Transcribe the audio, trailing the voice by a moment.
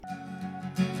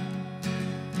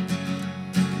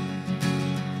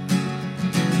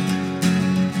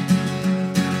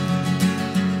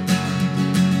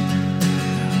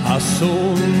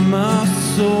sold my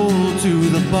soul to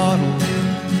the bottle.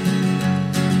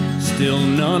 Still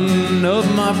none of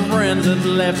my friends have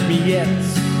left me yet.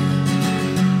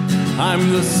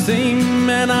 I'm the same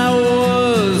man I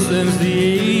was since the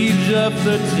age of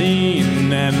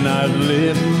 13, and I've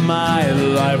lived my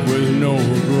life with no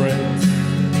regrets.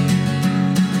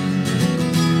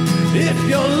 If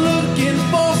you're looking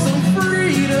for some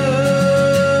freedom,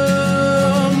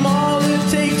 all it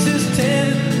takes is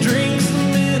 10 drinks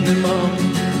minimum.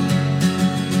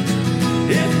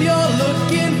 If you're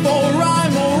looking for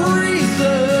rhyme or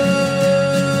reason,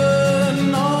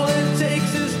 all it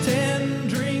takes is 10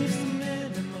 drinks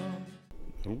minimum.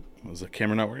 Oh, is the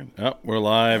camera not working? Oh, we're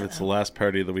live. It's the last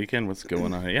party of the weekend. What's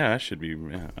going on? Yeah, I should be.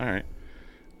 Yeah, all right.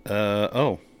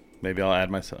 Oh, maybe I'll add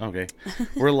myself. Okay.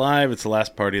 We're live. It's the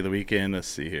last party of the weekend. Let's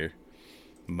see here.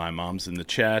 My mom's in the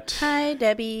chat. Hi,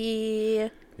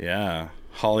 Debbie. Yeah.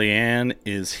 Holly Ann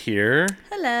is here.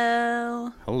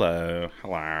 Hello. Hello.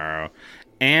 Hello.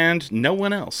 And no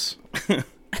one else.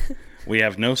 We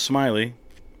have no Smiley.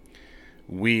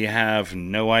 We have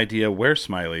no idea where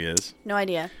Smiley is. No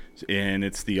idea. And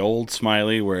it's the old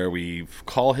Smiley where we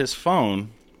call his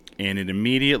phone and it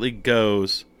immediately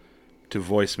goes to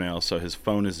voicemail, so his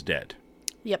phone is dead.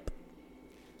 Yep.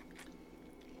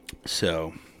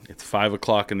 So it's 5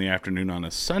 o'clock in the afternoon on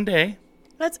a Sunday.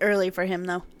 That's early for him,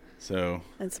 though. So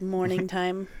It's morning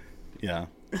time. yeah.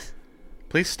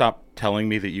 Please stop telling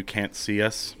me that you can't see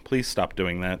us. Please stop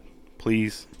doing that.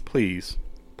 Please, please,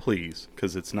 please,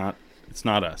 because it's not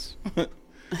us. All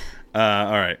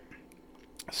right.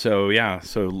 So yeah,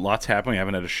 so lots happening. I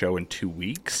haven't had a show in 2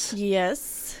 weeks.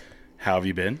 Yes. How have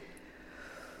you been?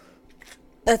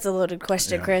 That's a loaded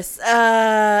question, Yeah. Chris.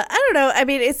 I don't know. I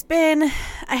mean,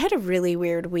 I had a really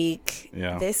weird week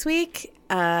this week.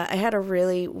 I had a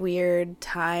really weird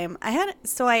time. I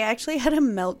actually had a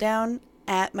meltdown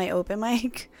at my open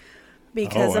mic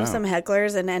because of some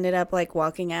hecklers and ended up like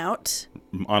walking out.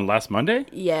 On last Monday?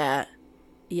 Yeah.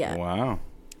 Wow.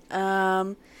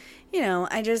 I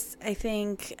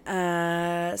think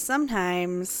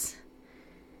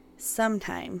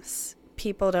sometimes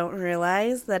people don't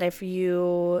realize that if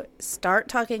you start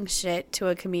talking shit to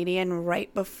a comedian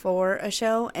right before a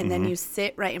show and then you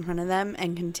sit right in front of them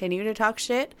and continue to talk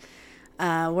shit,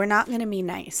 we're not going to be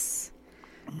nice.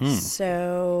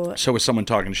 So was someone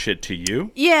talking shit to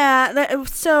you? yeah,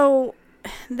 so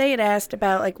they had asked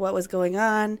about like what was going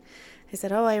on. I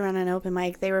said, I run an open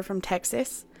mic. They were from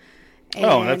Texas. And,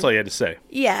 that's all you had to say.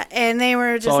 Yeah, and they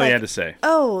were just that's all like, you had to say.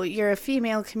 Oh, you're a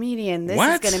female comedian. This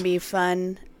is going to be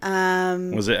fun.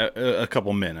 Was it a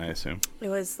couple men, I assume? It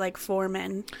was like 4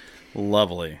 men.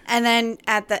 Lovely. And then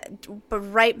but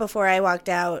right before I walked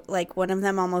out, like one of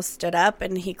them almost stood up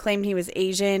and he claimed he was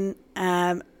Asian.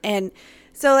 And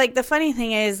so like the funny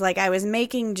thing is like I was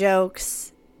making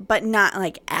jokes, but not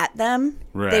like at them.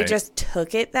 Right. They just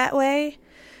took it that way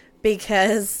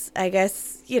because I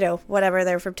guess, whatever,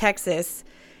 they're from Texas.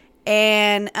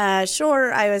 And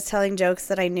sure, I was telling jokes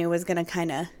that I knew was going to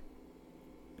kind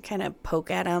of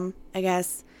poke at them, I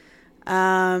guess.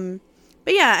 But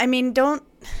yeah, I mean, don't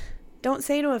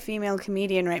say to a female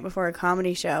comedian right before a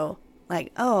comedy show,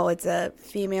 like, oh, it's a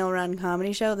female-run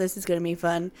comedy show, this is going to be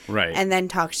fun. Right. And then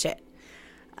talk shit.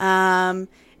 And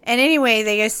anyway,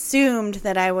 they assumed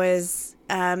that I was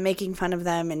making fun of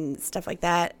them and stuff like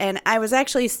that. And I was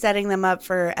actually setting them up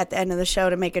for, at the end of the show,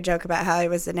 to make a joke about how I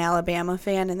was an Alabama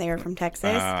fan and they were from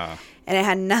Texas. And it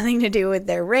had nothing to do with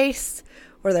their race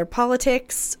or their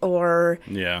politics or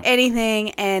anything,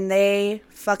 and they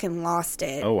fucking lost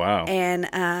it. Oh, wow.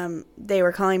 And they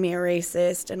were calling me a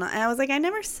racist, and I was like, I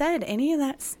never said any of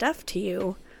that stuff to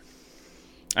you.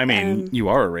 I mean, you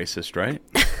are a racist, right?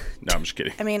 No, I'm just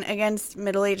kidding. I mean, against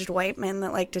middle-aged white men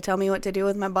that like to tell me what to do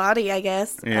with my body, I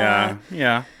guess. Yeah,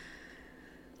 yeah.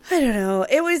 I don't know.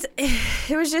 It was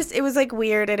like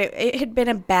weird, and it had been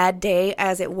a bad day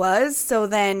as it was, so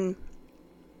then,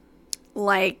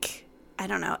 like, I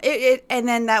don't know. And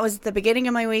then that was the beginning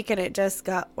of my week, and it just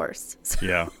got worse. So,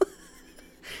 yeah.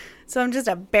 So I'm just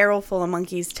a barrel full of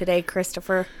monkeys today,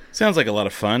 Christopher. Sounds like a lot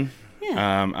of fun.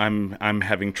 Yeah. I'm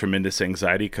having tremendous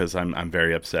anxiety because I'm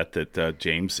very upset that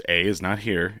James A is not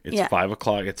here. It's 5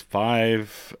 o'clock. It's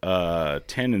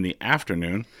 5:10 in the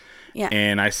afternoon. Yeah.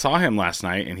 And I saw him last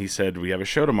night, and he said, we have a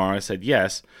show tomorrow. I said,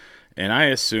 yes. And I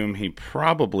assume he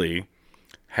probably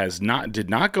did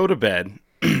not go to bed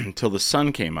until the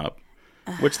sun came up,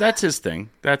 which that's his thing.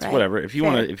 That's right. Whatever. If you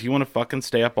want to fucking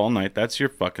stay up all night, that's your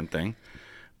fucking thing.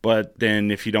 But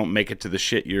then if you don't make it to the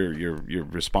shit you're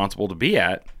responsible to be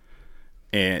at,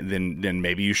 and then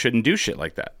maybe you shouldn't do shit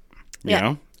like that. You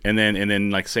know? And then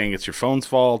like saying it's your phone's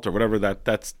fault or whatever,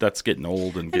 that's getting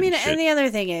old and getting shit. And the other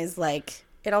thing is like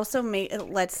it also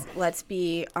let's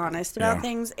be honest about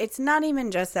things. It's not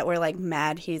even just that we're like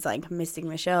mad he's like missing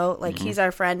the show. Like he's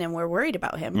our friend and we're worried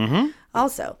about him.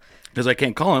 Also, because I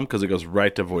can't call him because it goes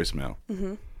right to voicemail,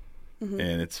 and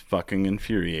it's fucking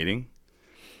infuriating.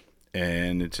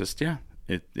 And it just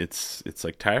it's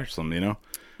like tiresome, you know.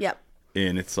 Yep.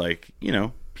 And it's like, you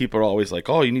know, people are always like,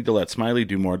 oh, you need to let Smiley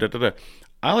do more. Da, da, da.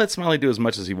 I let Smiley do as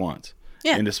much as he wants.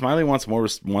 Yeah. And if Smiley wants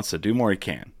to do more, he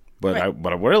can. But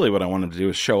what I want him to do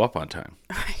is show up on time.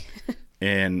 Right.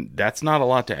 And that's not a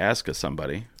lot to ask of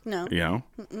somebody. No. You know?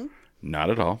 Not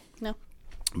at all. No.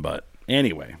 But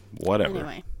anyway, whatever.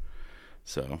 Anyway.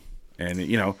 So, and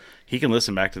you know, he can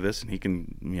listen back to this and he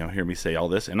can, you know, hear me say all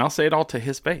this and I'll say it all to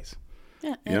his face.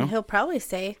 Yeah. And he'll probably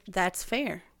say, that's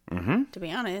fair. To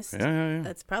be honest. Yeah.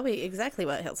 That's probably exactly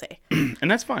what he'll say.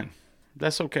 And that's fine.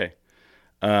 That's okay.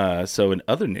 So in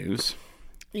other news.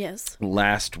 Yes.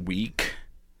 Last week,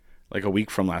 like a week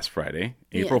from last Friday,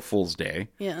 April Fool's Day.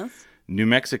 Yes. New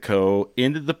Mexico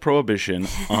ended the prohibition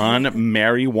on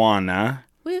marijuana.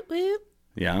 Whoop, whoop.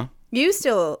 Yeah. You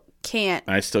still can't.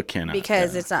 I still cannot.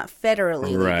 Because it's not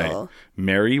federally legal. Right.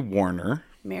 Mary Warner.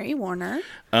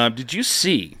 Did you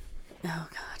see? Oh,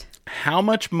 God. How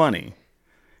much money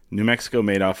New Mexico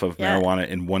made off of marijuana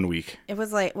in 1 week? It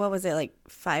was like, what was it, like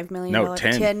 $5 million? No,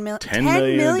 $10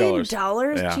 million.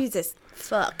 Yeah. Jesus,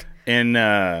 fuck. And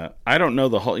I don't know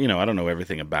the whole, you know, I don't know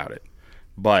everything about it.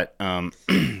 But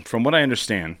from what I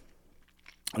understand,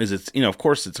 is it's, you know, of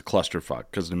course it's a clusterfuck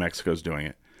because New Mexico's doing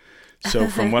it. So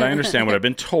from what I understand, what I've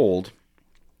been told,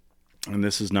 and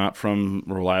this is not from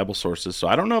reliable sources, so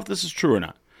I don't know if this is true or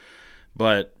not.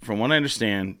 But from what I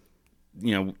understand,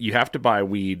 you know, you have to buy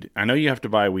weed. I know you have to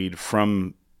buy weed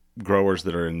from growers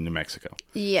that are in New Mexico.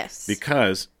 Yes.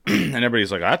 Because, and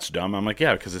everybody's like, that's dumb. I'm like,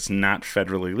 yeah, because it's not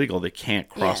federally legal. They can't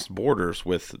cross borders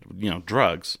with, you know,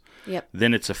 drugs. Yep.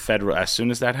 Then it's a federal, as soon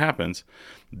as that happens,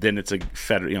 then it's a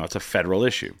federal, you know, it's a federal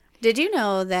issue. Did you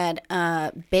know that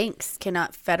banks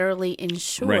cannot federally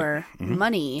insure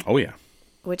money? Oh, yeah.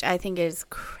 Which I think is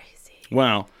crazy.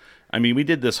 Well, I mean, we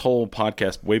did this whole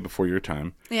podcast way before your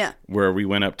time. Yeah. Where we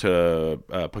went up to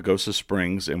Pagosa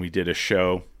Springs and we did a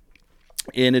show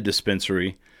in a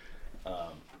dispensary.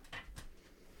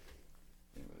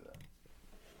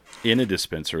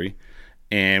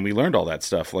 And we learned all that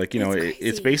stuff. Like, you know,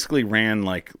 it's basically ran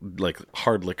like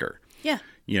hard liquor. Yeah.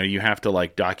 You know, you have to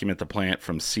like document the plant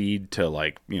from seed to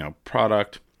like, you know,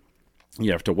 product.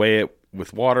 You have to weigh it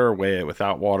with water, weigh it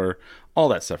without water, all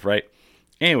that stuff, right?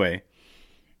 Anyway,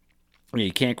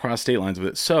 you can't cross state lines with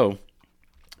it. So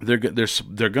they're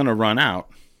going to run out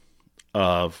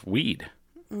of weed.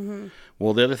 Mm-hmm.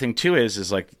 Well, the other thing too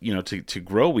is like, you know, to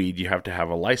grow weed, you have to have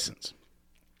a license.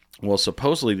 Well,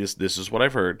 supposedly this is what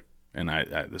I've heard, and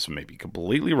I this may be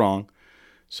completely wrong.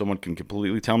 Someone can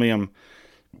completely tell me I'm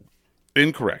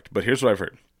incorrect, but here's what I've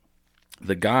heard.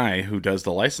 The guy who does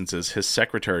the licenses, his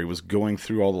secretary was going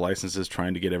through all the licenses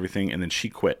trying to get everything, and then she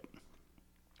quit.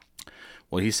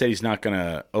 Well, he said he's not going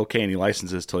to okay any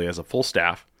licenses till he has a full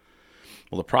staff.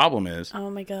 Well, the problem is, oh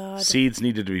my God, seeds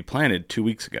needed to be planted 2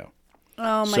 weeks ago.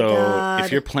 Oh my God. So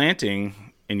if you're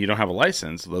planting and you don't have a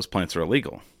license, those plants are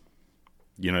illegal.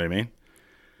 You know what I mean?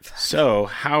 So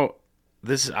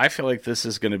I feel like this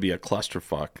is going to be a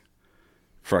clusterfuck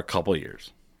for a couple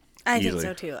years. I think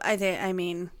so too. I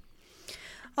mean,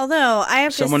 although I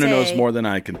have someone to say, who knows more than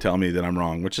I can tell me that I'm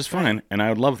wrong, which is fine, and I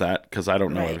would love that because I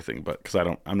don't know everything, but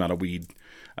because I'm not a weed.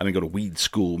 I didn't go to weed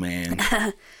school, man.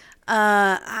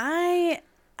 I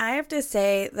have to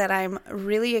say that I'm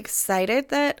really excited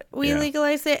that we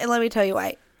legalize it, and let me tell you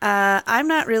why. I'm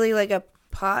not really like a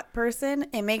pot person.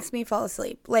 It makes me fall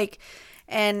asleep. Like,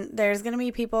 and there's gonna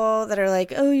be people that are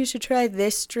like, "Oh, you should try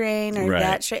this strain or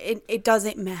that strain." It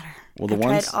doesn't matter. Well,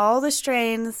 I've tried all the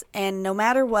strains, and no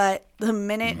matter what, the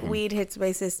minute weed hits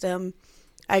my system,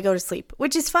 I go to sleep,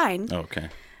 which is fine. Okay.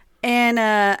 And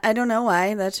I don't know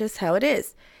why. That's just how it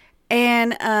is.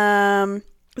 And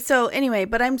so anyway,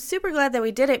 but I'm super glad that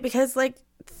we did it because, like,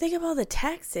 think of all the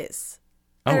taxes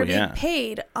that are being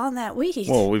paid on that weed.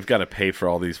 Well, we've got to pay for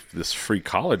all this free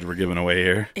college we're giving away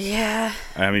here. Yeah.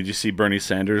 I mean, did you see Bernie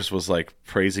Sanders was like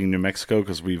praising New Mexico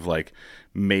because we've like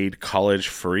made college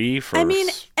free for. I mean,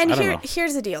 and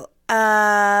here's the deal.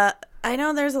 I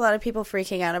know there's a lot of people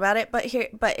freaking out about it, but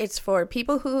it's for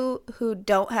people who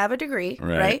don't have a degree,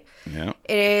 right? Yeah.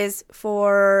 It is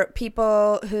for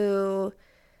people who,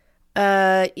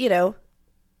 you know,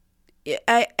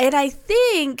 I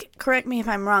think, correct me if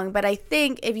I'm wrong, but I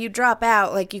think if you drop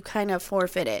out, like, you kind of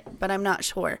forfeit it, but I'm not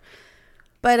sure.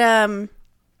 But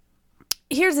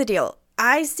here's the deal.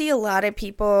 I see a lot of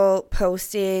people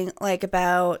posting like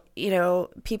about,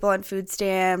 people on food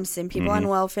stamps and people on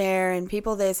welfare and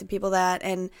people this and people that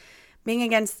and being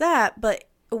against that. But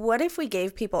what if we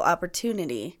gave people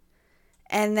opportunity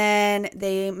and then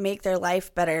they make their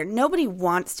life better? Nobody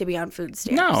wants to be on food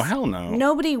stamps. No, hell no.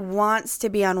 Nobody wants to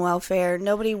be on welfare.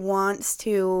 Nobody wants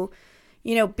to,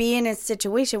 be in a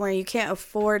situation where you can't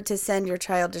afford to send your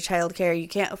child to childcare. You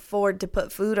can't afford to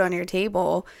put food on your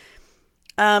table.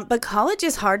 But college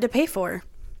is hard to pay for.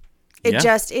 It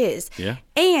just is. Yeah.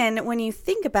 And when you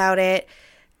think about it,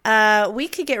 we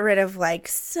could get rid of like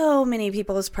so many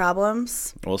people's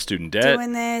problems. Well, student debt.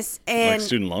 Doing this. And like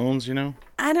student loans,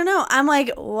 I don't know. I'm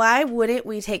like, why wouldn't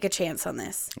we take a chance on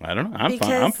this? I don't know. I'm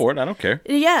fine. I'm for it. I don't care.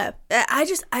 Yeah. I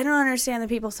don't understand the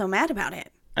people so mad about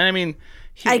it. And I mean,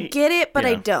 I get it, but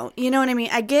I don't. You know what I mean?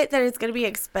 I get that it's going to be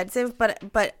expensive,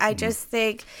 but I just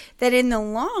think that in the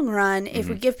long run, if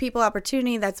we give people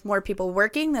opportunity, that's more people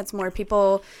working, that's more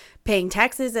people paying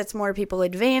taxes, that's more people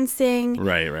advancing.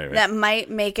 Right. That might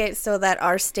make it so that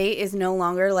our state is no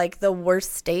longer like the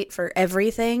worst state for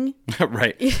everything.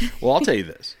 Right. Well, I'll tell you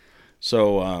this.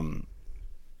 So, I'm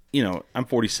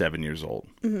 47 years old.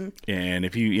 And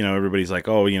if everybody's like,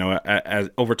 oh, as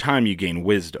over time you gain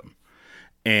wisdom.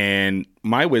 And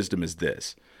my wisdom is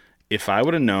this: if I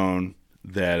would have known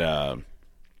that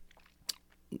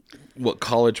what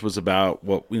college was about,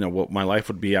 what my life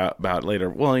would be about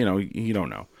later, well, you don't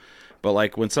know. But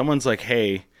like when someone's like,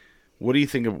 "Hey, what do you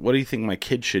think my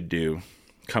kid should do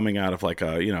coming out of like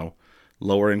a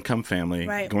lower income family,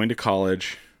 going to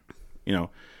college?"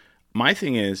 My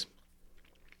thing is,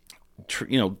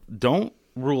 don't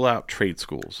rule out trade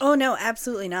schools. Oh no,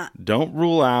 absolutely not. Don't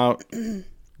rule out,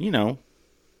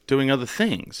 doing other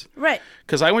things. Right.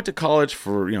 Because I went to college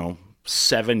for,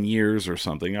 7 years or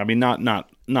something. I mean,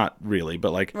 not really,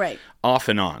 but like off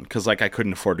and on. Because like I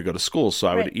couldn't afford to go to school. So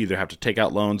I would either have to take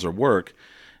out loans or work.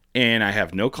 And I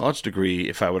have no college degree.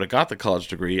 If I would have got the college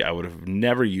degree, I would have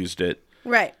never used it.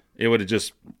 Right. It would have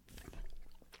just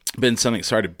been something.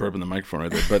 Sorry to burp in the microphone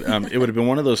right there. But it would have been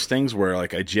one of those things where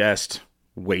like I just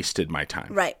wasted my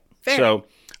time. Right. Fair. So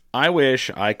I wish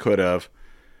I could have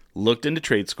looked into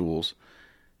trade schools,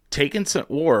 taken some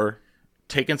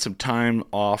time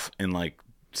off and like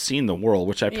seen the world,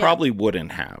 which I probably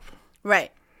wouldn't have. Right.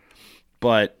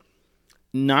 But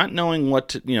not knowing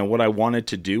what I wanted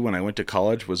to do when I went to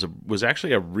college was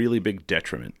actually a really big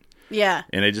detriment. Yeah.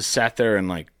 And I just sat there and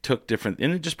like took and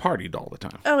it just partied all the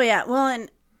time. Oh yeah. Well, and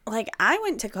like I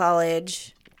went to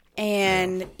college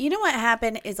and you know what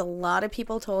happened is a lot of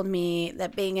people told me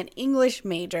that being an English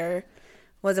major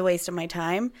was a waste of my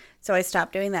time. So I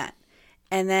stopped doing that.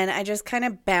 And then I just kind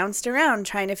of bounced around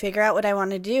trying to figure out what I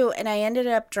want to do. And I ended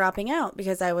up dropping out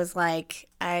because I was like,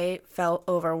 I felt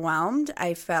overwhelmed.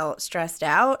 I felt stressed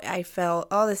out. I felt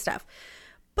all this stuff.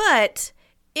 But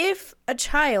if a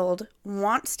child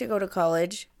wants to go to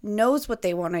college, knows what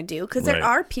they want to do, because there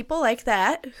are people like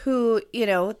that who,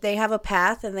 they have a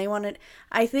path and they want to,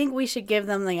 I think we should give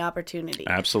them the opportunity.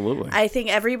 Absolutely. I think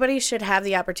everybody should have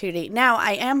the opportunity. Now,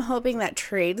 I am hoping that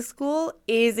trade school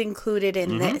is included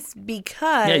in this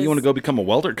because... Yeah, you want to go become a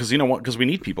welder? Because you know what? Because we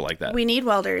need people like that. We need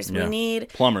welders. Yeah. We need...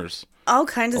 plumbers. All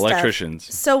kinds of electricians.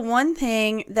 Stuff. So one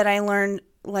thing that I learned,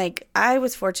 like, I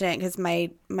was fortunate because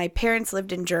my parents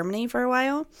lived in Germany for a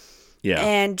while. Yeah.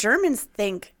 And Germans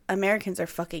think Americans are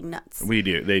fucking nuts. We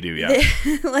do. They do, yeah.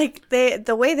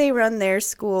 The way they run their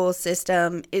school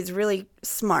system is really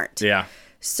smart. Yeah.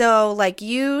 So, like,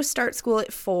 you start school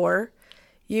at 4.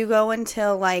 You go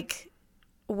until, like,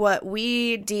 what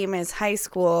we deem as high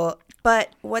school. But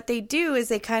what they do is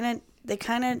they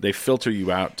filter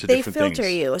you out to different things. They filter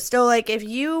you. So, like, if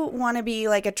you want to be,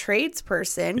 like, a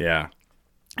tradesperson. Yeah.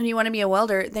 And you want to be a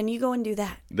welder, then you go and do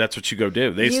that. That's what you go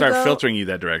do. They start filtering you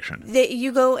that direction.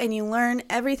 You go and you learn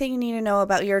everything you need to know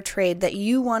about your trade that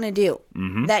you want to do,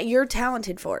 that you're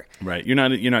talented for. Right. You're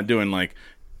not doing like,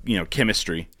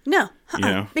 chemistry. No.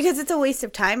 Because it's a waste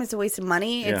of time. It's a waste of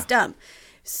money. It's dumb.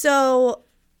 So,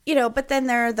 but then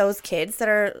there are those kids that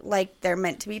are like, they're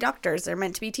meant to be doctors. They're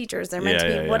meant to be teachers. They're meant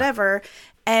to be whatever.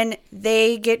 And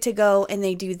they get to go and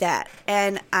they do that.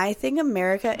 And I think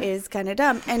America is kind of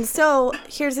dumb. And so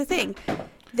here's the thing.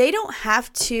 They don't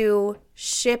have to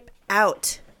ship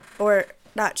out, or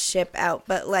not ship out,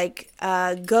 but like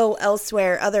go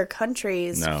elsewhere, other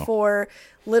countries for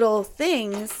little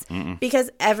things.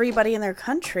 Because everybody in their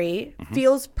country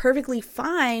feels perfectly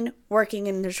fine working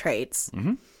in the trades.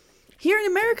 Here in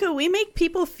America, we make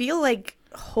people feel like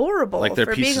horrible like they're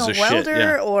for being pieces a of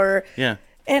welder shit. or... Yeah.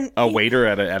 And a waiter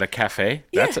at a cafe.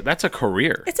 That's a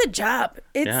career. It's a job.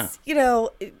 It's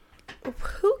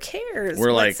who cares We're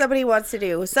what like- somebody wants to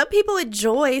do? Some people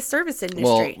enjoy service industry.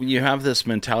 Well, you have this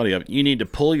mentality of you need to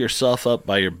pull yourself up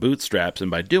by your bootstraps,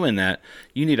 and by doing that,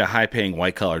 you need a high-paying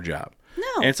white-collar job. No.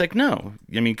 And it's like, no.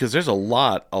 I mean, because there's a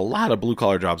lot of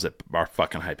blue-collar jobs that are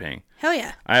fucking high-paying. Hell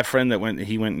yeah. I have a friend that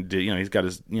he went and did, he got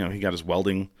his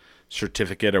welding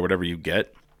certificate or whatever you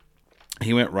get.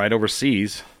 He went right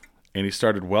overseas and he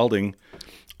started welding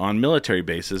on military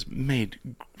bases, made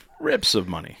rips of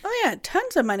money. Oh yeah,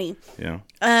 tons of money. Yeah.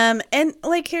 And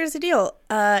like, here's the deal.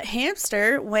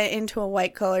 Hamster went into a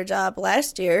white collar job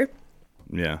last year,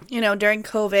 Yeah. during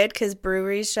COVID because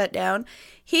breweries shut down.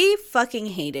 He fucking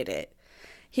hated it.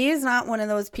 He is not one of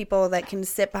those people that can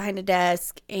sit behind a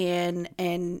desk and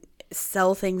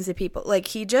sell things to people. Like,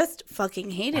 he just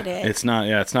fucking hated it. It's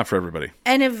not for everybody.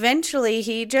 And eventually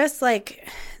he just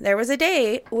there was a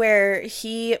day where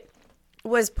he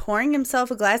was pouring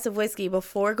himself a glass of whiskey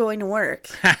before going to work.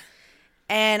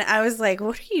 And I was like,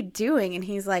 what are you doing? And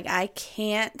he's like, I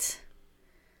can't.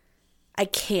 Yeah. I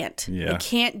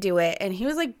can't do it. And he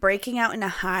was breaking out into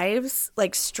hives,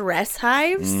 stress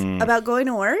hives about going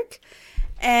to work.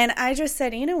 And I just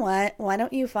said, you know what? Why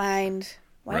don't you find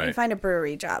a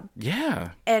brewery job? Yeah.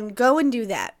 And go and do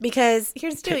that. Because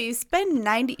here's the deal, you spend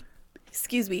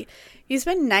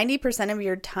 90% of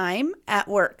your time at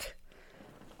work.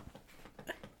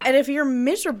 And if you're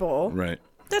miserable, Right.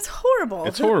 that's horrible.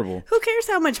 It's horrible. Who cares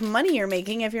how much money you're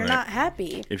making if you're not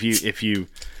happy? If you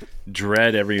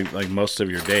dread every most of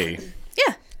your day.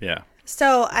 Yeah. Yeah.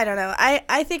 So I don't know.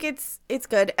 I think it's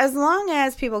good as long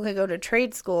as people can go to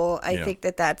trade school. I think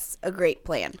that's a great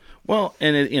plan. Well,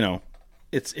 and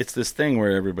it's this thing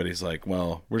where everybody's like,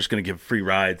 well, we're just going to give free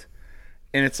rides.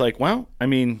 And it's like, well, I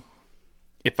mean,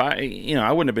 if I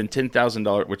wouldn't have been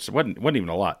 $10,000, which wasn't even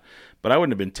a lot, but I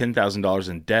wouldn't have been $10,000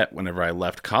 in debt whenever I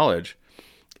left college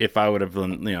if I would have,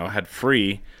 had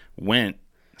free, went,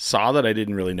 saw that I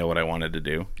didn't really know what I wanted to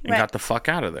do, and got the fuck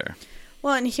out of there.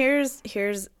 Well, and here's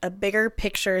a bigger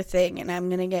picture thing, and I'm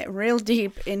gonna get real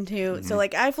deep into. So,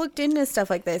 I've looked into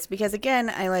stuff like this because, again,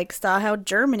 I saw how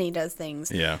Germany does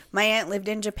things. Yeah. My aunt lived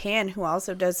in Japan, who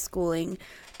also does schooling,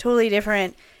 totally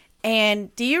different.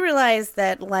 And do you realize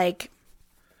that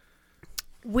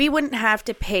we wouldn't have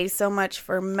to pay so much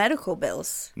for medical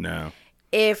bills No.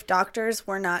 if doctors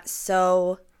were not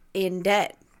so in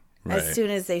debt as Right.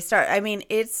 soon as they start? I mean,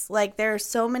 it's there are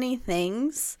so many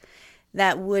things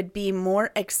that would be more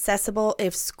accessible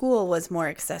if school was more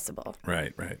accessible.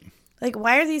 Right.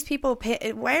 Why are these people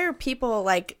why are people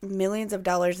millions of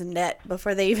dollars in debt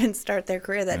before they even start their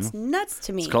career? That's nuts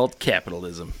to me. It's called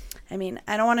capitalism. I mean,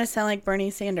 I don't want to sound like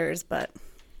Bernie Sanders, but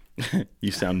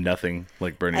You sound nothing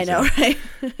like Bernie I know, Sanders.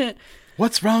 right?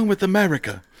 What's wrong with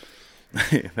America?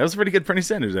 That was pretty good, Bernie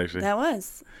Sanders, actually. That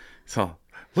was. So,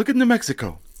 look at New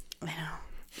Mexico. I know.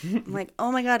 I'm like,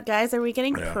 oh my God, guys, are we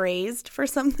getting praised for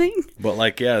something?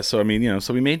 But so I mean,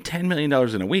 so we made $10 million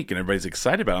in a week and everybody's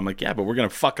excited about it. I'm like, yeah, but we're going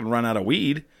to fucking run out of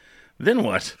weed. Then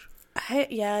what?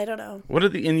 I don't know. What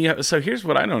are so here's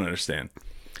what I don't understand.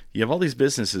 You have all these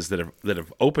businesses that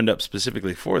have opened up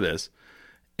specifically for this,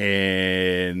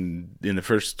 and in the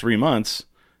first 3 months,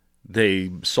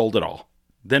 they sold it all.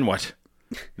 Then what?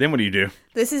 Then what do you do?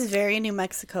 This is very New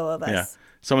Mexico of us. Yeah.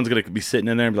 Someone's going to be sitting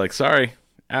in there and be like, sorry,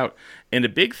 out. And the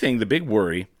big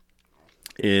worry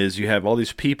is you have all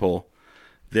these people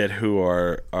who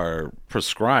are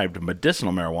prescribed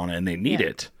medicinal marijuana and they need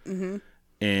it. Mm-hmm.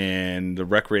 And the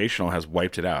recreational has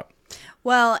wiped it out.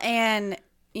 Well, and,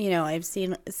 I've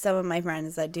seen some of my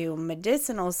friends that do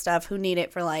medicinal stuff who need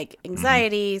it for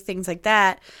anxiety, things like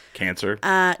that. Cancer.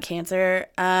 Cancer.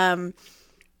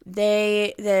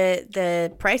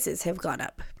 The prices have gone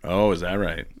up. Oh, is that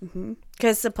right?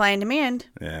 Because supply and demand.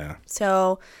 Yeah.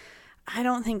 So I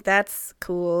don't think that's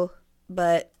cool,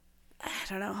 but I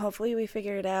don't know. Hopefully we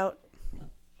figure it out.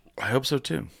 I hope so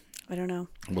too. I don't know.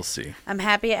 We'll see. I'm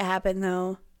happy it happened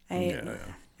though. Yeah.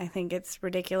 I think it's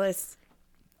ridiculous.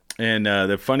 And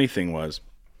the funny thing was,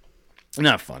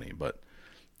 not funny, but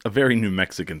a very New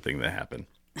Mexican thing that happened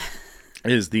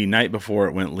is the night before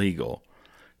it went legal,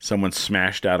 someone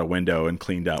smashed out a window and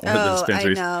cleaned out one of the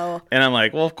dispensaries. I know. And I'm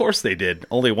like, well, of course they did.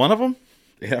 Only one of them?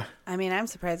 Yeah. I mean, I'm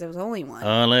surprised there was only one.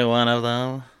 Only one of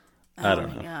them? I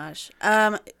don't know. Gosh.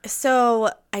 So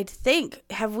I think,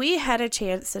 have we had a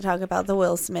chance to talk about the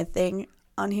Will Smith thing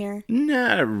on here?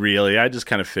 Not really. I just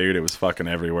kind of figured it was fucking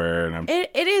everywhere. And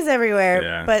It is everywhere.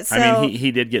 yeah. But so, I mean,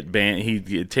 he did get banned. He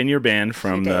did 10-year ban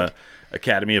from He the did.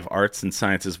 Academy of Arts and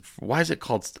Sciences. Why is it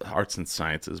called Arts and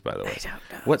Sciences, by the way? I don't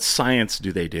know. What science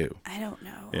do they do? I don't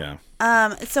know.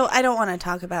 Yeah. So I don't want to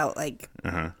talk about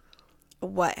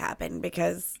what happened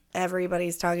because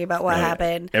everybody's talking about what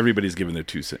happened. Everybody's giving their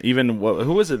 2 cents. Even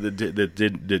who was it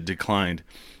that declined?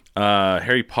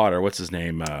 Harry Potter. What's his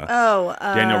name?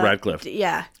 Daniel Radcliffe.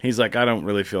 Yeah. He's like, I don't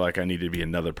really feel like I need to be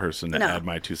another person to add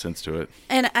my 2 cents to it.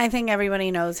 And I think everybody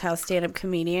knows how stand-up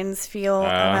comedians feel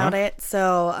about it.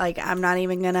 So, like, I'm not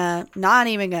even gonna.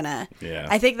 Yeah.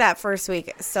 I think that first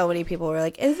week, so many people were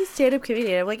like, as a stand-up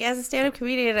comedian. I'm like, as a stand-up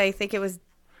comedian, I think it was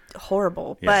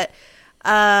horrible. Yeah.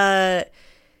 But,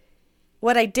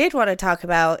 what I did want to talk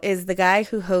about is the guy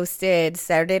who hosted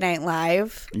Saturday Night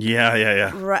Live.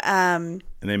 Yeah. And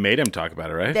they made him talk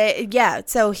about it, right?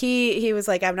 So he was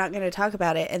like, I'm not going to talk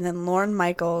about it. And then Lorne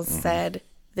Michaels said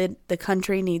that the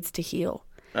country needs to heal.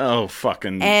 Oh,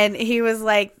 fucking. And he was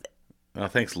like, oh,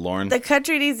 thanks, Lauren. the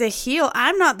country needs to heal.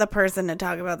 I'm not the person to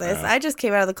talk about this. I just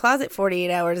came out of the closet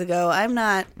 48 hours ago. I'm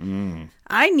not.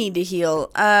 I need to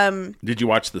heal. Did you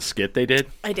watch the skit they did?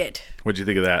 I did. What'd you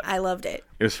think of that? I loved it.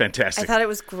 It was fantastic. I thought it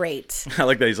was great. I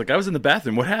like that. He's like, I was in the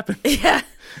bathroom. What happened? Yeah.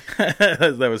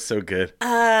 That was so good.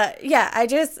 Yeah, I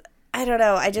don't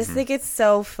know. I just think it's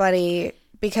so funny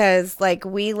because, like,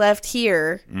 we left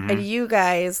here and you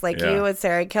guys, like you and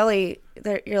Sarah and Kelly,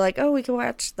 you're like, oh, we can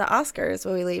watch the Oscars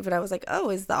when we leave. And I was like,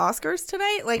 oh, is the Oscars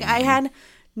tonight? Like, I had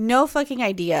no fucking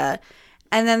idea.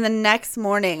 And then the next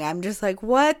morning, I'm just like,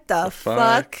 what the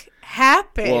fuck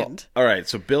happened? Well, all right.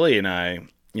 So Billy and I,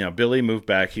 Billy moved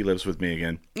back. He lives with me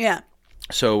again. Yeah.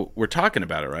 So we're talking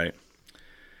about it, right?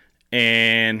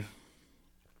 And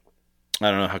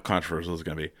I don't know how controversial it's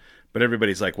going to be. But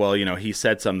everybody's like, well, he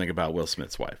said something about Will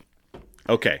Smith's wife.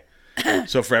 Okay.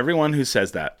 So for everyone who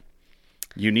says that,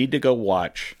 you need to go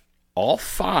watch all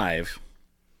 5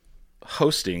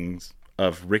 hostings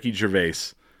of Ricky Gervais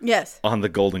Yes. on the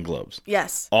Golden Globes.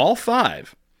 Yes. All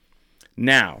 5.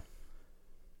 Now,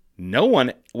 no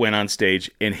one went on stage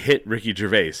and hit Ricky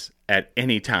Gervais at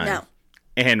any time. No.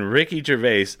 And Ricky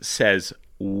Gervais says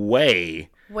way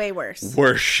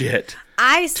worse shit.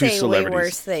 I say way celebrities.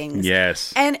 worse things.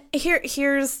 Yes. And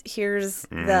here's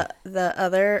the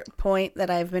other point that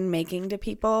I've been making to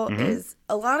people is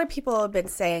a lot of people have been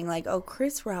saying like, oh,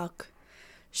 Chris Rock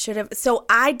should have. So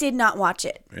I did not watch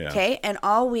it. Yeah. Okay. And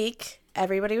all week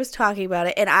everybody was talking about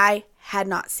it and I had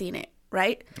not seen it.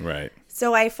 Right. Right.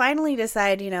 So I finally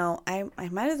decided, I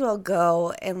might as well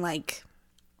go and like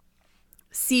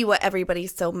see what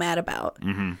everybody's so mad about.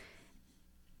 Mm-hmm.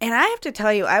 And I have to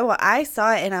tell you, I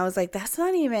saw it and I was like, that's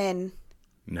not even.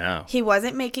 No. He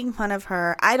wasn't making fun of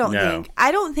her. I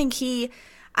don't think he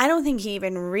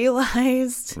even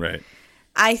realized. Right.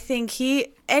 I think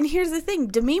and here's the thing,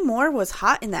 Demi Moore was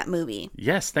hot in that movie.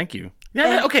 Yes, thank you.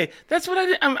 Yeah, okay. That's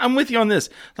what I'm with you on this.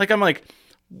 Like, I'm like,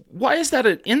 why is that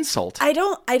an insult? I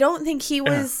don't think he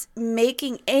was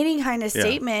making any kind of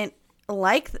statement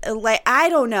like I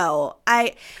don't know.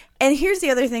 And here's the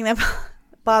other thing that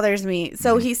bothers me.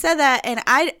 So he said that and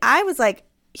I was like,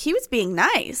 he was being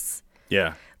nice.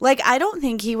 Yeah. Like, I don't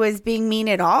think he was being mean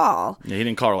at all. Yeah, he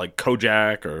didn't call her like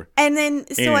Kojak or. And then,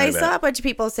 so I saw a bunch of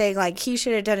people saying like he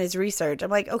should have done his research. I'm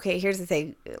like, okay, here's the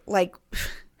thing. Like,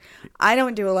 I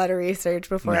don't do a lot of research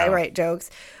before I write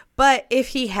jokes. But if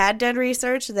he had done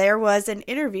research, there was an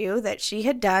interview that she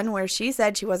had done where she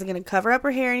said she wasn't going to cover up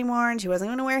her hair anymore and she wasn't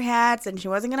going to wear hats and she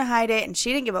wasn't going to hide it and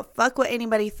she didn't give a fuck what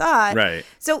anybody thought. Right.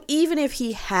 So even if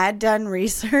he had done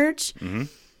research,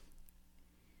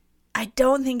 I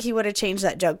don't think he would have changed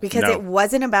that joke because it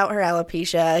wasn't about her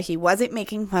alopecia. He wasn't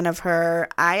making fun of her.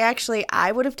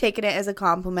 I would have taken it as a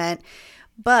compliment.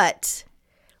 But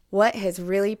what has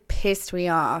really pissed me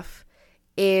off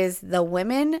is the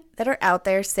women that are out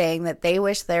there saying that they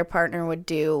wish their partner would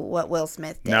do what Will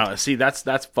Smith did. No, see, that's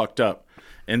fucked up.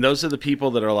 And those are the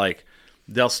people that are like,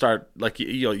 they'll start, like,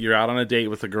 you're out on a date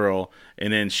with a girl,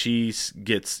 and then she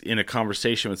gets in a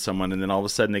conversation with someone, and then all of a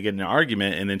sudden they get in an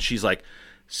argument, and then she's like,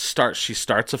 she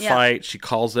starts a fight, she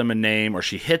calls them a name, or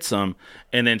she hits them,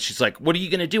 and then she's like, what are you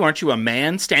going to do? Aren't you a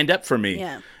man? Stand up for me.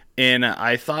 Yeah. And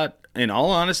I thought, in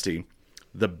all honesty,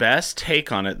 the best take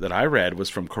on it that I read was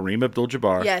from Kareem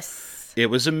Abdul-Jabbar. Yes. It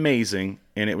was amazing,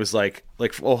 and it was like,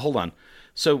 well, hold on.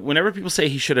 So whenever people say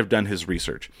he should have done his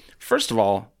research, first of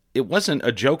all, it wasn't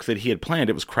a joke that he had planned.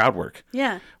 It was crowd work.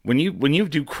 Yeah. When you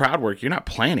do crowd work, you're not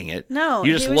planning it. No.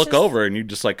 You just look over and you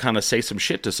just like kind of say some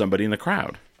shit to somebody in the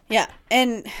crowd. Yeah.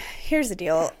 And here's the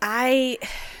deal. I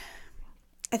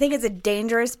think it's a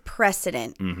dangerous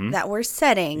precedent that we're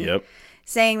setting. Yep.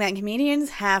 Saying that comedians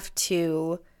have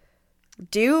to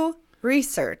do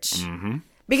research. Mm-hmm.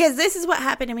 Because this is what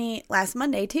happened to me last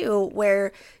Monday, too,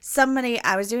 where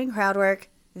I was doing crowd work,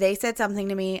 they said something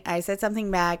to me, I said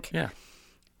something back. Yeah.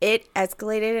 it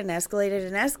escalated and escalated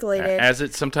and escalated. As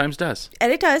it sometimes does.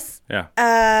 And it does. Yeah.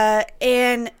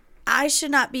 And I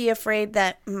should not be afraid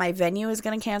that my venue is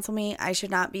going to cancel me. I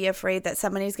should not be afraid that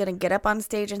somebody's going to get up on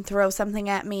stage and throw something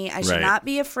at me. I should Right. not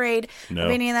be afraid No.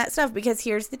 of any of that stuff, because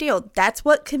here's the deal. That's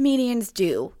what comedians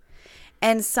do.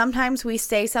 And sometimes we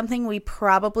say something we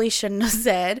probably shouldn't have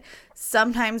said.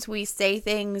 Sometimes we say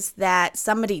things that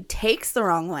somebody takes the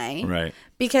wrong way. Right.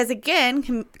 Because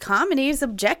again, comedy is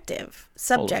objective.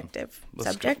 Subjective.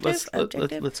 Let's Subjective?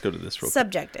 Objective? Let's go to this real quick.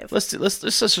 Subjective. Let's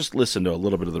just listen to a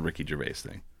little bit of the Ricky Gervais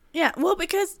thing. Yeah, well,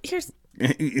 because here's...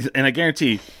 And I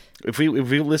guarantee, if we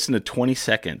listen to 20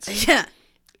 seconds, Yeah.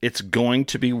 it's going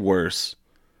to be worse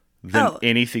than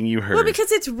anything you heard. Well,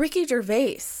 because it's Ricky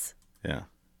Gervais. Yeah.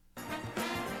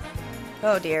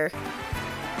 Oh, dear.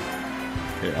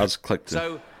 Here, I'll just click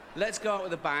So let's go out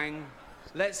with a bang.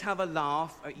 Let's have a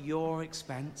laugh at your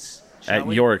expense. shall At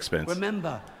we? your expense.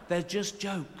 Remember, they're just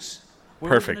jokes. We're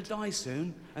Perfect. all going to die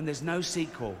soon, and there's no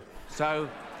sequel. So,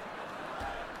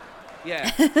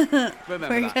 yeah. Remember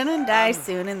We're that. gonna die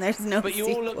soon, and there's no But you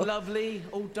sequel. all look lovely,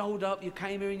 all dolled up. You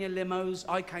came here in your limos.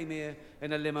 I came here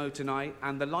in a limo tonight,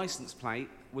 and the license plate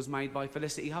was made by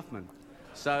Felicity Huffman.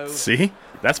 So See?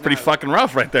 That's pretty No. fucking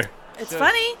rough right there. It's Sure.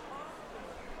 funny.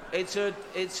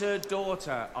 it's her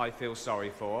daughter I feel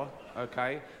sorry for,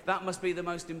 okay? That must be the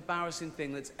most embarrassing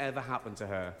thing that's ever happened to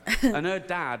her. And her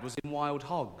dad was in Wild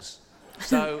Hogs.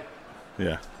 So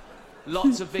Yeah.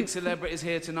 lots of big celebrities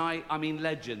here tonight. I mean,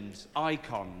 legends,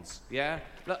 icons, yeah?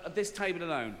 Look, at this table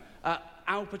alone,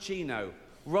 Al Pacino,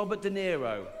 Robert De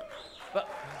Niro. But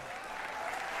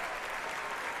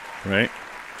Right?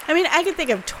 I mean, I could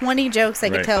think of 20 jokes I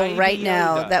could Right. tell Baby right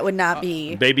now Yoda. that would not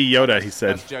be... Baby Yoda, he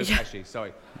said. that's Joe Pesci,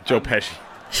 sorry. Joe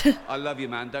Pesci. I love you,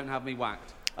 man. Don't have me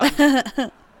whacked.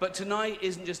 But tonight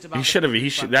isn't just about. He should have. He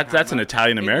should. That's an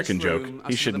Italian American joke.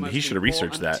 He should have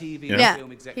researched that. You know? Yeah,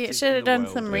 he should have done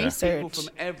some People research. from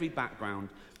every background,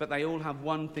 but they all have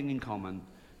one thing in common: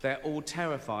 they're all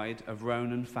terrified of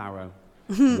Ronan Farrow.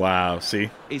 Wow.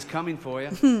 See. He's coming for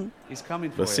you. He's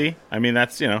coming for But you. see. I mean,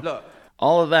 that's Look,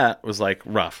 all of that was like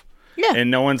rough. Yeah.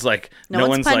 And no one's like. No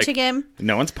one's punching him.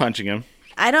 No one's punching him.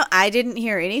 I didn't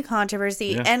hear any controversy.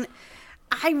 Yeah. And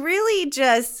I really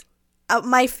just...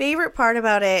 my favorite part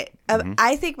about it,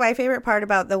 I think my favorite part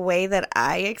about the way that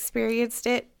I experienced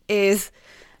it is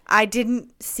I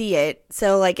didn't see it.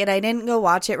 So, like, and I didn't go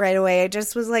watch it right away. I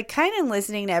just was, like, kind of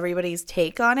listening to everybody's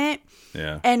take on it.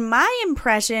 Yeah. And my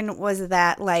impression was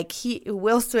that, like,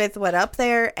 Will Smith went up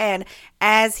there, and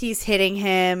as he's hitting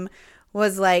him,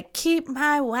 was like, keep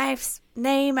my wife's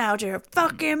name out your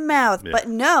fucking mouth. Yeah. But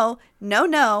no.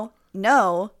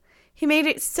 He made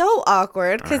it so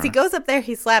awkward because he goes up there,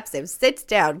 he slaps him, sits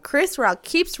down. Chris Rock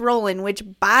keeps rolling, which,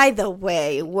 by the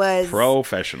way, was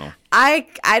Professional. I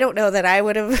don't know that I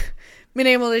would have been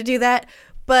able to do that,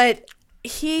 but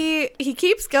he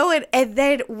keeps going, and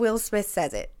then Will Smith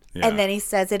says it, Yeah. and then he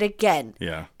says it again,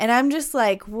 Yeah. and I'm just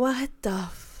like, what the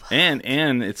fuck?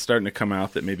 And it's starting to come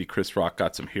out that maybe Chris Rock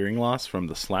got some hearing loss from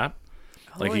the slap.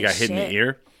 Like Holy he got hit in shit. the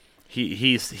ear.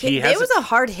 He It hasn't. was a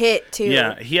hard hit too.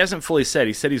 Yeah, he hasn't fully said.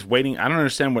 He said he's waiting. I don't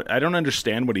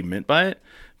understand what he meant by it,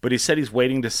 but he said he's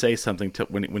waiting to say something to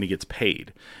when he gets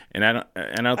paid. And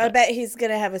I bet he's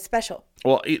gonna have a special.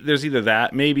 well, there's either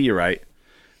that. Maybe you're right,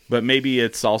 but maybe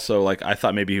it's also like I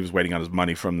thought maybe he was waiting on his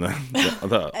money from the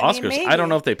Oscars. maybe. I don't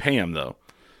know if they pay him though.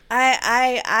 When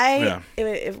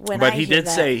But I he hear did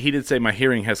that, say my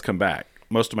hearing has come back.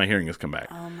 Most of my hearing has come back.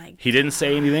 Oh my He didn't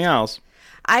say anything else.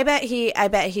 I bet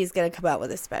he's gonna come out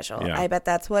with a special. Yeah. I bet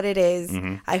that's what it is.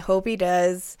 I hope he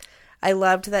does. I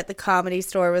loved that the Comedy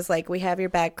Store was like, we have your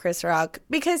back, Chris Rock.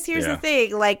 Because here's Yeah. the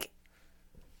thing, like,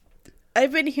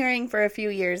 I've been hearing for a few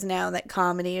years now that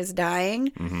comedy is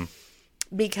dying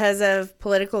because of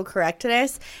political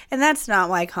correctness. And that's not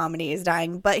why comedy is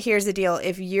dying. But here's the deal.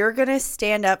 If you're going to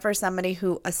stand up for somebody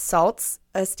who assaults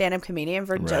a stand-up comedian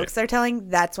for jokes they're telling,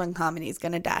 that's when comedy is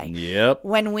going to die. Yep.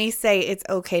 When we say it's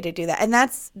okay to do that. And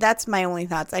that's my only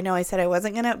thoughts. I know I said I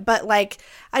wasn't going to, but like,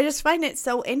 I just find it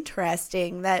so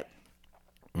interesting that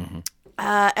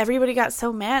everybody got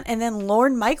so mad. And then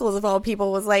Lorne Michaels, of all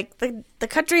people, was like, the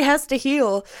country has to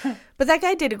heal. But that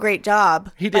guy did a great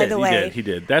job. He by did. the way. He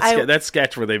did. That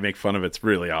sketch where they make fun of it's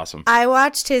really awesome. I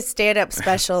watched his stand-up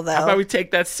special, though. How about we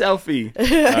take that selfie?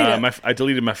 I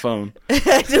deleted my phone.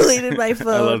 I deleted my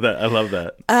phone. I love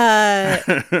that. I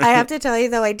have to tell you,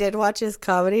 though, I did watch his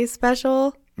comedy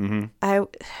special. It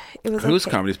was Who's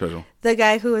okay. comedy special? The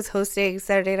guy who was hosting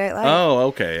Saturday Night Live. Oh,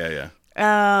 okay.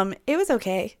 Yeah. It was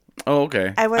okay. Oh,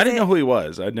 okay. I wasn't- didn't know who he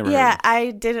was. I'd never heard Yeah, of him.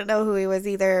 I didn't know who he was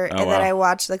either. And then wow. I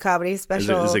watched the comedy Is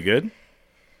special. it good?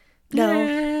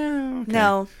 No.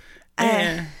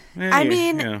 okay. No. I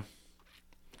mean, yeah.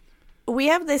 we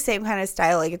have the same kind of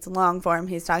style. Like, it's long form.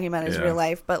 He's talking about his Yeah. real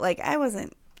life, but like, I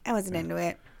wasn't into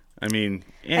it. I mean,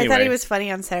 anyway. I thought he was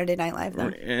funny on Saturday Night Live, though.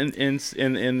 In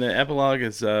the epilogue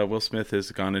is Will Smith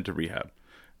has gone into rehab,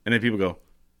 and then people go,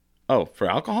 "Oh, for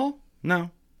alcohol?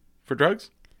 No. For drugs?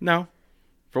 No.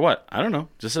 For what? I don't know.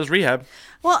 Just says rehab."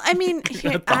 Well, I mean,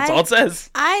 That's all it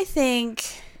says. I think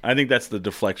that's the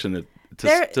deflection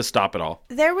to stop it all.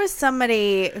 there was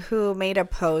somebody who made a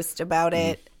post about Mm-hmm.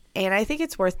 it, and I think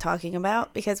it's worth talking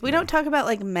about because we don't talk about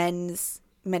like men's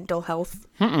mental health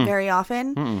very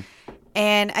often.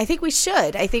 And I think we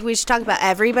should. I think we should talk about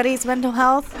everybody's mental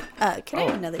health. Can I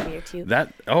have another beer too?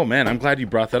 Oh man, I'm glad you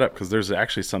brought that up because there's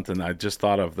actually something I just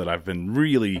thought of that I've been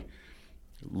really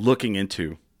looking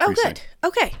into. Oh, recently. good.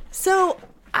 Okay, so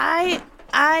I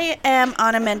am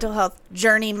on a mental health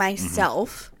journey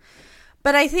myself,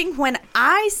 but I think when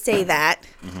I say that,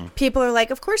 people are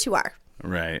like, "Of course you are,"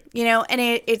 Right. you know, and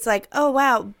it's like, "Oh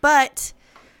wow," but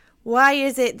why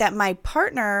is it that my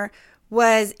partner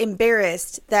was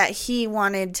embarrassed that he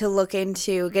wanted to look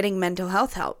into getting mental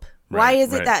health help? Why Right,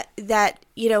 is it right. that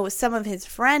you know, some of his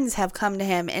friends have come to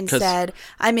him and 'Cause- said,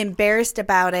 "I'm embarrassed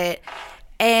about it,"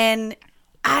 and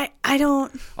I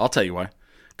don't. I'll tell you why.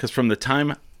 Because from the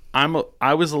time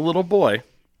I was a little boy,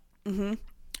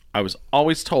 I was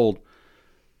always told,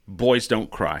 boys don't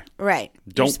cry. Right.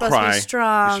 Don't You're supposed cry. To be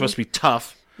strong. You're supposed to be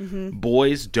tough.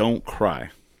 Boys don't cry.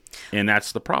 And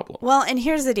that's the problem. Well, and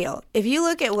here's the deal. If you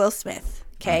look at Will Smith,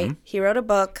 okay, he wrote a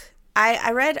book.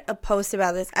 I read a post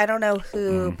about this. I don't know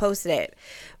who posted it.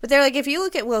 But they're like, if you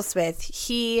look at Will Smith,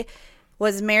 he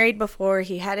was married before.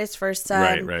 He had his first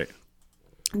son. Right.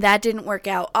 That didn't work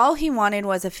out. All he wanted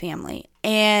was a family.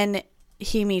 And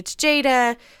he meets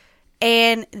Jada.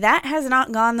 And that has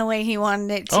not gone the way he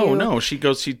wanted it to. Oh, no. She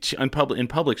in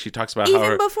public, she talks about how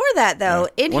Even before that, though,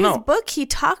 in Well, his no. book, he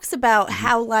talks about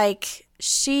how like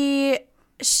she,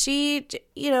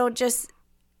 you know, just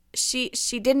she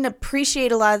didn't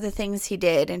appreciate a lot of the things he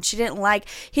did, and he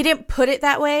didn't put it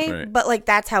that way, Right. but like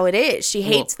that's how it is. She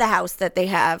hates the house that they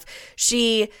have.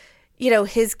 She, you know,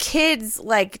 his kids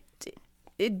like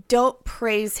don't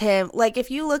praise him. Like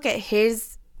if you look at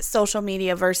his social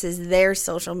media versus their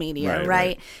social media,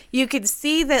 right? You could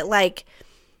see that like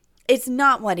it's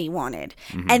not what he wanted.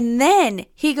 And then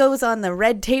he goes on the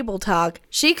Red Table Talk.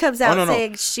 She comes out no.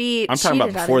 saying she I'm talking about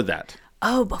cheated on before him. that.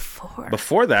 Oh, before.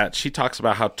 Before that, she talks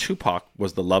about how Tupac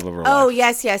was the love of her Oh,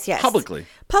 life. yes.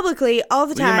 Publicly. All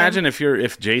the Can time. you imagine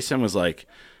if Jason was like,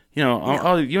 you know,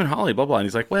 oh, you and Holly, blah, blah. And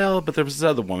he's like, well, but there was this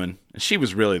other woman. And she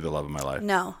was really the love of my life.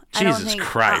 No. Jesus I don't think,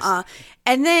 Christ.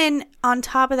 And then on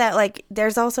top of that, like,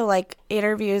 there's also like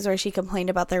interviews where she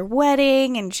complained about their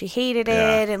wedding and she hated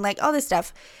Yeah. it and like all this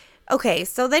stuff. Okay,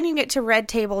 so then you get to Red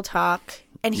Table Talk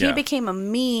and he Yeah. became a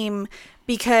meme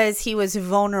because he was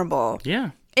vulnerable.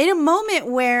 Yeah. In a moment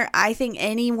where I think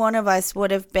any one of us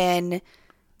would have been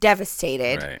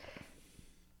devastated. Right.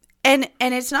 And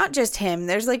it's not just him.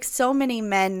 There's like so many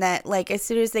men that like as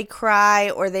soon as they cry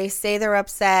or they say they're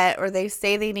upset or they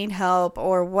say they need help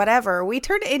or whatever, we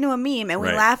turn it into a meme and we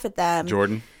Right. laugh at them.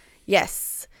 Jordan.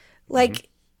 Yes. Like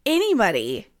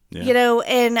anybody, Yeah. you know,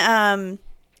 and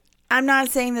I'm not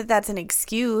saying that that's an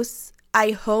excuse.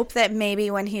 I hope that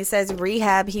maybe when he says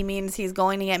rehab, he means he's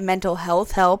going to get mental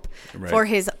health help Right. for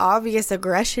his obvious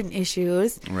aggression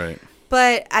issues. Right.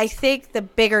 But I think the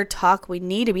bigger talk we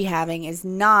need to be having is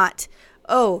not,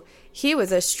 oh, he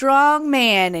was a strong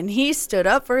man and he stood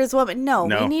up for his woman. No,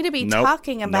 No. we need to be Nope.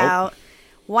 talking about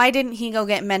why didn't he go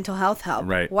get mental health help?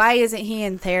 Right. Why isn't he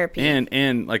in therapy?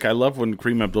 And like I love when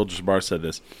Kareem Abdul-Jabbar said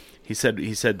this. He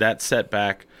said that set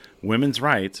back women's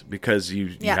rights because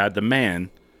you Yeah. had the man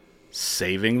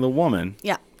saving the woman,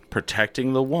 yeah.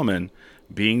 protecting the woman,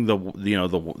 being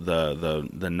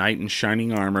the knight in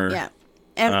shining armor. Yeah.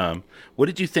 And What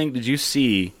did you think? Did you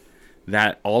see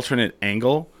that alternate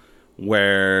angle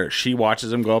where she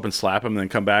watches him go up and slap him and then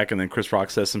come back and then Chris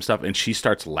Rock says some stuff and she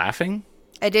starts laughing?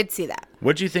 I did see that.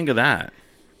 What did you think of that?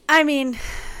 I mean,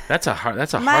 That's a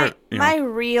hard. my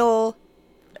real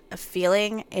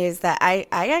feeling is that I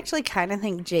actually kind of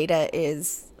think Jada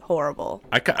is horrible.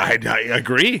 I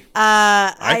agree.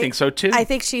 I think so too. I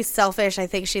think she's selfish. I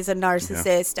think she's a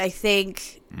narcissist.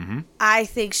 I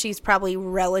think she's probably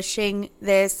relishing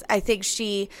this. I think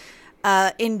she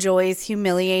enjoys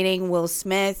humiliating Will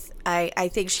Smith. I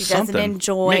think she doesn't Something.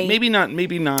 enjoy Maybe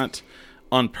not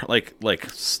on like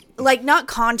like not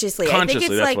consciously. I think Consciously,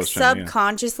 it's that's like what it's trying to- yeah.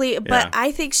 subconsciously. But Yeah.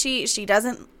 I think she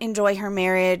doesn't enjoy her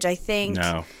marriage. I think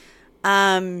no.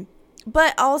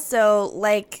 but also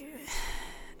like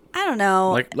I don't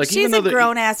know. Like She's even though a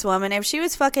grown-ass woman. If she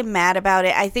was fucking mad about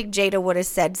it, I think Jada would have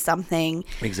said something.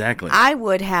 Exactly. I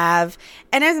would have.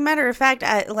 And as a matter of fact,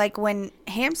 like when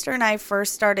Hamster and I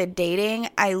first started dating,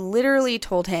 I literally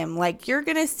told him, like, you're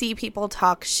going to see people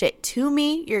talk shit to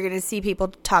me. You're going to see people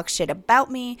talk shit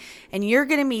about me. And you're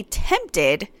going to be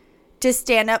tempted to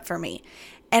stand up for me.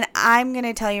 And I'm going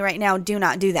to tell you right now, do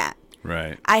not do that.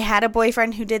 Right. I had a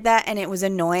boyfriend who did that, and it was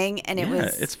annoying, and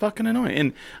it's fucking annoying.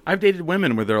 And I've dated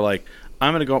women where they're like,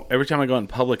 I'm gonna go every time I go out in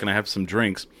public and I have some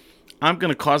drinks, I'm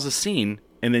gonna cause a scene,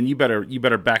 and then you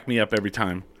better back me up every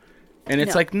time. And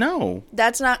it's like, no,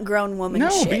 that's not grown woman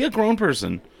shit. Be a grown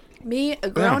person. Be a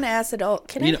grown ass adult.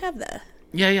 Can I have that?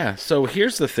 Yeah. So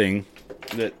here's the thing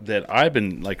that I've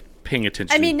been like paying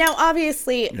attention. I mean, now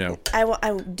obviously,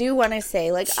 I do want to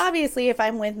say, like, obviously, if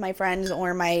I'm with my friends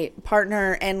or my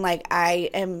partner and like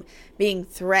I am being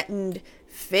threatened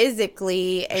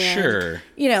physically, and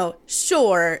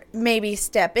sure, maybe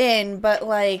step in, but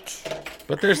like,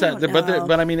 but there's that,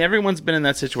 but I mean, everyone's been in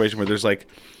that situation where there's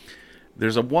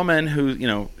a woman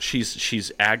who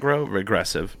she's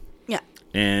aggressive,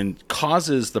 and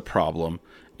causes the problem,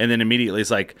 and then immediately is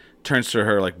like. Turns to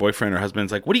her like boyfriend or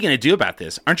husband's like, what are you going to do about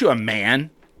this? Aren't you a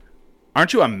man?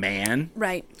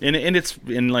 Right.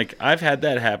 And like I've had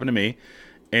that happen to me,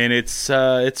 and it's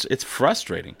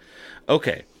frustrating.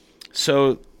 Okay.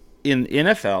 So in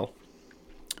NFL,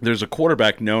 there's a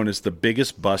quarterback known as the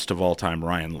biggest bust of all time,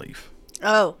 Ryan Leaf.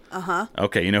 Oh, uh-huh.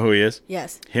 Okay, you know who he is?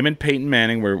 Yes. Him and Peyton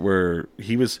Manning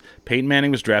Peyton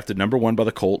Manning was drafted number 1 by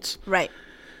the Colts. Right.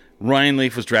 Ryan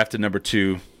Leaf was drafted number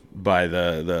 2 by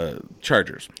the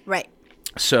Chargers. Right.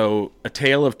 So a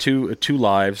tale of two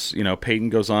lives. Peyton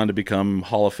goes on to become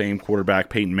Hall of Fame quarterback.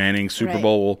 Peyton Manning, Super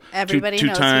Bowl, everybody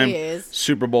two-time knows who he is.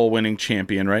 Super Bowl winning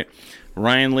champion. Right.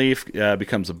 Ryan Leaf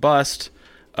becomes a bust.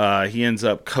 He ends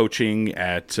up coaching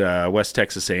at West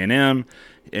Texas A&M,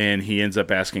 and he ends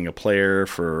up asking a player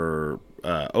for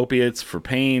opiates for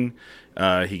pain.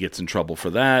 He gets in trouble for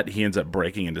that. He ends up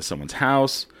breaking into someone's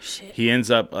house. Shit. He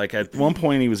ends up at one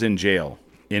point he was in jail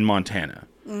in Montana.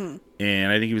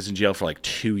 And I think he was in jail for like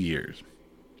 2 years.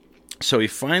 So he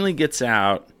finally gets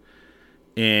out,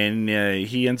 and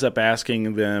he ends up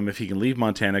asking them if he can leave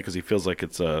Montana because he feels like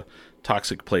it's a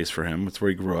toxic place for him. It's where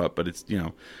he grew up, but it's,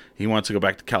 he wants to go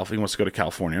back to California. He wants to go to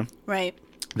California. Right.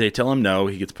 They tell him no.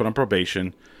 He gets put on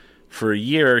probation. For a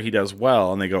year, he does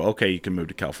well, and they go, okay, you can move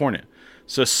to California.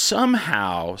 So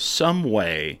somehow, some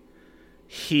way,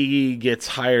 he gets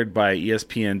hired by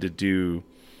ESPN to do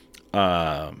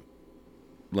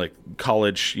like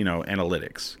college,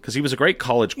 analytics, because he was a great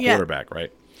college quarterback,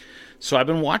 right? So I've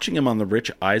been watching him on the Rich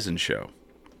Eisen show,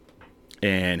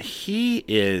 and he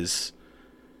is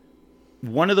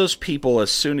one of those people.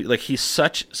 As soon like he's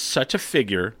such a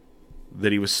figure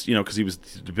that he was, because he was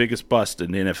the biggest bust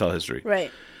in NFL history, right?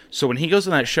 So when he goes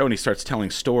on that show and he starts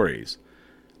telling stories,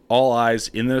 all eyes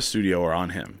in the studio are on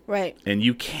him, right? And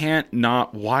you can't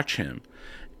not watch him.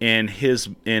 And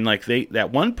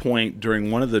at one point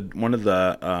during one of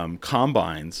the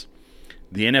combines,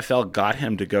 the NFL got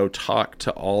him to go talk to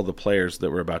all the players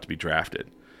that were about to be drafted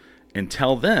and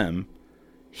tell them,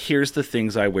 here's the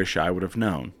things I wish I would have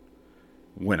known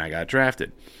when I got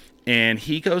drafted. And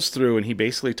he goes through and he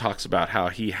basically talks about how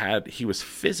he was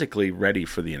physically ready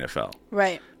for the NFL.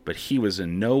 Right. But he was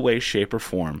in no way, shape, or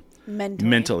form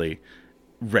mentally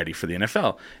ready for the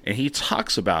NFL. And he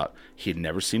talks about he'd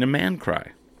never seen a man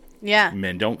cry. Yeah.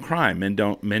 Men don't cry. Men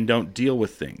don't deal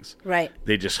with things. Right.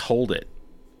 They just hold it.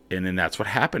 And then that's what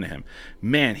happened to him.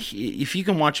 Man, if you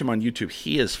can watch him on YouTube,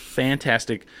 he is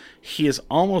fantastic. He is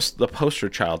almost the poster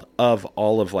child of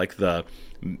all of like the,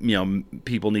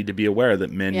 people need to be aware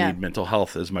that men need mental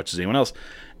health as much as anyone else.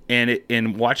 And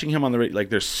in watching him on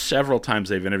there's several times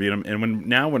they've interviewed him.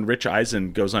 And when Rich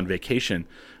Eisen goes on vacation,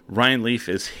 Ryan Leaf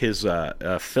is his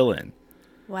fill-in.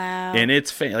 Wow. And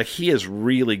it's like he is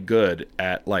really good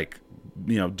at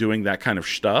doing that kind of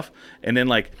stuff. And then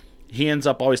he ends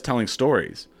up always telling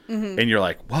stories. Mm-hmm. And you're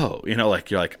like, whoa, you're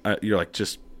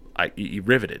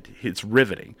riveted. It's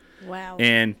riveting. Wow.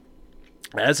 And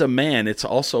as a man, it's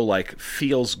also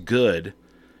feels good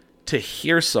to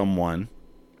hear someone.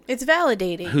 It's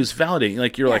validating. Who's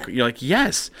validating. You're like,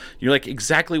 yes. You're like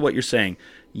exactly what you're saying.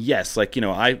 Yes.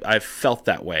 I've felt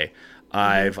that way.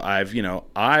 I've had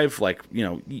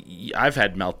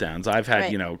meltdowns. I've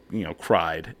had,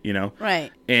 cried,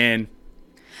 Right. And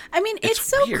I mean, it's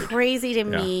so weird. crazy to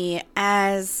me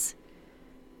as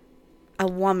a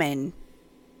woman,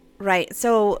 right?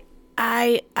 So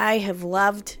I have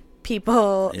loved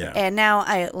people, and now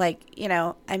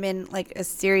I'm in a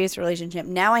serious relationship.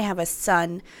 Now I have a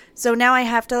son, so now I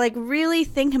have to really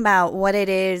think about what it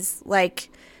is.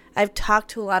 I've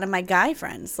talked to a lot of my guy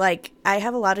friends. Like, I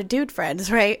have a lot of dude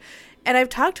friends, right? And I've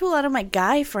talked to a lot of my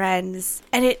guy friends,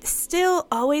 and it still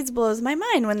always blows my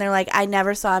mind when they're like, I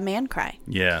never saw a man cry.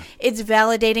 Yeah. It's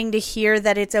validating to hear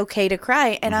that it's okay to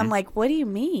cry. And I'm like, what do you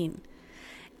mean?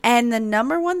 And the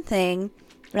number one thing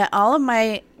that all of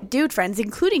my dude friends,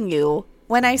 including you,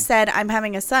 when I said I'm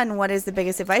having a son, what is the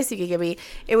biggest advice you could give me?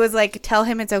 It was like, tell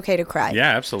him it's okay to cry.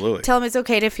 Yeah, absolutely. Tell him it's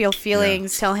okay to feel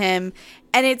feelings. Tell him.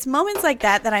 And it's moments like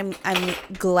that that I'm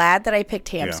glad that I picked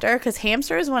Hamster, because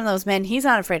Hamster is one of those men. He's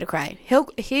not afraid to cry.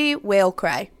 He will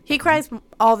cry. He cries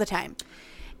all the time.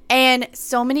 And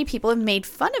so many people have made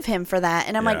fun of him for that.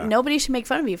 And I'm like, nobody should make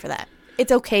fun of you for that.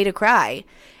 It's okay to cry.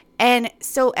 And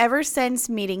so ever since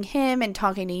meeting him and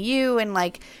talking to you and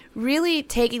like really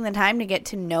taking the time to get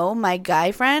to know my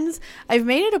guy friends, I've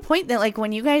made it a point that like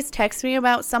when you guys text me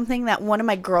about something that one of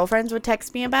my girlfriends would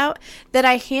text me about, that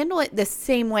I handle it the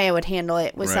same way I would handle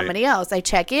it with somebody else. I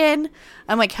check in.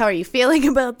 I'm like, how are you feeling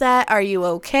about that? Are you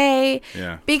okay?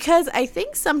 Yeah. Because I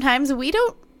think sometimes we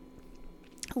don't,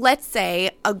 let's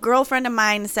say a girlfriend of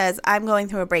mine says, I'm going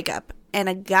through a breakup. And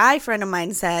a guy friend of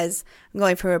mine says, I'm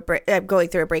going through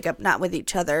a breakup, not with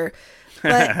each other.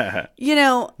 But, you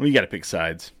know. Well, you got to pick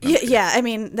sides. Yeah, I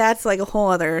mean, that's like a whole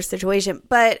other situation.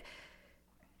 But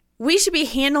we should be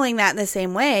handling that in the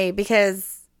same way,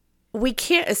 because we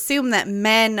can't assume that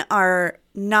men are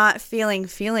not feeling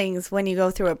feelings when you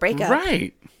go through a breakup.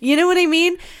 Right. You know what I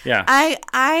mean? Yeah.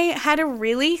 I had to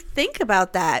really think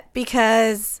about that,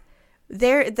 because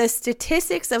the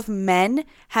statistics of men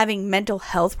having mental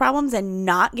health problems and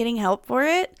not getting help for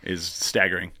it is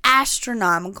staggering.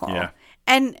 Astronomical. Yeah.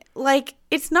 And like,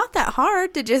 it's not that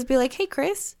hard to just be like, hey,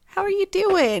 Chris, how are you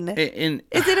doing?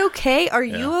 Is it okay? Are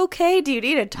you okay? Do you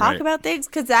need to talk about things?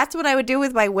 Because that's what I would do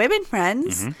with my women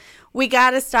friends. We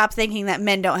got to stop thinking that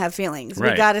men don't have feelings.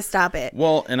 We got to stop it.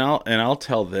 Well, and I'll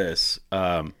tell this.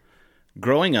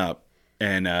 Growing up,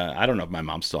 and I don't know if my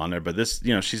mom's still on there, but this,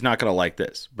 you know, she's not going to like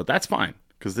this, but that's fine,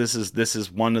 because this is this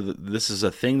is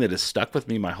a thing that has stuck with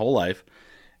me my whole life.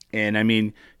 And I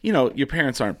mean, you know, your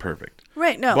parents aren't perfect,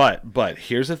 right? No, but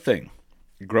here's the thing.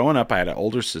 Growing up, I had an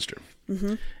older sister,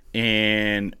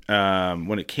 and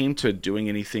when it came to doing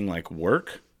anything like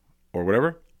work or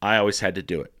whatever, I always had to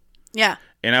do it. Yeah.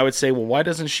 And I would say, well, why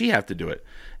doesn't she have to do it?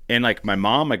 And like my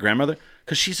mom, my grandmother,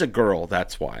 because she's a girl,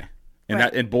 that's why. And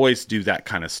and boys do that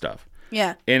kind of stuff.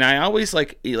 Yeah. And I always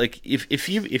like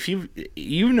if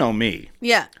you know me.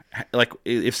 Yeah. Like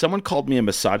if someone called me a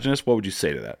misogynist, what would you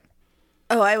say to that?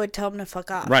 Oh, I would tell them to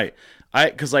fuck off. Right.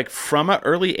 Because like from an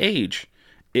early age,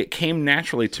 it came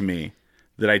naturally to me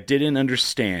that I didn't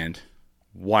understand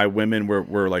why women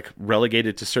were like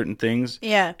relegated to certain things.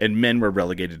 Yeah. And men were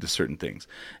relegated to certain things.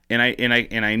 And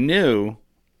I knew,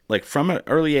 like from an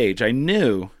early age, I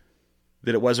knew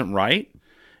that it wasn't right.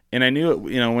 And I knew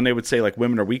it, you know, when they would say like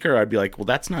women are weaker, I'd be like, well,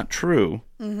 that's not true.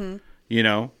 You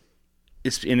know,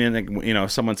 and then, like, you know,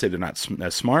 someone say they're not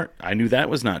as smart. I knew that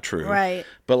was not true. Right.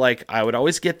 But like, I would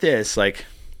always get this, like,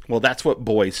 well, that's what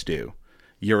boys do.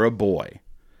 You're a boy.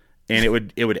 And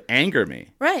it would anger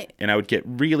me. Right. And I would get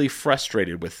really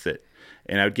frustrated with it.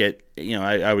 And I would get, you know,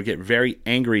 I would get very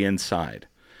angry inside.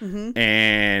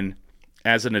 And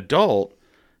as an adult,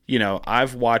 you know,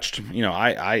 I've watched, you know,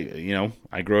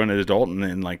 I grow as an adult, and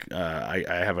then like I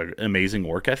have an amazing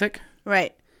work ethic.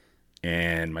 Right.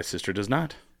 And my sister does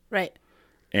not. Right.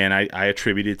 And I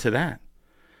attribute it to that.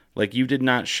 Like, you did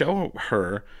not show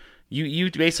her. You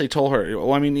basically told her,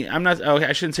 well, I mean,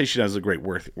 I shouldn't say she does a great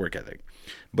work ethic,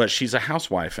 but she's a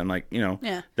housewife, and like, you know,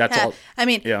 that's all. I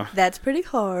mean, that's pretty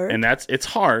hard. And it's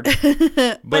hard.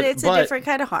 but it's a different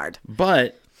kind of hard.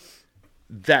 But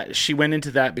that she went into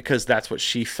that because that's what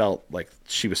she felt like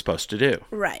she was supposed to do.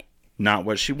 Right. Not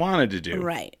what she wanted to do.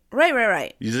 Right.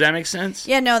 Right. Does that make sense?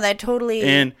 Yeah, no, that totally.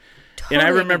 And I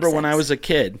remember when I was a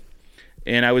kid,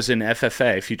 and I was in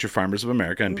FFA, Future Farmers of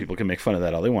America, and people can make fun of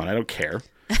that all they want. I don't care.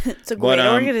 It's a great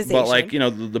organization. But like, you know,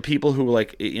 the people who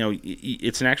like, you know,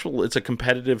 it's a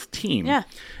competitive team. Yeah.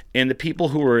 And the people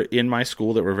who were in my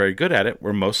school that were very good at it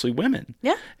were mostly women.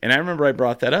 Yeah. And I remember I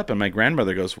brought that up, and my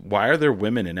grandmother goes, why are there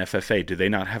women in FFA? Do they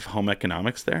not have home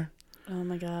economics there? Oh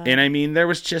my God. And I mean, there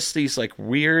was just these like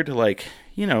weird, like,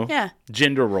 you know,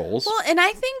 gender roles. Well, and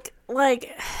I think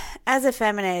like, as a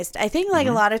feminist, I think like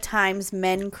a lot of times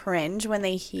men cringe when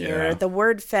they hear the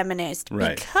word feminist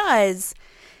because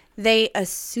they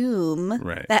assume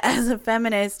that as a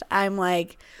feminist, I'm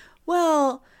like,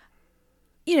 well,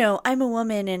 you know, I'm a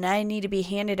woman and I need to be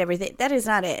handed everything. That is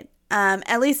not it.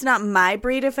 At least not my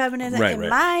breed of feminism.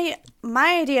 My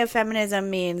idea of feminism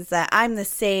means that I'm the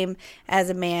same as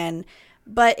a man,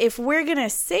 But if we're going to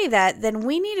say that, then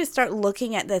we need to start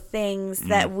looking at the things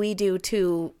that we do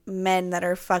to men that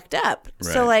are fucked up.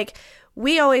 Right. So like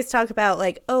we always talk about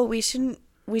like, oh, we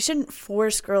shouldn't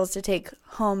force girls to take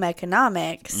home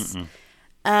economics.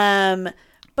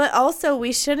 But also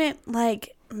we shouldn't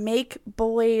like make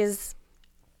boys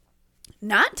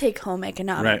not take home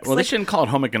economics. Right. Well, like, they shouldn't call it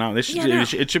home economics.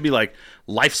 It should be like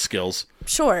life skills.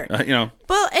 Sure. You know,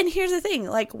 Well, and here's the thing.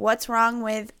 Like, what's wrong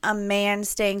with a man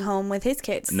staying home with his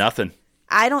kids? nothing.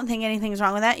 I don't think anything's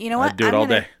wrong with that. You know what? I'd do it all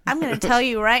day. I'm going to tell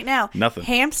you right now. Nothing.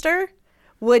 Hamster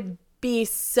would be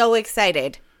so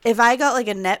excited if I got like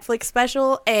a Netflix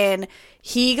special and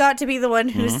he got to be the one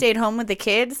who stayed home with the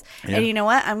kids. Yeah. And you know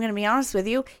what? I'm going to be honest with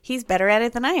you. He's better at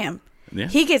it than I am. Yeah.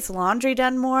 He gets laundry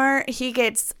done more. He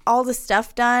gets all the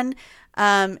stuff done.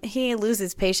 He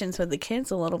loses patience with the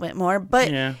kids a little bit more, but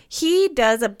Yeah. he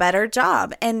does a better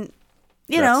job. And,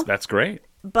 you know, That's great.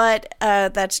 but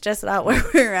that's just not where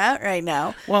we're at right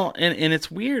now. Well, and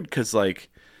it's weird because, like,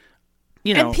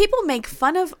 you know, And people make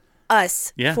fun of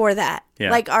us Yeah. for that.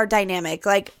 Yeah. Like our dynamic.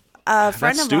 Like a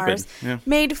friend of stupid. ours Yeah.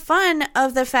 made fun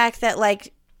of the fact that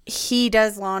like he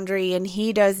does laundry and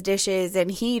he does dishes and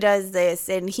he does this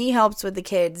and he helps with the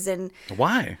kids and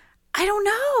why? I don't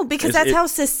know because Is that's it- how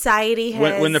society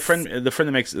has. When the friend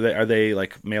that makes, are they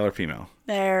like male or female?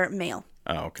 they're male.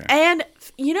 Oh, okay. And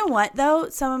you know what though?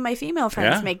 Some of my female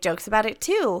friends Yeah. make jokes about it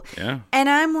too. Yeah. And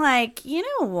I'm like, you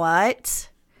know what?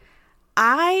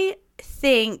 I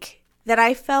think that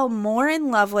I fell more in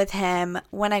love with him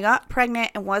when I got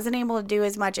pregnant and wasn't able to do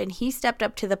as much, and he stepped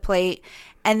up to the plate.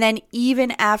 And then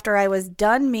even after I was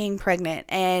done being pregnant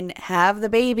and have the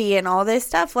baby and all this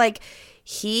stuff, like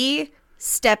he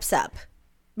steps up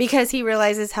because he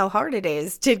realizes how hard it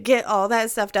is to get all that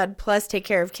stuff done plus take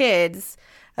care of kids.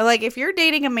 I'm like, if you're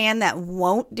dating a man that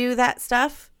won't do that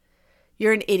stuff,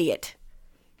 you're an idiot.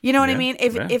 You know what I Yeah, mean?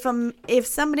 yeah. If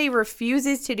somebody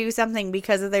refuses to do something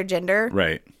because of their gender,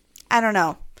 Right. I don't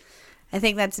know. I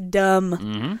think that's dumb.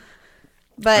 Mm-hmm.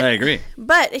 But I agree.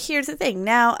 But here's the thing.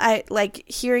 Now I like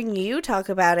hearing you talk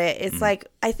about it. It's like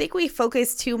I think we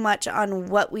focus too much on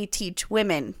what we teach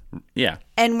women, Yeah.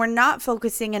 and we're not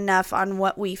focusing enough on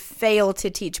what we fail to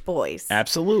teach boys.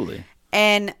 Absolutely.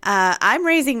 And I'm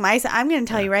raising my son. I'm going to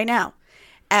tell you right now.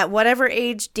 At whatever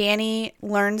age Danny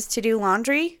learns to do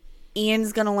laundry,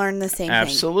 Ian's going to learn the same thing.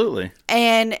 Absolutely.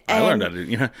 And I learned how to.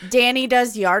 You know. Danny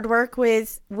does yard work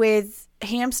with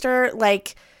Hamster.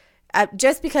 Like,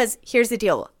 just because here's the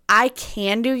deal, I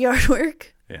can do yard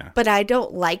work, Yeah. but I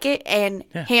don't like it, and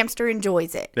Yeah. Hamster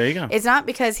enjoys it. There you go. It's not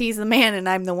because he's the man and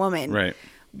I'm the woman, Right.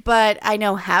 but I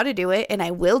know how to do it, and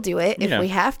I will do it if Yeah. we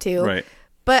have to. Right.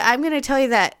 But I'm going to tell you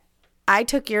that I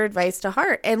took your advice to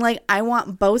heart, and like I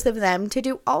want both of them to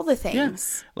do all the Yeah.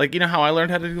 things. Like, you know how I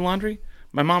learned how to do laundry?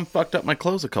 My mom fucked up my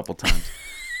clothes a couple times.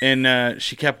 And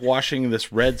she kept washing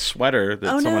this red sweater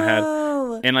that someone had.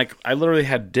 And like I literally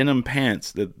had denim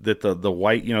pants that the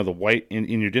white, you know, the white in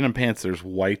your denim pants there's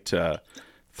white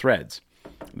threads.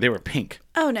 They were pink.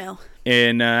 Oh no.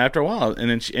 And after a while, and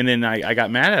then I got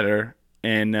mad at her,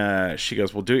 and she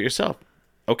goes, "Well, do it yourself."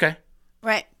 Okay,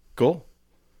 Right. cool.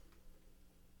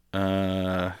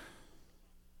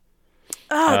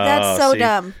 Oh, that's so see,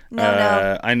 dumb.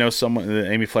 No. I know someone.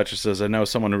 Amy Fletcher says, "I know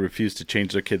someone who refused to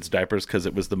change their kids' diapers because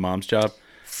it was the mom's job."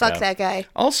 Fuck yeah. that guy.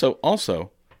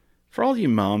 Also, for all you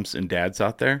moms and dads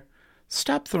out there,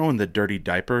 stop throwing the dirty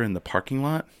diaper in the parking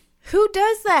lot. Who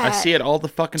does that? I see it all the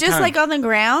fucking Just time. like on the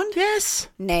ground? Yes,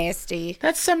 Nasty.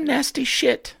 that's some nasty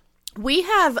shit. We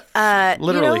have,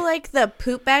 Literally. you know, like the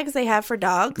poop bags they have for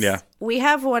dogs? Yeah. We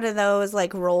have one of those,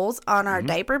 like, rolls on our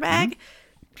diaper bag.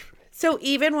 So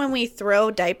even when we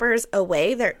throw diapers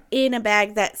away, they're in a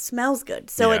bag that smells good.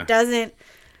 So Yeah. it doesn't,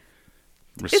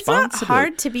 it's not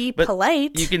hard to be But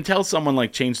polite. You can tell someone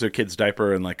like changed their kid's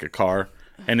diaper in like a car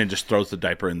and then just throws the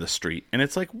diaper in the street. And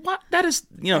it's like, what? That is,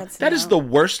 you know, That's that is no. the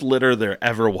worst litter there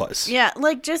ever was. Yeah,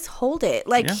 like just hold it.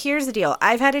 Like Yeah. here's the deal.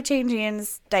 I've had to change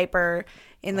Ian's diaper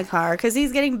in the car because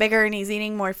he's getting bigger and he's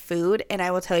eating more food. And I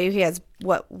will tell you, he has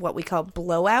what we call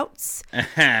blowouts.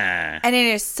 And it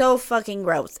is so fucking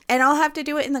gross. And I'll have to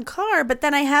do it in the car, but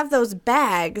then I have those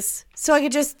bags. So I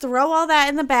could just throw all that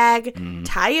in the bag,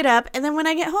 tie it up, and then when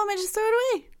I get home, I just throw it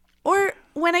away. Or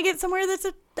when I get somewhere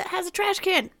that has a trash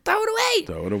can, throw it away.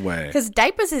 Throw it away. Because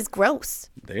diapers is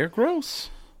gross. They are gross.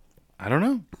 I don't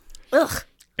know. Ugh.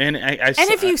 And And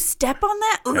if you step on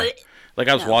that, ugh. like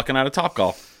I was walking out of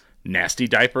Topgolf, nasty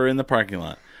diaper in the parking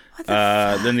lot.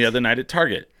 Then the other night at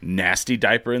Target, nasty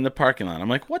diaper in the parking lot. I'm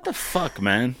like, what the fuck,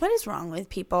 man? What is wrong with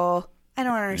people? I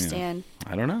don't understand.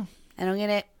 I don't know. I don't get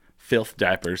it. Filth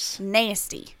diapers.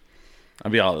 Nasty.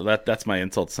 I'll be all that's my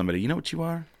insult to somebody. You know what you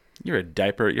are? You're a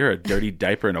diaper. You're a dirty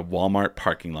diaper in a Walmart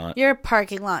parking lot. You're a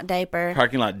parking lot diaper.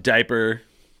 Parking lot diaper.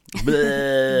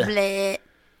 Bleh. Bleh.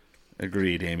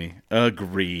 Agreed, Amy.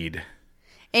 Agreed.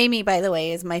 Amy, by the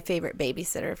way, is my favorite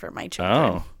babysitter for my children.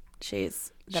 Oh.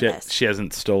 She's the best. She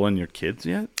hasn't stolen your kids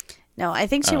yet? No, I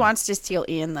think she wants to steal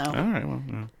Ian, though. All right, well,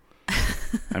 no.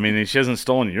 I mean, she hasn't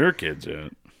stolen your kids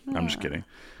yet. I'm just kidding.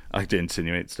 I like to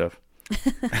insinuate stuff.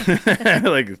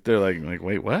 Like they're like,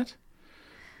 wait, what?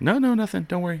 No, nothing.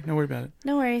 Don't worry. Don't worry about it.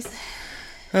 No worries.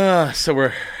 So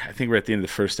I think we're at the end of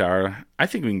the first hour. I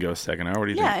think we can go a second hour. What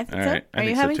do you think? Yeah, I think All so. right. Are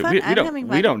you having too. fun? I'm having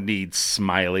fun. We don't need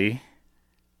Smiley.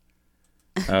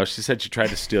 Oh, she said she tried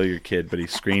to steal your kid, but he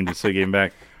screamed and so he gave him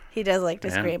back. He does like to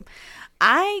Yeah. scream.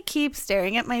 I keep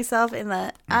staring at myself in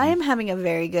the. I am having a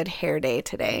very good hair day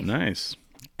today. Nice.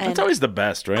 And That's always the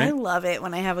best, right? I love it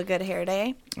when I have a good hair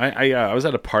day. I was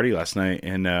at a party last night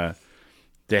and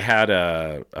they had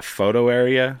a photo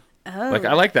area. Oh. Like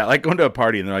I like that. I like going to a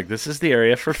party and they're like, this is the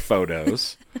area for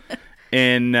photos.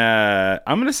 And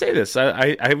I'm gonna say this.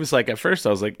 I was like, at first I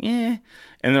was like, eh.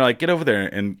 And they're like, get over there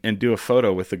and do a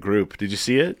photo with the group. Did you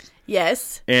see it?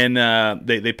 Yes. And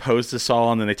they posed us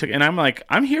all and then they took. And I'm like,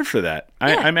 I'm here for that.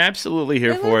 Yeah. I'm absolutely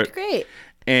here for looked it. great.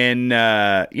 And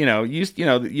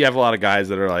you have a lot of guys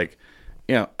that are like,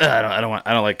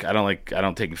 I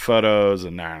don't take photos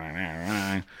and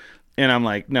nah. And I'm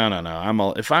like, no.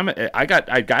 I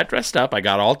got dressed up, I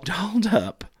got all dolled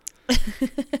up,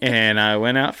 and I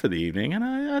went out for the evening, and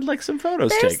I'd like some photos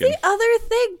There's taken. the other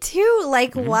thing too.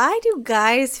 Like, Mm-hmm. why do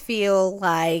guys feel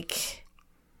like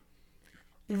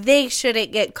they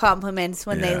shouldn't get compliments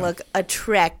when they Yeah. look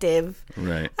attractive?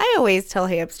 Right. I always tell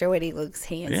Hamster when he looks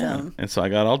Yeah. handsome. And so I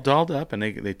got all dolled up, and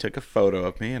they took a photo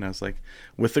of me, and I was like,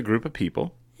 with a group of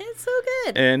people. It's so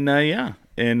good. And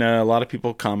and a lot of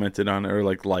people commented on it or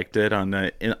liked it on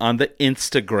the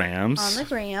Instagrams. On the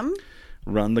gram.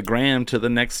 Run the gram to the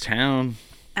next town.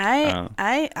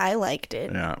 I liked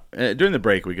it. Yeah. During the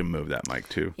break, we can move that mic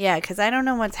too. Yeah, because I don't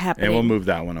know what's happening. And we'll move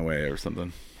that one away or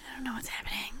something. I don't know what's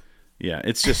happening. Yeah,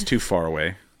 it's just too far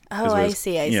away. Oh, I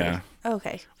see. Yeah.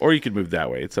 Okay. Or you could move that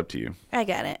way. It's up to you. I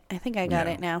got it. I think I got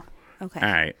Yeah. it now. Okay.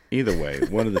 All right. Either way,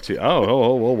 one of the two.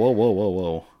 Oh,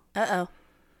 whoa. Uh-oh.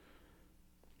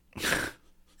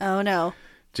 Oh, no.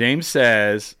 James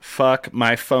says, fuck,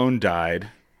 my phone died.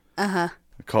 Uh-huh.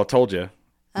 Told you.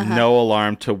 No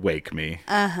alarm to wake me.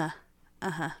 I'm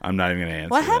not even going to answer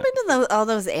What that. happened to all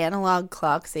those analog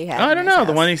clocks he had? I in don't his know.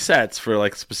 The house? one he sets for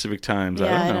like specific times.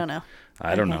 Yeah, I don't know.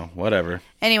 I don't know. Whatever.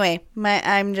 Anyway,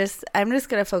 I'm just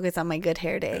gonna focus on my good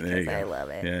hair day There you because I go. love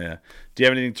it. Yeah. Do you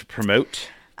have anything to promote?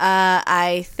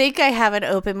 I think I have an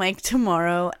open mic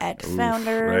tomorrow at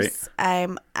Founders. I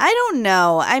don't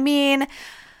know. I mean,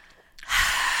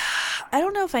 I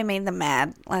don't know if I made them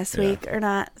mad last week or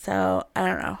not, so I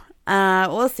don't know.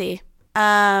 We'll see.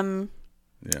 Yeah.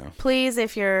 Please,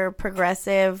 if you're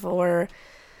progressive or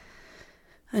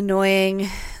annoying,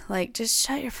 like, just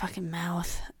shut your fucking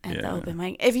mouth at the open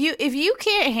mic. If you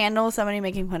can't handle somebody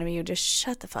making fun of you, just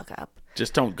shut the fuck up.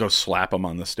 Just don't go slap them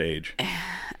on the stage.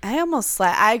 I almost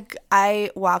I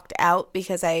walked out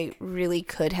because I really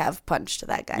could have punched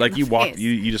that guy. Like in you the walked, face.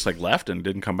 you just like left and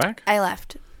didn't come back? I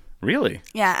left. Really?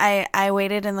 Yeah, I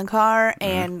waited in the car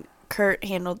and Kurt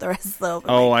handled the rest of the open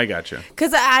Oh, I gotcha.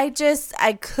 because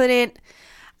I couldn't.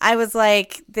 I was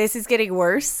like, this is getting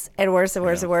worse and worse and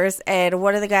worse and worse. And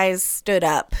one of the guys stood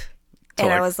up,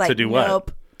 and I was like, to do what?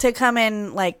 nope, to come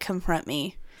and like confront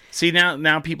me. See,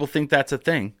 now people think that's a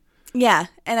thing. Yeah,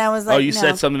 and I was like, Oh, you no.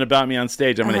 said something about me on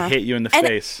stage. I'm going to hit you in the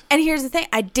face. And here's the thing: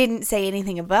 I didn't say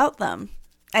anything about them.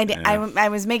 I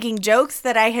was making jokes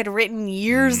that I had written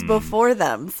years before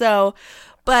them. So,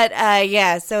 but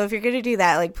yeah. So if you're gonna do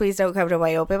that, like, please don't come to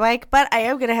my open mic. But I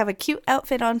am gonna have a cute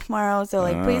outfit on tomorrow. So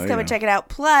like, please come and check it out.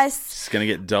 Plus, It's going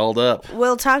to get dulled up.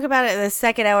 we'll talk about it in the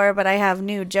second hour. But I have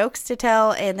new jokes to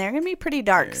tell, and they're gonna be pretty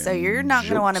dark. So you're not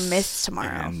gonna want to miss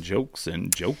tomorrow. And jokes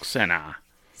and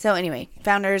So anyway,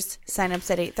 Founders, sign-ups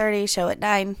at 8:30, show at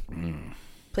 9.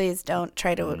 Please don't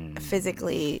try to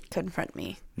physically confront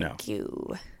me. No. Thank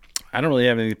you. I don't really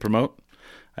have anything to promote.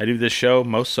 I do this show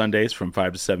most Sundays from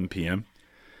 5 to 7 p.m.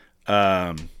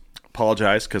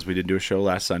 Apologize because we didn't do a show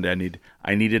last Sunday.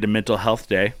 I needed a mental health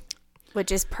day.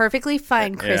 Which is perfectly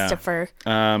fine, Christopher.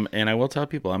 Yeah. And I will tell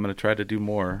people I'm going to try to do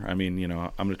more. I mean,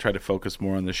 I'm going to try to focus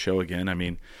more on this show again. I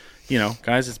mean,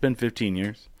 guys, it's been 15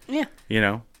 years. Yeah.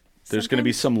 There's going to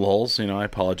be some lulls. I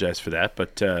apologize for that.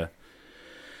 But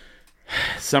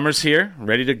summer's here,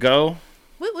 ready to go.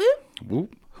 Woot woot.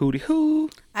 Whoop, hooty hoo.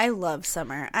 I love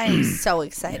summer. I am so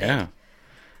excited. Yeah.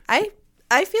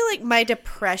 I feel like my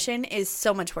depression is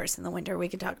so much worse in the winter. We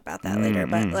could talk about that later.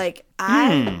 But like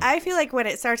I feel like when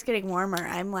it starts getting warmer,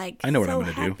 I'm like I know what so I'm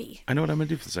going to happy. do. I know what I'm going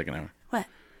to do for the second hour. What?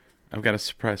 I've got a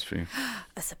surprise for you.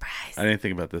 A surprise. I didn't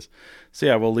think about this. So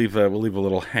yeah, we'll leave a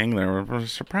little hang there. A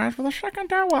surprise for the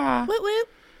second hour. Whoop, whoop.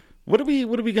 What are we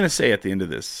going to say at the end of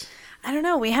this? I don't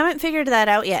know. We haven't figured that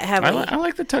out yet, have we? I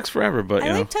like the Tux Forever, but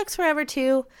I like Tux Forever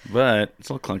too. but it's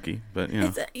a little clunky. But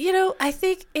I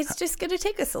think it's just going to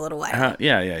take us a little while.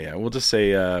 Yeah. We'll just say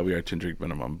we are 10 drink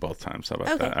minimum both times. How about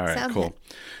Okay, that? All right, sounds cool. good.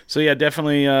 So yeah,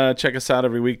 definitely check us out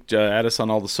every week. Add us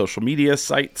on all the social media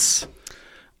sites,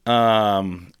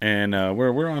 and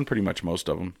we're on pretty much most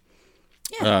of them.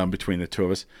 Yeah. Between the two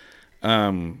of us.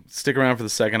 Stick around for the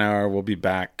second hour. We'll be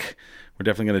back. We're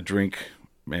definitely going to drink.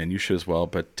 Man, you should as well.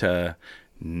 But, I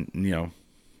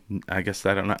guess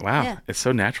that I'm not. Wow. Yeah. It's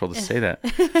so natural to say that.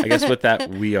 I guess with that,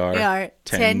 we are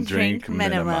 10 drink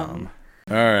minimum.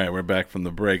 All right. We're back from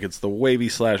the break. It's the Wavy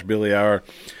 / Billy Hour.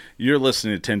 You're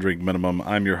listening to 10 Drink Minimum.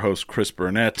 I'm your host, Chris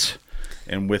Burnett.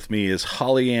 And with me is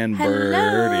Holly Ann Bird.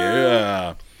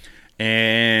 Yeah.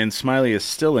 And Smiley is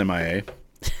still MIA.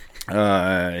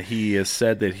 He has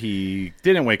said that he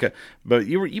didn't wake up, but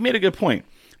you made a good point.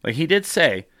 Like he did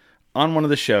say on one of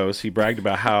the shows, he bragged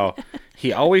about how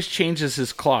he always changes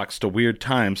his clocks to weird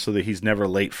times so that he's never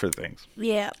late for things.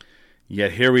 Yeah.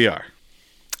 Yet here we are.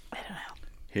 I don't know.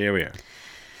 Here we are.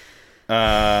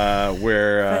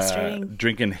 We're Frustrating.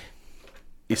 drinking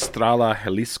Estrella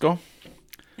Jalisco.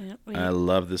 Yeah, I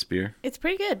love this beer. it's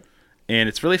pretty good. And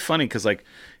it's really funny because, like,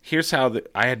 here's how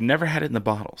I had never had it in the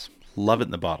bottles. Love it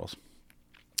in the bottles.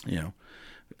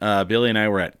 Billy and I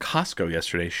were at Costco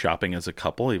yesterday shopping as a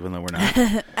couple, even though we're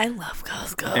not. I love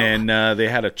Costco. And they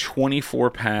had a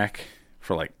 24-pack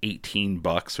for like $18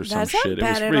 or some That's not shit. It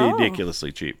was bad at all.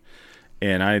 ridiculously cheap.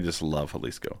 And I just love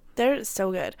Jalisco. They're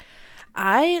so good.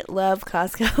 I love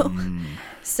Costco.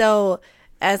 So,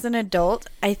 as an adult,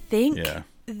 I think Yeah.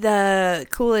 the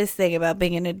coolest thing about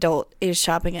being an adult is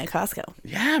shopping at Costco.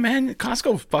 Yeah, man.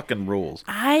 Costco fucking rules.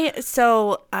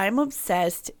 I'm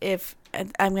obsessed. If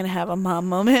I'm going to have a mom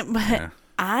moment, but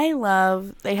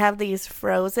Yeah. they have these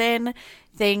frozen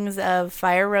things of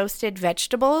fire roasted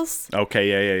vegetables.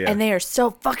 Okay, yeah. And they are so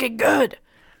fucking good.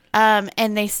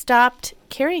 And they stopped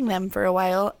carrying them for a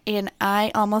while, and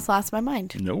I almost lost my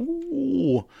mind.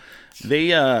 No. They,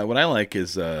 what I like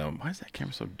is, why is that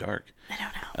camera so dark? I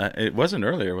don't know. It wasn't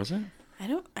earlier, was it? I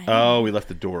don't. Oh, we left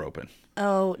the door open.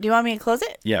 Oh, do you want me to close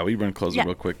it? Yeah, we run close Yeah. it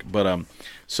real quick. But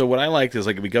so what I liked is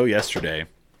like we go yesterday,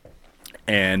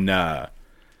 and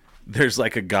there's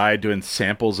like a guy doing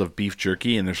samples of beef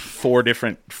jerky, and there's four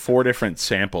different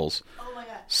samples. Oh my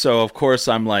god. So of course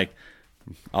I'm like,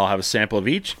 I'll have a sample of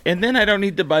each, and then I don't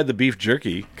need to buy the beef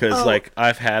jerky because like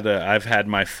I've had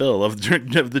my fill of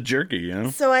the jerky, you know.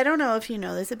 So I don't know if you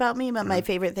know this about me, but my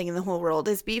favorite thing in the whole world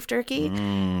is beef jerky,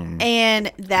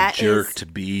 and that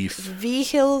Jerked beef. V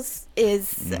Hills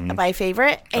is my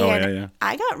favorite. And yeah.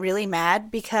 I got really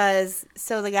mad because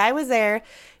the guy was there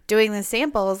doing the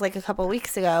samples like a couple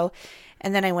weeks ago,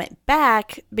 and then I went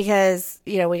back because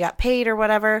we got paid or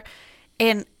whatever,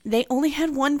 and they only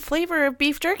had one flavor of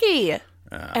beef jerky.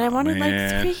 And I wanted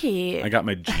Man. like 3. I got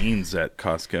my jeans at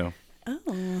Costco.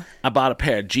 Oh. I bought a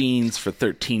pair of jeans for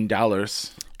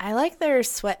 $13, I like their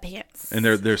sweatpants. and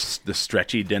they're the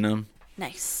stretchy denim.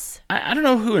 Nice. I don't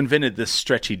know who invented this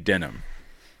stretchy denim,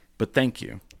 but thank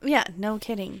you. Yeah, no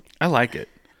kidding. I like it.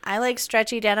 I like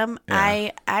stretchy denim.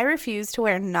 Yeah. I refuse to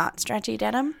wear not stretchy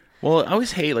denim. Well, I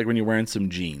always hate like when you're wearing some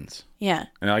jeans. Yeah.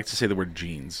 And I like to say the word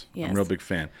jeans. Yes. I'm a real big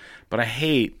fan. But I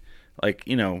hate like,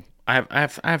 I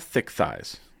have thick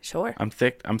thighs. Sure. I'm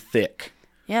thick.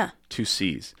 Yeah. 2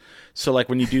 C's. So like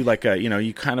when you do like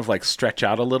you kind of like stretch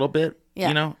out a little bit,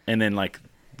 Yeah. and then like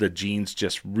the jeans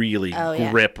just really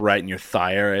yeah. grip right in your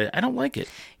thigh area. I don't like it.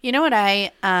 You know what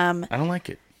I don't like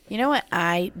it. You know what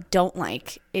I don't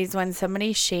like is when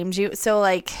somebody shames you. So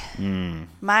like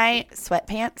my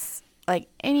sweatpants, like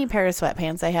any pair of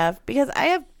sweatpants I have, because I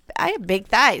have big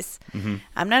thighs. Mm-hmm.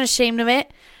 I'm not ashamed of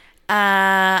it.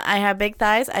 I have big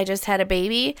thighs. I just had a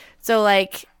baby. So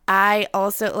like I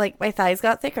also like my thighs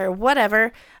got thicker,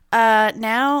 whatever.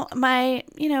 Now my,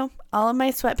 all of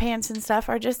my sweatpants and stuff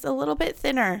are just a little bit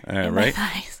thinner in my right.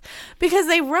 thighs because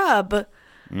they rub.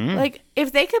 Like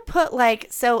if they could put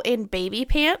in baby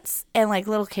pants and like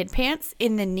little kid pants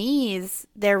in the knees,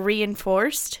 they're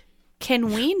reinforced.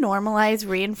 Can we normalize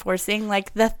reinforcing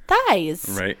like the thighs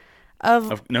Right.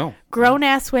 of No. grown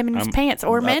ass women's pants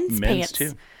or men's pants?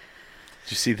 Too.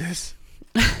 Did you see this?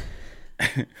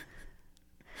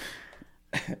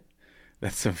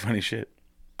 That's some funny shit.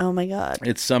 Oh my god.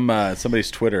 It's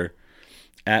somebody's Twitter,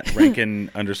 At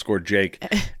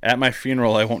Rankin_Jake. At my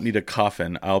funeral, I won't need a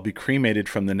coffin. I'll be cremated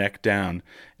from the neck down,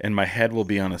 and my head will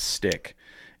be on a stick.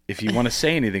 If you want to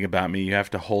say anything about me, you have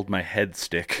to hold my head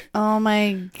stick. Oh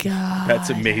my God. That's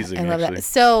amazing. I love actually. that.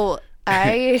 So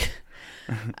I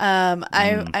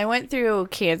I went through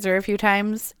cancer a few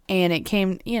times, and it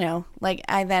came, like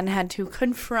I then had to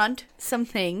confront some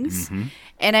things.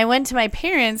 And I went to my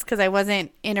parents because I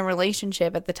wasn't in a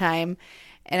relationship at the time.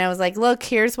 And I was like, look,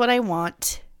 here's what I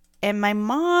want. And my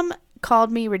mom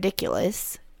called me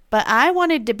ridiculous, but I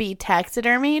wanted to be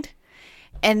taxidermied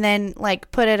and then like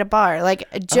put at a bar. Like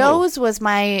Joe's was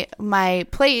my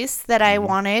place that I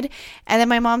wanted. And then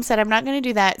my mom said, I'm not going to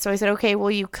do that. So I said, okay,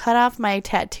 well, you cut off my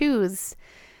tattoos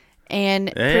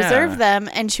and preserve them.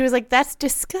 And she was like, that's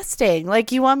disgusting.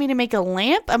 Like, you want me to make a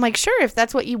lamp? I'm like, sure, if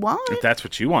that's what you want. If that's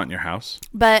what you want in your house.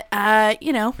 But,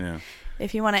 Yeah.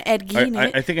 if you want to Ed Gein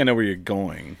it. I think I know where you're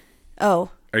going. Oh.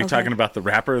 Are you talking about the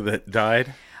rapper that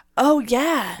died? Oh,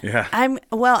 yeah. Yeah. I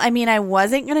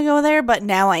wasn't going to go there, but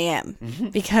now I am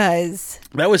because.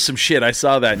 That was some shit. I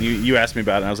saw that, and you asked me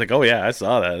about it, and I was like, oh, yeah, I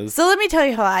saw that. So let me tell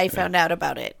you how I found out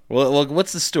about it. Well,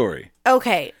 what's the story?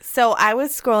 Okay. So I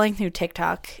was scrolling through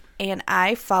TikTok, and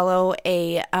I follow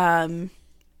a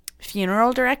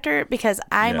funeral director because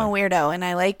I'm a weirdo, and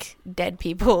I like dead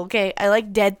people, okay? I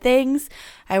like dead things.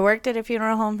 I worked at a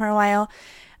funeral home for a while.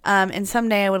 And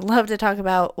someday I would love to talk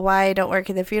about why I don't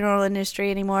work in the funeral industry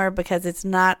anymore, because it's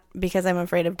not because I'm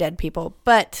afraid of dead people,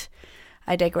 but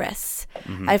I digress.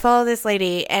 I follow this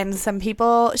lady, and some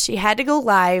people, she had to go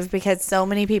live because so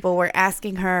many people were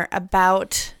asking her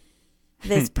about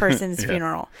this person's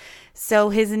funeral. So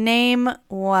his name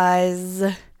was...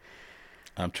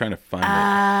 I'm trying to find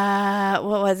it.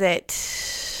 What was it?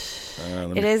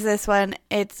 It is this one.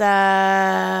 It's,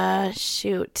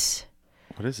 shoot.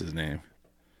 What is his name?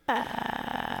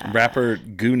 Rapper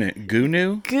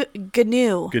Gnu?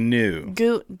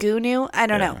 Gnu. I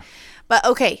don't know. But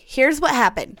okay, here's what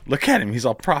happened. Look at him. He's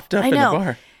all propped up in the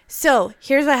bar. So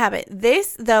here's what happened.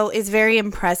 This, though, is very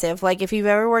impressive. Like, if you've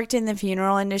ever worked in the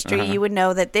funeral industry, you would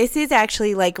know that this is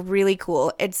actually, like, really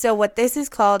cool. And so what this is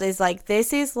called is, like,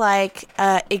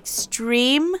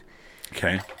 extreme...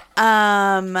 Okay.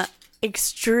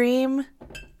 Extreme...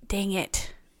 Dang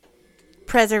it.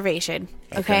 Preservation.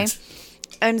 Okay?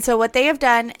 And so what they have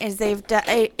done is they've done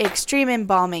extreme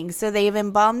embalming. So they've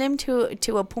embalmed him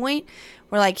to a point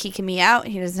where, like, he can be out.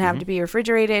 He doesn't have to be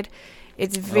refrigerated.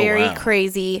 It's very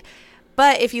crazy.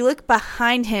 But if you look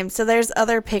behind him, so there's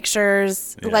other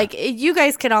pictures. Yeah. Like, you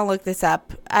guys can all look this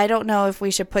up. I don't know if we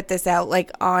should put this out,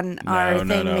 like, on our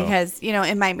thing because,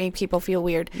 it might make people feel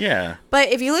weird. Yeah. But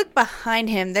if you look behind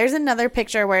him, there's another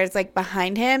picture where it's, like,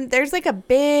 behind him. There's, like, a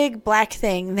big black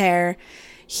thing there.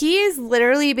 He is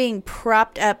literally being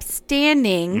propped up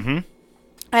standing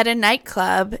at a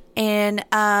nightclub. And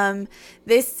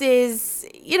this is,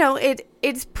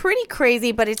 it's pretty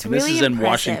crazy, but it's really impressive. This is in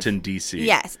Washington, D.C.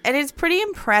 Yes. And it's pretty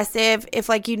impressive if,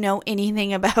 like, you know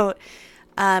anything about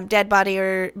dead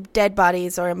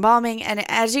bodies or embalming. And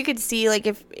as you can see, like,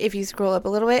 if you scroll up a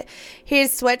little bit,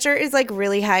 his sweatshirt is, like,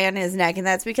 really high on his neck. And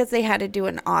that's because they had to do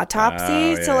an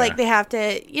autopsy. So, like, they have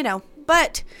to,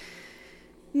 but...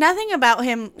 Nothing about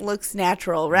him looks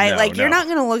natural, right? You're not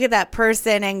going to look at that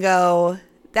person and go,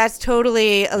 that's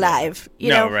totally alive. You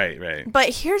know? Right.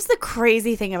 But here's the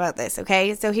crazy thing about this,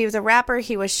 okay? So he was a rapper.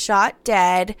 He was shot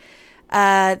dead.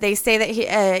 They say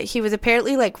that he was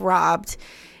apparently, like, robbed.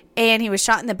 And he was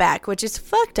shot in the back, which is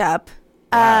fucked up.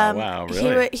 Wow,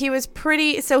 really? He was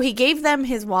pretty... So he gave them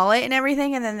his wallet and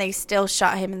everything, and then they still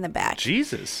shot him in the back.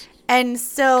 Jesus. And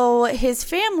so his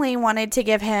family wanted to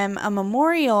give him a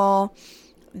memorial...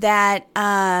 that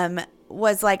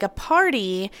was like a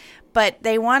party, but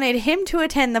they wanted him to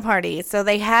attend the party. So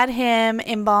they had him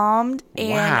embalmed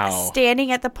and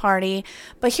standing at the party.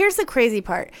 But here's the crazy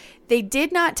part. They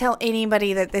did not tell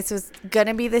anybody that this was going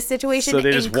to be the situation. So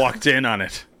they just walked in on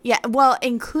it. Yeah, well,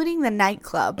 including the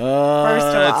nightclub, first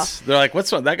of all. They're like,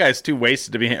 what's wrong? That guy's too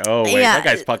wasted to be here. Oh, wait, that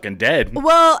guy's fucking dead.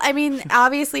 Well, I mean,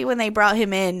 obviously, when they brought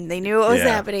him in, they knew what was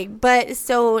happening. But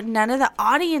so none of the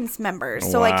audience members,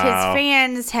 so like his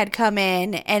fans had come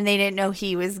in and they didn't know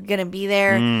he was going to be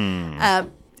there.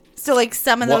 So like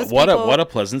some of those people. What a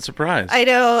pleasant surprise. I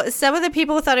know. Some of the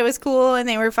people thought it was cool and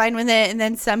they were fine with it. And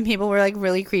then some people were like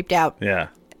really creeped out. Yeah.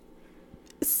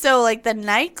 So, like, the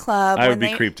nightclub... I would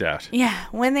be creeped out. Yeah.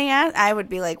 When they asked, I would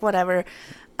be like, whatever.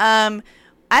 I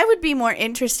would be more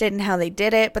interested in how they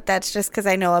did it, but that's just because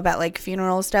I know about, like,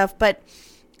 funeral stuff. But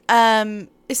some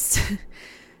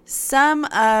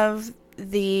of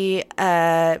the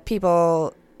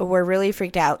people were really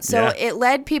freaked out. So Yeah. it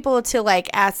led people to like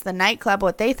ask the nightclub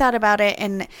what they thought about it,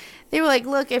 and they were like,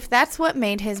 "Look, if that's what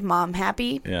made his mom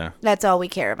happy, Yeah. that's all we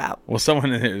care about." Well,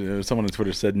 someone on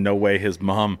Twitter said, "No way, his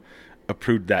mom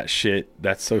approved that shit.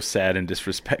 That's so sad and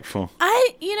disrespectful."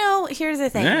 Here's the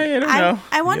thing. Yeah, you don't know.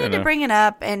 I You wanted don't to know. bring it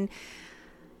up, and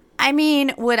I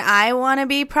mean, would I want to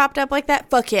be propped up like that?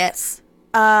 Fuck yes.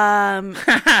 I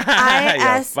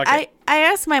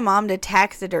asked my mom to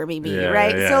taxidermy me, Yeah,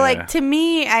 right? yeah, So, like, yeah. to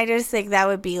me, I just think that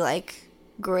would be, like,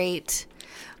 great.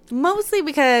 Mostly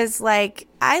because, like,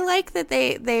 I like that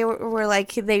they were,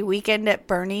 like, they weekend at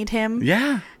Bernie'd him.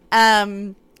 Yeah.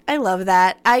 I love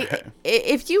that.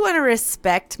 If you want to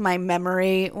respect my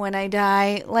memory when I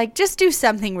die, like, just do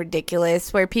something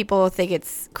ridiculous where people think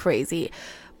it's crazy.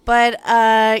 But,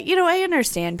 I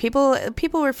understand. People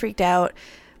were freaked out.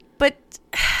 But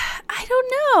I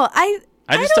don't know. I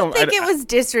don't think it was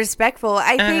disrespectful.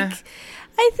 I think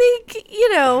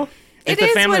it If the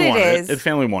is family what it wanted is. If the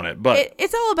family wanted it, but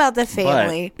It's all about the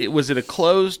family. was it a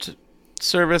closed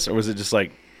service or was it just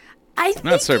like I think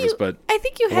not service, but I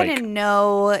think you had like- to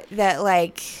know that,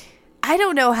 like, I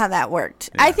don't know how that worked.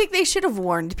 Yeah. I think they should have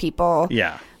warned people.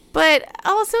 yeah? But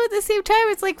also at the same time,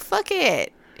 it's like, fuck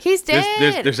it. He's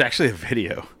dead. There's actually a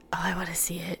video. Oh, I want to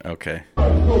see it. Okay.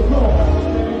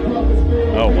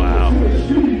 Oh wow.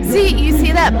 See, you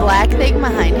see that black thing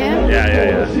behind him?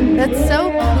 Yeah. That's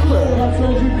so cool.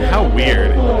 How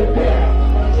weird.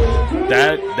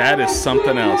 That is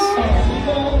something else.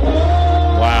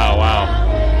 Wow.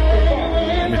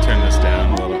 Let me turn this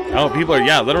down a little. Oh, people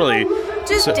are literally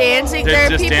Just so- dancing. they're There are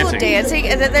just people dancing.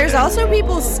 And then there's also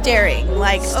people staring.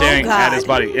 Like, staring oh, God. at his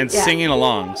body and Yeah. singing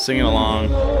along.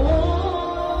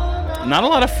 Not a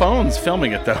lot of phones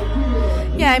filming it though.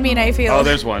 Yeah, I mean, I feel... Oh,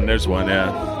 there's one.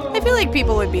 Yeah. I feel like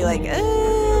people would be like,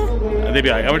 And they'd be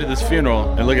like, I went to this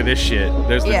funeral and look at this shit.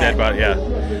 There's the Yeah. dead body. Yeah.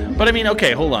 But I mean,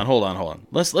 okay, hold on.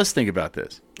 Let's think about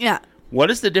this. Yeah.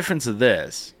 What is the difference of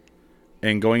this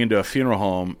and going into a funeral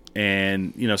home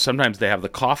and, sometimes they have the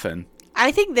coffin.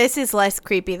 I think this is less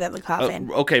creepy than the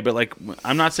coffin. Okay, but like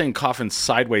I'm not saying coffin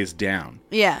sideways down.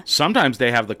 Yeah. Sometimes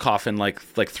they have the coffin like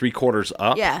 3/4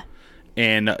 up. Yeah.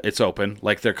 And it's open,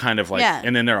 like they're kind of like, Yeah.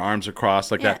 and then their arms are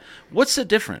crossed like Yeah. that. What's the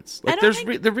difference? Like, don't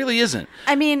think- there really isn't.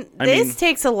 I mean, this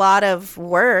takes a lot of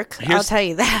work. I'll Here's- tell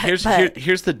you that. Here's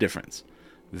here's the difference.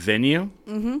 Venue.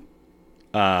 Mm-hmm.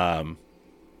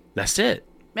 That's it.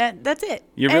 That's it.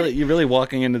 You're really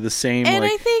walking into the same. And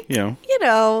like, I think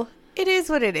it is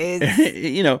what it is.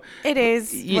 It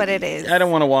is what it is. I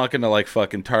don't want to walk into like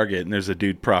fucking Target and there's a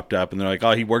dude propped up and they're like,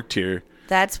 oh, he worked here.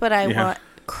 That's what I Yeah. want.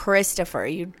 Christopher,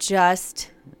 you just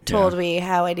told me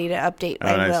how I need to update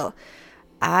my nice. will.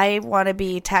 I want to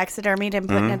be taxidermied and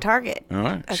put in a Target. All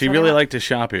right. That's She what I really want. liked to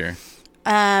shop here.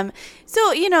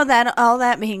 So that all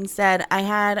that being said,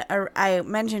 I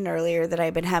mentioned earlier that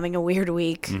I've been having a weird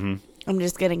week. Mm-hmm. I'm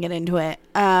just gonna get into it.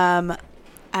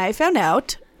 I found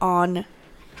out on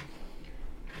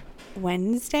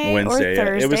Wednesday or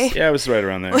Thursday. Yeah, it was right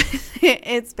around there.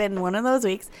 It's been one of those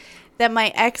weeks that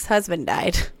my ex-husband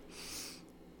died.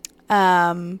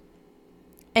 And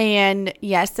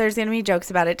yes, there's gonna be jokes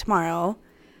about it tomorrow,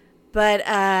 but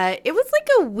it was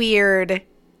like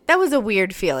that was a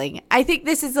weird feeling. I think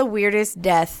this is the weirdest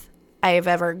death I have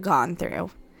ever gone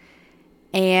through,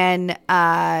 and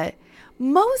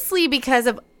mostly because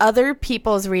of other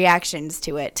people's reactions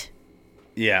to it.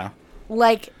 Yeah.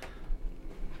 Like,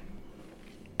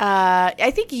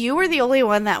 I think you were the only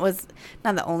one that was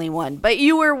not the only one, but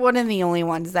you were one of the only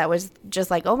ones that was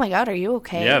just like, "Oh my God, are you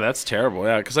okay?" Yeah, that's terrible.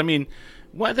 Yeah, because I mean,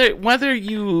 whether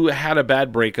you had a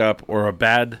bad breakup or a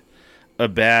bad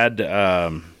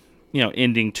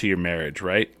ending to your marriage,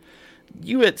 right?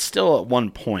 You still at one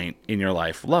point in your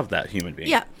life love that human being.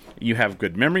 Yeah. You have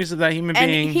good memories of that human And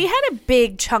being. he had a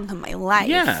big chunk of my life.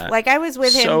 Yeah. Like, I was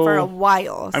with him So, for a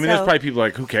while. I mean, there's probably people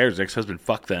like, who cares? Ex-husband,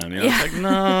 fuck them. Yeah. It's like, no.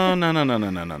 And I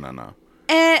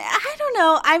don't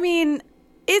know. I mean,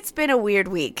 it's been a weird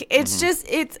week. It's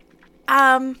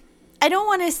Mm-hmm. I don't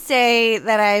want to say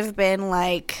that I've been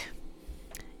like,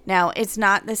 now it's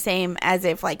not the same as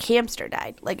if like Hamster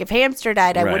died. Like if Hamster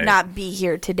died, I would Right. not be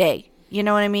here today. You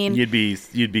know what I mean? You'd be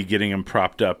getting him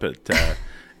propped up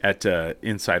at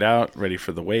Inside Out, ready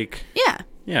for the wake. Yeah.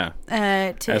 Yeah,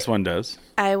 To, as one does.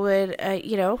 I would,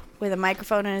 with a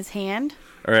microphone in his hand.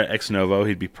 Or at Ex Novo,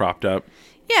 he'd be propped up.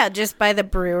 Yeah, just by the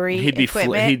brewery He'd be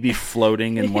equipment. he'd be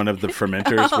floating in one of the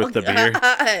fermenters with the beer,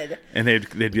 God. and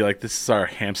they'd be like, "This is our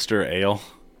hamster ale."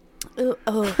 Ooh,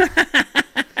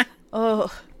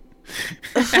 oh.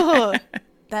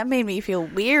 That made me feel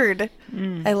weird.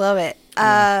 I love it.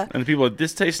 And people,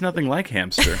 this tastes nothing like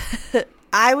hamster.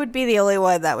 I would be the only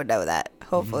one that would know that.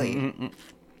 hopefully.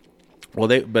 Well,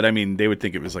 they would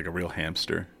think it was like a real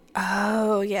hamster.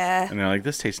 Oh, yeah. And they're like,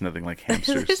 this tastes nothing like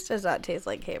hamsters. This does not taste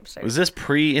like hamster. Was this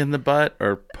pre in the butt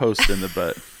or post in the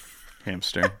butt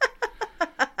hamster?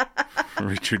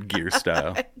 Richard Gere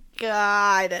style.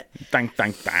 God. Dang,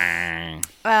 dang, dang.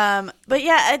 But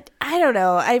yeah, I don't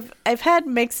know. I've had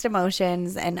mixed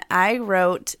emotions, and I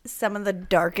wrote some of the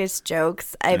darkest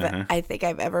jokes I think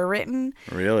I've ever written.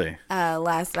 Really?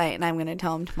 Last night, and I'm going to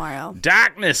tell them tomorrow.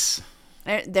 Darkness.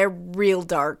 They're real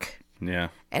dark. Yeah.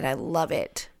 And I love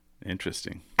it.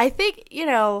 Interesting. I think, Do you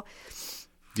want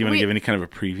to give any kind of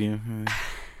a preview?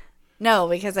 No,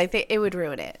 because I think it would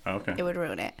ruin it. Okay. It would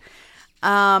ruin it.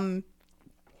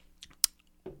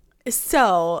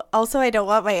 So, also, I don't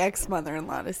want my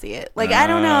ex-mother-in-law to see it. Like, I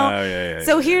don't know.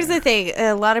 So, here's the thing.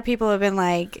 A lot of people have been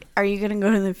like, are you going to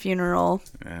go to the funeral?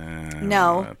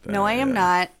 No, I am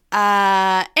not.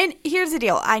 And here's the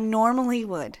deal. I normally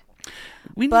would.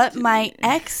 But my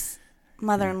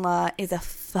ex-mother-in-law is a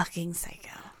fucking psycho.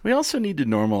 We also need to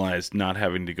normalize not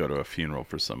having to go to a funeral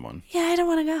for someone. Yeah, I don't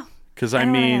want to go. Because, I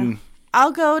mean...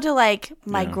 I'll go to, like,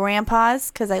 my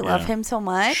grandpa's because I love him so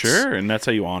much. Sure, and that's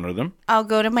how you honor them. I'll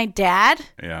go to my dad.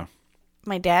 Yeah.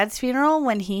 My dad's funeral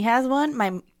when he has one.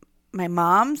 My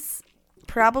mom's,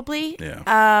 probably. Yeah.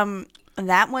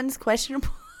 That one's questionable.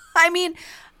 I mean,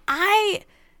 I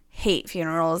hate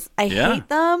funerals. I hate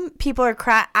them. People are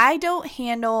crying. I don't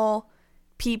handle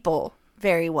people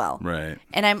very well. Right.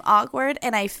 And I'm awkward,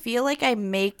 and I feel like I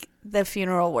make the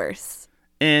funeral worse.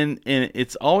 And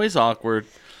it's always awkward.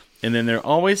 And then there's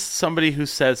always somebody who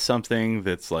says something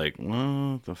that's like,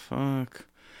 what the fuck?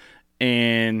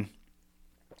 And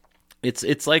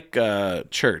it's like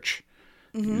church.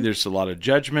 Mm-hmm. There's a lot of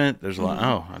judgment. There's a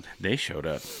lot, they showed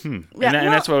up. Yeah,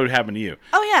 and that's what would happen to you.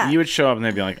 Oh, yeah. You would show up and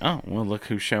they'd be like, oh, well, look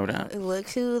who showed up. Look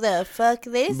who the fuck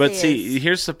this is. But see,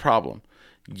 here's the problem.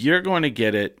 You're going to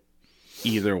get it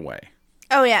either way.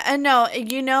 Oh, yeah. And no,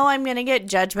 I'm going to get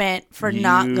judgment for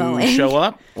not going. You show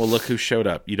up? Well, look who showed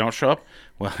up. You don't show up?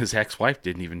 Well, his ex-wife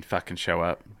didn't even fucking show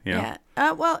up. You know?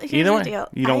 Yeah. Well, here's either the way, deal.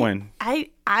 You don't win.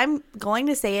 I'm going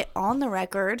to say it on the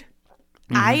record.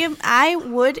 Mm-hmm. I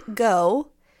would go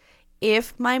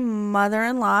if my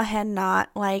mother-in-law had not,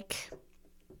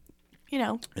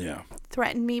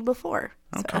 threatened me before.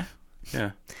 Okay. So.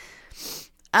 Yeah. So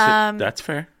that's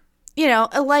fair.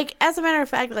 As a matter of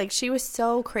fact, she was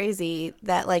so crazy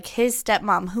that, his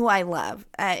stepmom, who I love,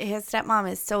 his stepmom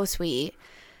is so sweet.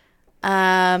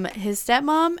 His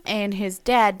stepmom and his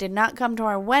dad did not come to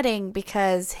our wedding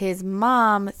because his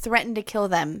mom threatened to kill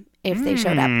them if they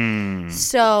showed up.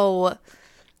 So,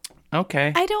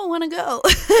 okay, I don't want to go.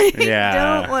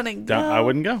 Yeah, don't want to go. I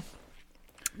wouldn't go.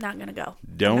 Not gonna go.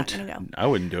 Don't. Not gonna go. I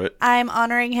wouldn't do it. I'm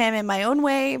honoring him in my own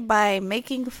way by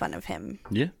making fun of him.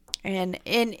 Yeah. And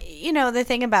the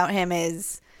thing about him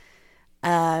is,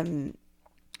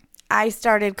 I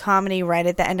started comedy right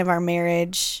at the end of our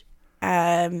marriage.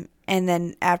 And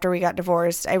then after we got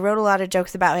divorced, I wrote a lot of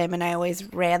jokes about him, and I always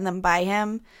ran them by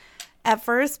him at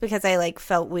first because I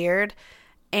felt weird.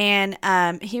 And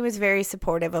he was very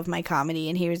supportive of my comedy,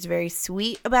 and he was very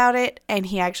sweet about it. And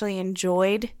he actually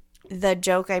enjoyed the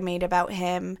joke I made about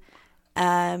him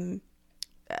dying.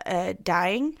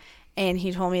 And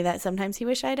he told me that sometimes he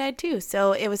wished I died too.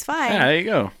 So it was fine. Yeah, there you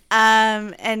go.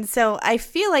 And so I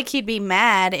feel like he'd be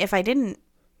mad if I didn't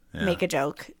make a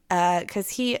joke. Because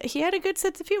he had a good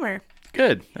sense of humor.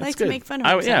 Good. That's likes good. To make fun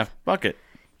of himself. Yeah, fuck it.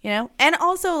 And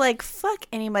also fuck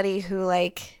anybody who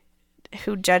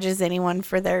judges anyone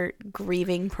for their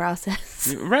grieving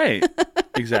process. Right.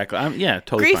 Exactly.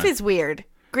 Totally. Grief fine. is weird.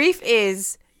 Grief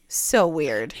is so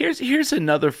weird. Here's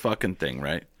another fucking thing,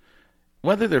 right?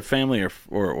 Whether they're family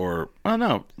or oh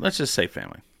no, let's just say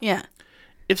family. Yeah.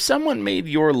 If someone made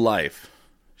your life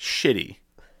shitty,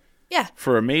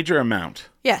 for a major amount,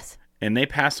 yes, and they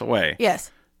pass away,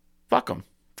 yes, fuck them.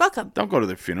 Fuck them. Don't go to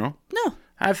their funeral. No.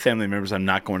 I have family members. I'm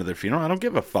not going to their funeral. I don't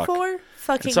give a fuck. For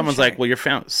fucking and someone's like, well, you're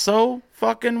found. So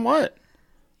fucking what?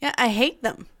 Yeah, I hate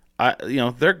them.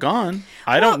 They're gone.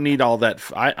 I don't need all that.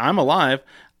 I'm alive.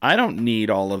 I don't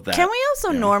need all of that. Can we also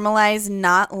normalize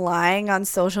not lying on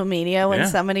social media when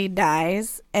somebody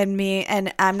dies?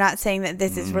 And I'm not saying that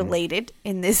this is related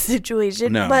in this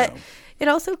situation, but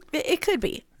it could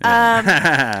be.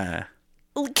 Yeah.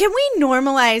 Can we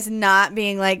normalize not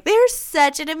being like, they're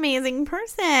such an amazing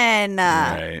person?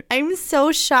 Right. I'm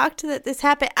so shocked that this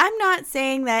happened. I'm not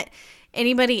saying that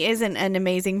anybody isn't an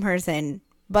amazing person,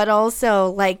 but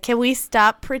also, can we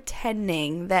stop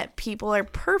pretending that people are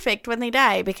perfect when they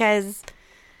die? Because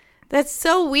that's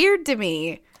so weird to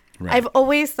me. Right. I've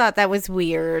always thought that was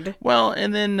weird. Well,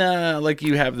 and then like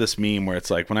you have this meme where it's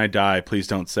like, when I die, please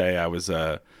don't say I was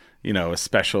a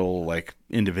special like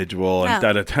individual and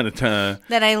No. da-da-da-da-da.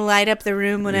 That I light up the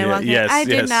room when I walk in. yes, I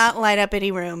did yes. not light up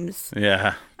any rooms.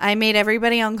 Yeah. I made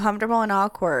everybody uncomfortable and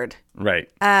awkward. Right.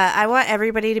 I want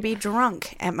everybody to be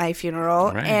drunk at my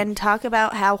funeral Right. and talk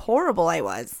about how horrible I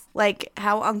was. Like,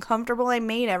 how uncomfortable I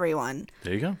made everyone.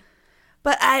 There you go.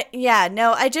 But I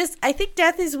think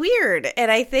death is weird.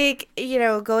 And I think,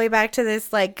 going back to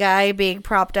this, like, guy being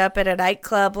propped up at a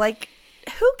nightclub, like,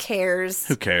 who cares?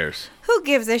 Who cares? Who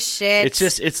gives a shit?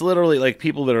 It's literally like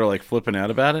people that are like flipping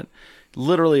out about it.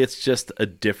 Literally, it's just a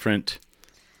different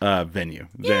venue.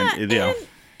 Yeah, Than, and,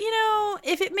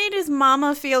 if it made his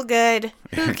mama feel good,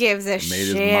 who gives a made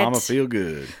shit? his mama feel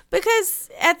good. Because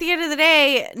at the end of the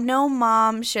day, no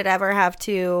mom should ever have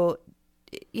to,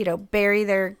 bury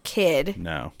their kid.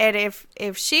 No. And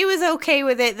if she was okay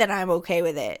with it, then I'm okay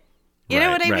with it. You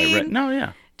know what I mean? Right. No,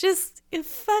 yeah. Just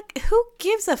fuck. Who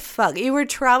gives a fuck? You were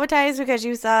traumatized because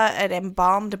you saw an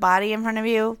embalmed body in front of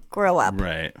you? Grow up.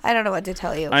 Right. I don't know what to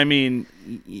tell you. I mean,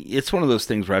 it's one of those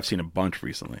things where I've seen a bunch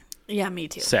recently. Yeah, me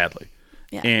too. Sadly.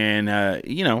 Yeah. And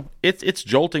it's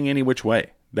jolting any which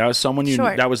way. That was someone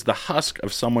Sure. that was the husk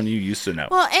of someone you used to know.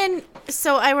 Well, and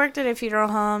so I worked at a funeral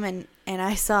home, and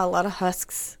I saw a lot of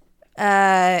husks,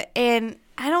 and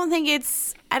I don't think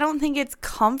it's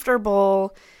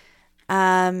comfortable,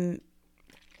 no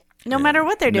matter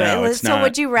what they're doing. No, it's So not.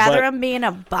 would you rather But- them be in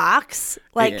a box?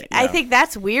 Like, Yeah. I think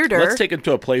that's weirder. Let's take it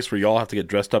to a place where you all have to get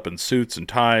dressed up in suits and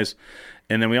ties,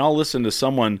 and then we all listen to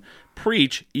someone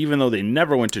preach, even though they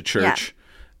never went to church.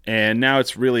 And now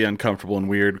it's really uncomfortable and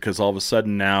weird because all of a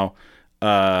sudden now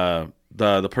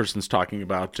the person's talking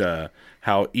about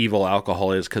how evil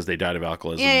alcohol is because they died of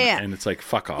alcoholism. Yeah. And it's like,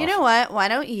 fuck off. You know what? Why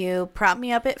don't you prop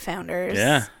me up at Founders?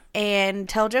 Yeah. And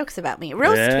tell jokes about me.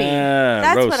 Roast me. Yeah,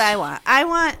 That's roast. what I want.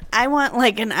 I want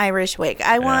like an Irish wake.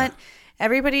 I want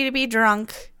everybody to be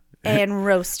drunk and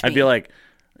roast me. I'd be like,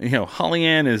 Holly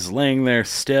Ann is laying there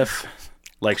stiff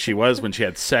like she was when she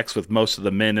had sex with most of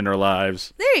the men in her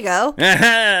lives. There you go.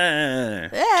 Yeah,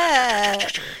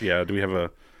 Yeah. do we have a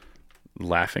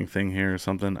laughing thing here or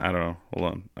something? I don't know.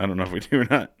 Hold on. I don't know if we do or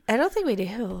not. I don't think we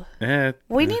do. Eh,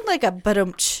 We need like a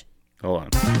badumch. hold on.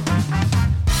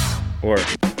 Or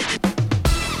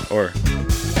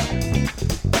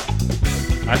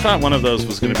I thought one of those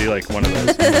was going to be like one of those.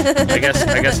 I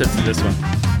guess it's this one.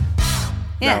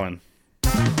 Yeah. That one.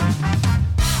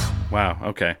 Wow.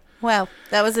 Okay. Wow,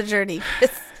 that was a journey.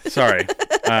 Sorry.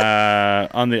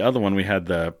 On the other one, we had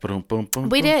the.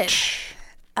 We did.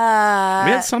 We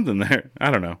had something there. I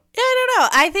don't know. I don't know.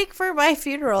 I think for my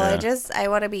funeral, Yeah. I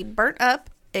want to be burnt up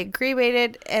and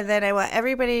cremated, and then I want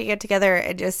everybody to get together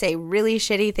and just say really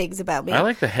shitty things about me. I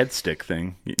like the head stick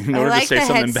thing. In order like to say the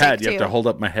something head bad, stick, you have to too. hold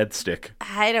up my head stick.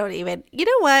 I don't even. You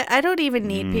know what? I don't even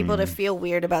need people to feel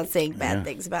weird about saying bad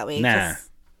things about me. 'cause Nah.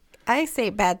 I say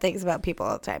bad things about people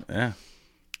all the time Yeah.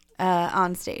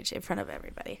 on stage in front of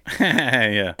everybody.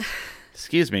 Yeah.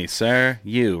 Excuse me, sir.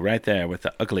 You right there with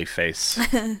the ugly face.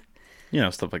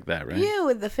 Stuff like that, right? You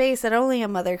with the face that only a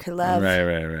mother could love.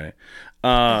 Right.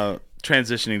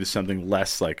 Transitioning to something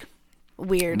less like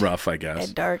Weird. rough, I guess.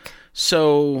 And dark.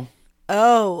 So,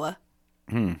 Oh.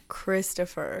 Hmm.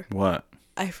 Christopher. what?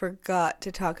 I forgot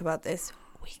to talk about this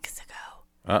weeks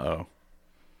ago. Uh-oh.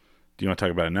 Do you want to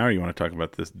talk about it now, or you want to talk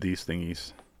about these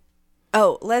thingies?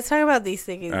 Oh, let's talk about these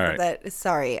things. All right.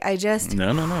 Sorry, I just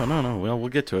No. Well, we'll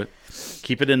get to it.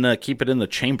 Keep it in the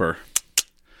chamber.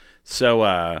 So,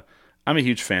 I'm a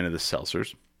huge fan of the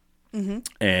seltzers,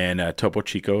 and Topo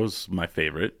Chico's my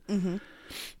favorite.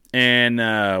 And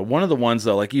one of the ones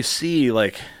though, like you see,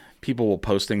 like people will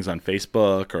post things on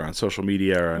Facebook or on social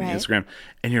media or on Right. Instagram,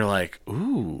 and you're like,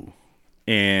 ooh,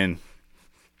 and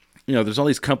there's all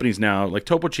these companies now. Like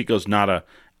Topo Chico's not a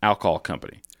alcohol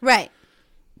company, right.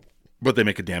 but they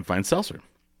make a damn fine seltzer.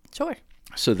 Sure.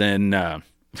 So then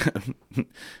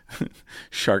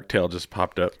Shark Tale just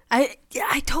popped up. I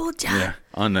told ya. Yeah,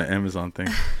 on the Amazon thing.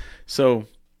 So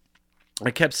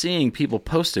I kept seeing people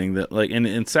posting that, like, and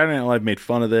Saturday Night Live made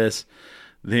fun of this.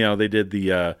 They did the,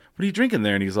 what are you drinking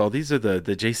there? And he's all, these are the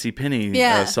JCPenney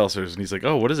Yeah. seltzers. And he's like,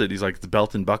 oh, what is it? He's like, the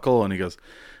Belt and Buckle. And he goes,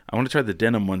 I want to try the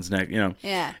denim ones next,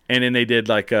 Yeah. And then they did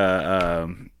like, I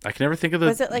can never think of the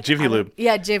Was it like Jiffy Lube.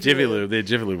 Yeah, Jiffy Lube. Lube. They had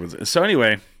Jiffy Lube ones. So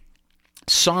anyway,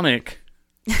 Sonic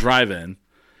Drive-In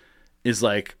is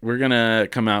like, we're going to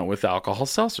come out with alcohol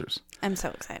seltzers. I'm so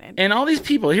excited. And all these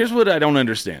people, here's what I don't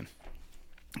understand.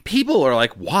 People are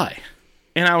like, why?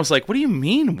 And I was like, what do you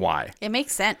mean, why? It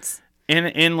makes sense.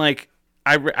 And like,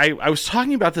 I was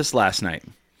talking about this last night.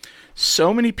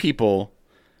 So many people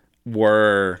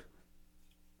were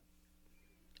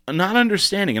not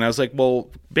understanding. And I was like, well,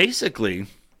 basically,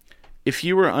 if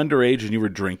you were underage and you were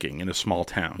drinking in a small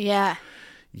town, Yeah.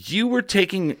 you were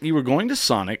going to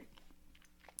Sonic,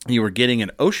 you were getting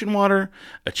an ocean water,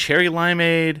 a cherry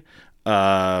limeade,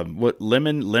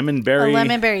 lemon berry, A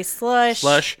lemon berry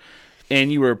slush.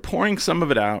 and you were pouring some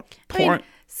of it out. I mean,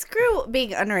 screw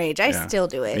being underage. I still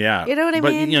do it. Yeah. You know what I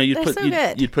but, mean? you know,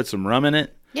 They're you'd put some rum in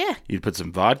it. Yeah. You'd put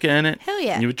some vodka in it. Hell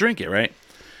yeah. And you would drink it, right?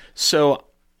 So,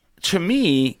 to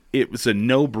me, it was a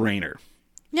no-brainer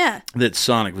Yeah. that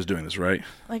Sonic was doing this, right?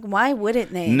 Like, why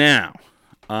wouldn't they? Now,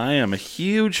 I am a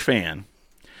huge fan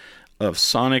of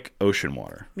Sonic Ocean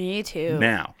Water. Me too.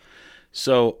 Now,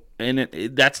 so, and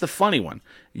that's the funny one.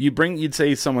 You'd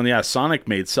say someone, yeah, Sonic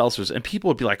made seltzers, and people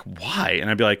would be like, why? And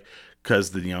I'd be like,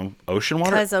 because ocean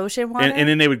water. Because ocean water. And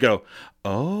then they would go,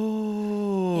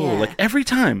 oh, Yeah. like every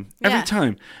time, Yeah.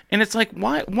 and it's like,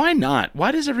 why not?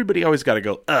 Why does everybody always got to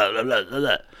go, blah, blah, blah,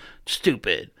 blah,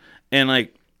 stupid? And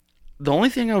like, the only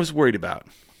thing I was worried about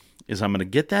is I'm gonna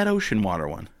get that ocean water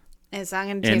one, It's not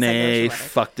going to taste and like they ocean water.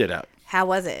 fucked it up. How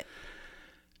was it?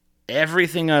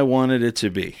 Everything I wanted it to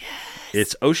be.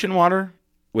 It's ocean water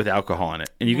with alcohol in it,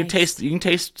 and you can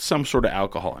taste some sort of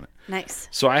alcohol in it. Nice.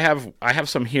 So I have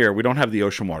some here. We don't have the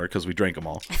ocean water because we drank them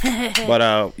all,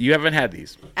 but you haven't had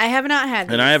these, I have not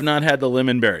had and I have not had the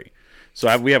lemon berry.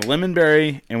 So we have lemon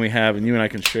berry, and you and I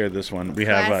can share this one. We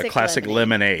have classic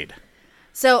lemonade.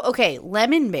 So, okay,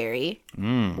 lemon berry.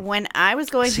 When I was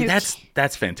going See, through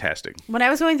that's fantastic. when I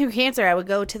was going through cancer, I would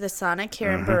go to the Sonic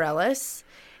here Uh-huh. in Borellis,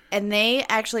 and they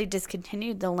actually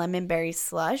discontinued the lemon berry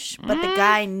slush. But the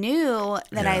guy knew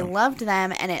that I loved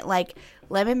them, and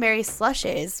lemon berry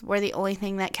slushes were the only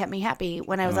thing that kept me happy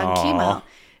when I was on chemo.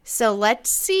 So let's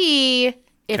see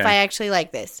if Okay. I actually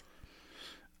like this.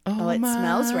 Oh, it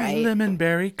smells right. Lemon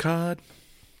berry cod.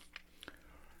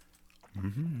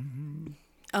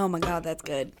 Oh my god, that's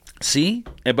good. See,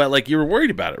 but like you were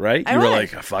worried about it, right? I You were was.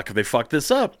 like, oh, "Fuck, if they fuck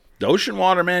this up, the ocean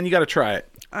water, man, you got to try it."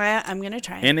 I'm gonna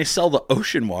try it. And they sell the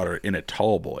ocean water in a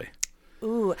tall boy.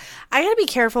 Ooh, I gotta be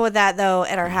careful with that though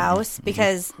at our house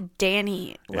because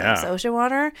Danny loves Yeah. ocean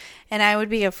water, and I would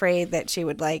be afraid that she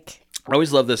would like. I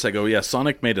always love this. I go, "Yeah,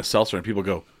 Sonic made a seltzer," and people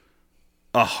go,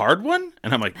 "A hard one?"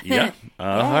 And I'm like, "Yeah,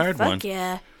 a hard fuck one."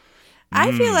 yeah.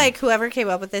 I feel like whoever came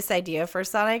up with this idea for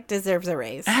Sonic deserves a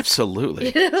raise.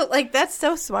 Absolutely. Like that's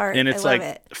so smart. And it's I love like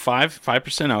it.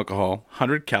 5% alcohol,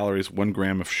 100 calories, 1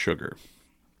 gram of sugar.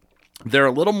 They're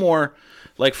a little more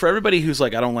like for everybody who's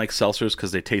like, I don't like seltzers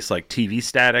because they taste like TV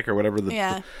static or whatever.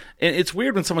 Yeah. And it's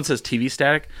weird when someone says TV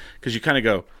static because you kind of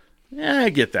go, yeah, I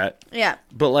get that. Yeah.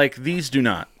 But like these do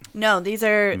not. No, these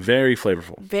are Very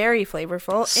flavorful. very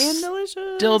flavorful and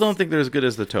delicious. Still don't think they're as good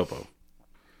as the Topo.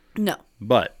 No,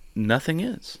 But nothing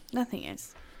is. nothing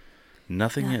is.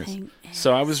 Nothing Nothing is.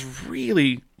 So I was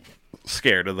really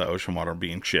scared of the ocean water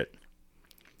being shit.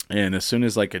 And as soon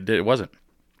as like it did, it wasn't.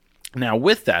 Now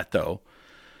with that though,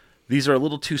 these are a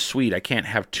little too sweet. I can't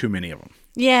have too many of them.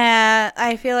 Yeah,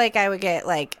 I feel like I would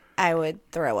I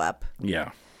would throw up.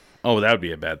 Yeah. Oh, that would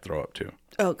be a bad throw up too.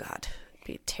 Oh god, it'd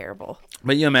be terrible.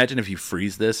 But you imagine if you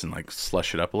freeze this and like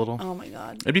slush it up a little. Oh my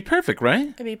god, It'd be perfect, right?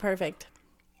 it'd be perfect.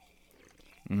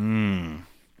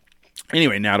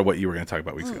 Anyway, now to what you were going to talk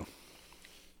about weeks ago.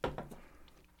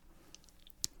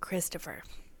 Christopher,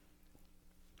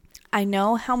 I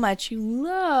know how much you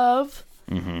love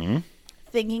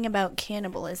thinking about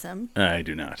cannibalism, I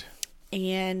do not.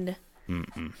 and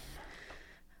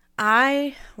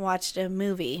I watched a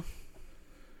movie.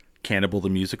 Cannibal the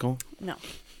Musical? No,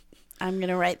 I'm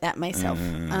gonna write that myself.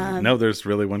 No, there's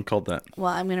really one called that.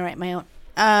 Well, I'm gonna write my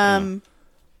own.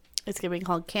 It's gonna be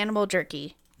called Cannibal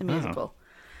Jerky, the musical.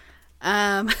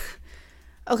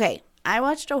 Okay, I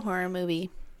watched a horror movie,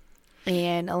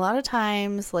 and a lot of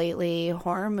times lately,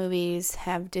 horror movies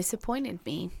have disappointed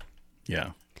me.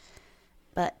 Yeah.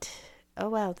 But oh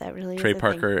wow, that really Trey is a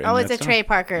Parker thing. and Oh, it's that a stuff? Trey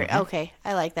Parker. Okay,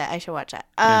 I like that. I should watch that.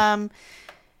 Yeah.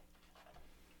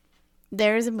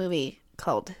 There is a movie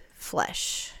called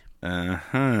Flesh.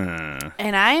 Uh-huh.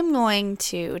 And I am going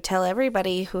to tell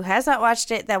everybody who has not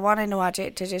watched it that wanted to watch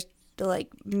it to just like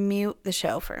mute the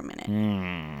show for a minute.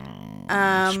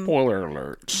 Spoiler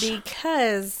alerts.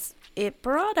 Because it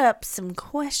brought up some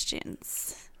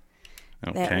questions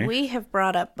Okay. that we have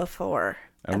brought up before.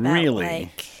 Really?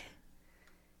 Like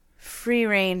free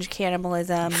range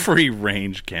cannibalism, Free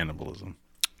range cannibalism.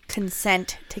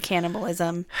 consent to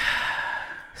cannibalism.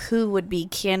 Who would be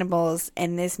cannibals?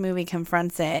 And this movie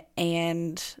confronts it.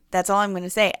 And that's all I'm going to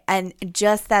say. And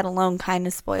just that alone kind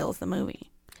of spoils the movie.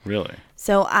 Really?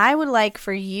 So I would like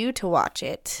for you to watch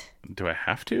it. Do I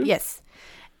have to? Yes.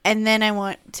 and then I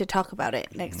want to talk about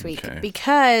it next week Okay.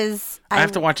 because I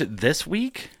have to watch it this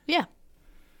week? Yeah,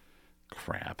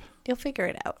 Crap. you'll figure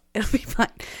it out. It'll be fun.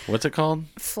 What's it called?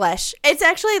 Flesh. It's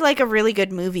actually like a really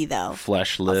good movie, though.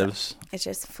 Flesh Lives. It's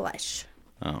just Flesh.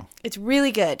 Oh, It's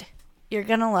really good. You're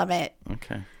gonna love it.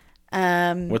 okay.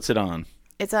 What's it on?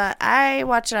 It's I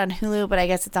watch it on Hulu, but I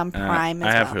guess it's on Prime as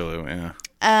I have well. Hulu,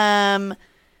 yeah.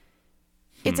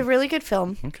 It's a really good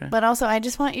film. Okay. But also, I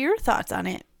just want your thoughts on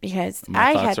it because My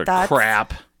I thoughts had are thoughts.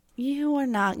 crap. You are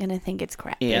not gonna think it's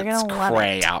crap. You're It's gonna love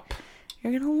it. crap.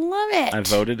 You're gonna love it. I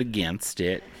voted against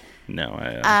it. No,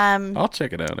 I'll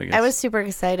check it out, I guess. I was super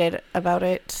excited about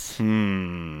it.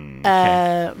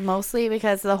 Okay. Mostly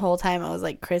because the whole time I was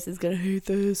like, Chris is gonna hate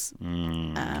this.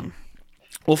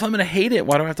 Well, if I'm going to hate it,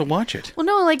 why do I have to watch it? Well,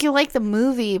 no, like you like the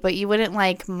movie, but you wouldn't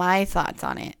like my thoughts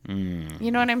on it.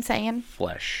 You know what I'm saying?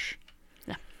 Flesh.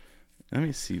 Yeah. Let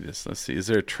me see this. Let's see. Is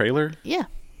there a trailer? Yeah.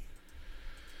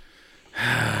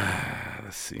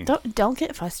 Let's see. Don't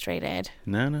get frustrated.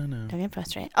 No. Don't get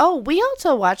frustrated. Oh, we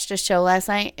also watched a show last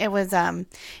night. It was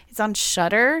it's on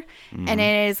Shudder, and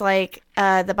it is like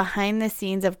the behind the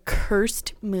scenes of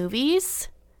cursed movies.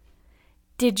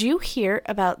 Did you hear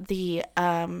about the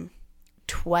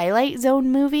Twilight Zone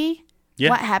movie? Yeah.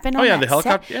 What happened Oh, on yeah, that the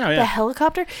helicopter. set? Yeah, yeah. The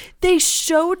helicopter. They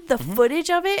showed the footage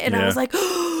of it, and I Yeah. was like,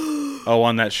 Oh,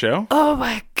 on that show? "Oh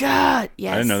my god!"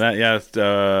 Yes, I didn't know that. Yeah,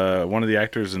 it's, one of the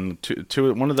actors and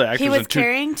one of the actors He was and two,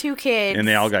 carrying two kids, and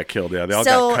they all got killed. Yeah, they all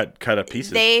So got cut up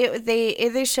pieces. They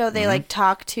in the show they like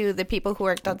talked to the people who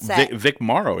worked on set. Vic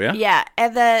Morrow, yeah. Yeah,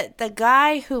 and the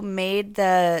guy who made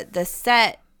the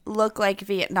set looked like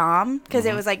Vietnam because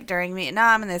it was like during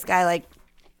Vietnam, and this guy like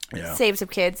Yeah. saved some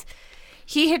kids.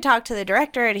 He had talked to the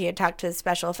director and he had talked to the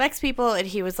special effects people, and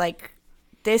he was like,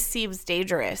 "This seems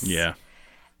dangerous." Yeah.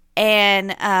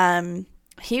 And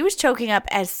he was choking up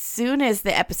as soon as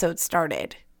the episode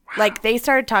started. Like they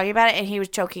started talking about it, and he was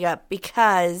choking up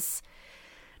because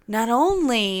not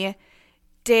only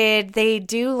did they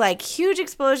do like huge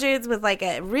explosions with like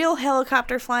a real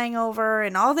helicopter flying over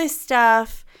and all this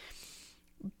stuff,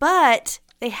 but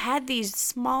they had these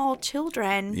small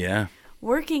children Yeah.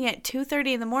 working at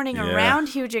 2:30 in the morning Yeah. around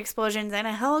huge explosions and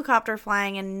a helicopter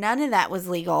flying, and none of that was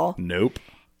legal. Nope.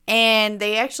 And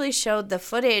they actually showed the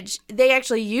footage. They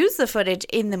actually used the footage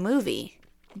in the movie,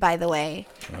 by the way,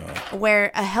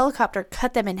 where a helicopter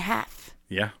cut them in half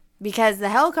Yeah. because the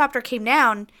helicopter came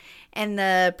down and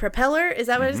the propeller, is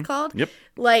that what it's called? Yep.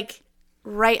 Like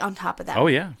right on top of that. Oh,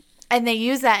 yeah. And they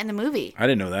used that in the movie. I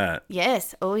didn't know that.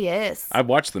 Yes. Oh, yes. I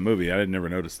watched the movie. I had never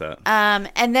noticed that.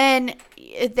 And then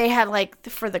they had like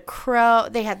for the Crow,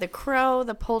 they had the Crow,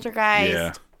 the Poltergeist.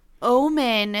 Yeah.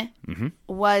 Omen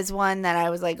was one that I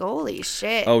was like, holy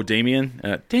shit. Oh, Damien?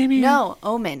 Damien? No,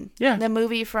 Omen. Yeah. The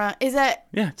movie from, is that?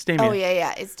 Yeah, it's Damien. Oh,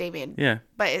 yeah, it's Damien. Yeah.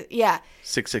 But yeah.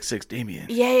 666 Damien.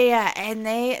 Yeah. And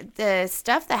the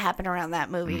stuff that happened around that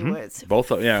movie was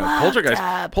Both of, yeah. fucked Poltergeist.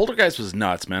 up. Poltergeist was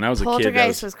nuts, man. I was a kid. That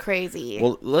Poltergeist was crazy.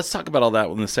 Well, let's talk about all that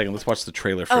in a second. Let's watch the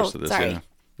trailer first of this. sorry. Yeah.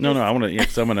 No, I want to. Yeah,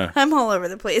 because I'm gonna. I'm all over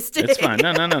the place today. It's fine.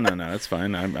 No. It's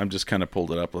fine. I'm just kind of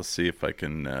pulled it up. Let's see if I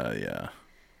can. Yeah.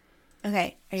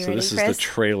 Okay, are you So ready, this is Chris? the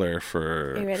trailer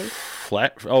for. Are you ready?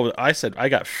 Flat. Oh, I said I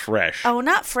got fresh. Oh,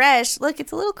 not fresh. Look,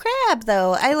 it's a little crab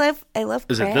though. I love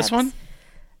Is it this crabs. one?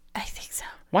 I think so.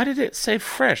 Why did it say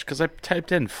fresh? Because I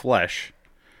typed in flesh,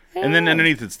 and then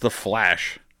underneath it's the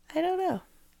Flash. I don't know.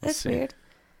 That's see. weird.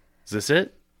 Is this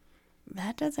it?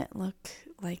 That doesn't look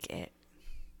like it.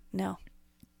 No.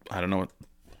 I don't know.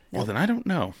 Well, then I don't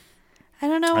know. I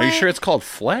don't know. Are you why- sure it's called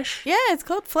Flesh? Yeah, it's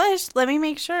called Flesh. Let me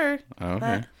make sure. Okay.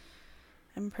 But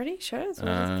I'm pretty sure it's what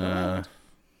it's called.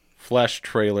 Flesh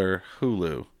trailer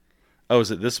Hulu. Oh, is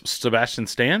it this Sebastian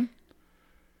Stan?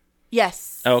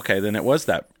 Yes. Oh, okay, then it was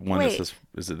that one. Wait. That says,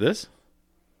 is it this?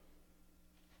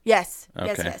 Yes.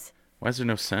 Okay. Yes. Why is there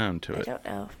no sound to I it? don't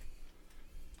know.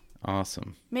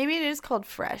 Awesome. Maybe it is called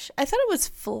Fresh. I thought it was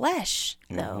Flesh,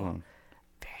 though. Hold on.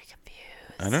 Very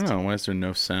confused. I don't know. Why is there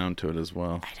no sound to it as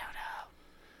well? I don't know.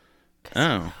 'Cause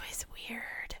Oh. Hulu is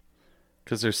weird.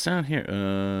 Because there's sound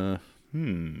here.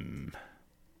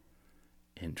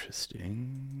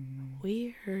 Interesting.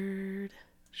 Weird.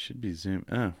 Should be zoom.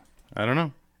 Oh, I don't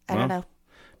know. I don't know.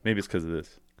 Maybe it's because of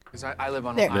this. Because I live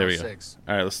on There. There Ohio we go. 6.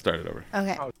 All right, let's start it over.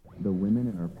 Okay. The women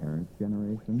in our parents'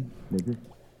 generation, they just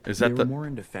Is they that were the? more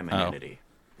into femininity.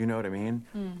 You know what I mean?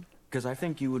 Because I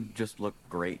think you would just look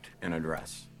great in a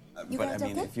dress. You but guys I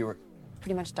mean, okay? if you were,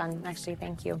 Pretty much done, actually.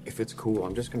 Thank you. if it's cool,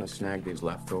 I'm just gonna snag these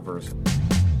leftovers.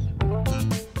 I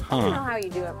don't know how you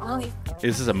do it, Molly.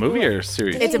 Is this a movie or a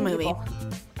series? It's a movie.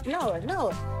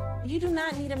 No, you do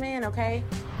not need a man, okay?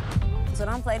 So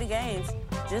don't play the games.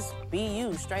 Just be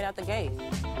you, straight out the gate.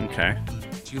 Okay.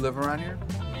 Do you live around here?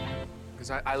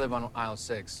 Because I live on aisle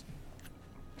 6.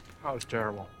 Oh, it's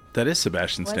terrible. That is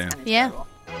Sebastian Stan. Yeah.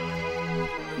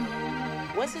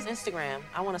 What's his Instagram?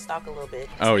 I want to stalk a little bit.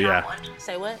 Oh, yeah.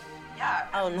 Say what? Yeah.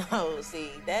 Oh, no.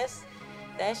 See, that's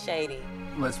shady.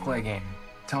 Let's play a game.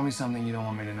 Tell me something you don't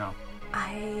want me to know.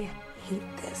 I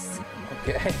hate this.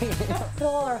 Okay. Put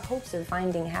all our hopes of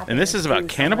finding happiness. And this is about through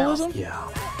cannibalism? someone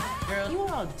else. Yeah. Girl, you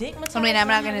all dick I mean, I'm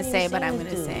not going to say, but I'm going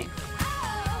to to say.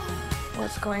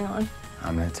 What's going on?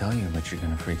 I'm gonna tell you, but you're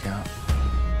gonna freak out.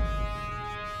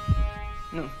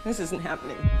 No, this isn't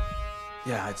happening.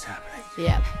 Yeah, it's happening.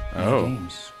 Yep. Oh.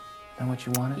 Games. That what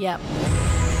you wanted? Yep.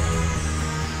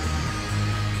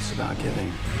 It's about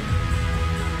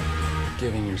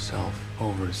giving yourself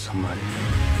over to somebody.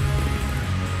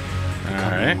 All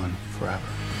Becoming right. one forever.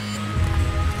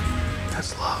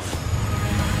 That's love.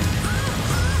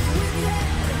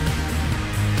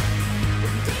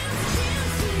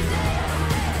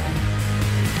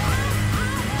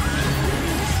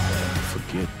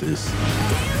 Forget this.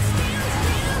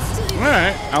 All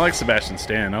right. I like Sebastian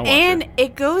Stan. I'll watch And it.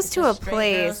 it goes to a Straight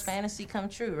girl's place. fantasy come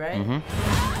true, right?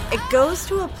 Mm-hmm. It goes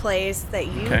to a place that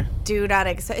you Okay. do not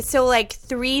expect. So, like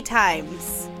 3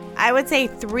 times. I would say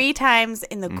 3 times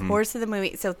in the course of the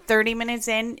movie. So 30 minutes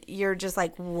in, you're just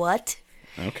like, what?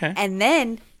 Okay. And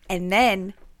then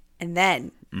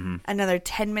another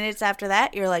 10 minutes after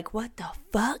that, you're like, what the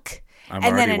fuck? I'm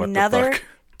And then already what the another fuck.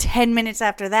 10 minutes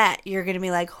after that, you're going to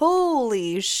be like,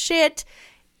 holy shit.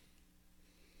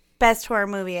 Best horror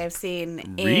movie I've seen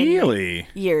in Really?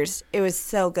 years. It was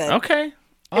so good. Okay.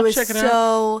 I'll It was check it out.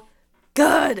 so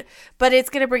good. But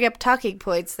it's going to bring up talking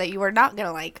points that you are not going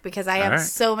to like because I have right.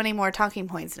 so many more talking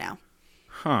points now.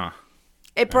 Huh.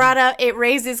 It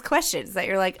raises questions that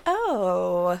you're like,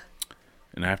 oh,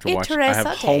 And I have to watch. I have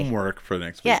Interessante. homework for the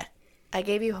next week. yeah. I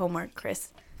gave you homework, Chris.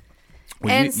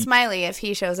 Well, And you- Smiley if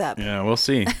he shows up. Yeah, we'll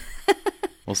see.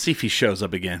 We'll see if he shows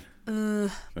up again.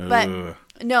 But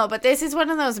no, but this is one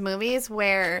of those movies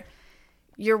where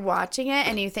you're watching it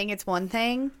and you think it's one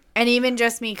thing, and even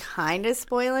just me kind of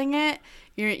spoiling it,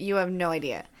 you have no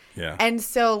idea. Yeah. And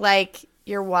so like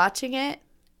you're watching it,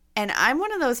 and I'm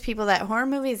one of those people that horror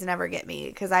movies never get me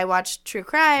because I watch true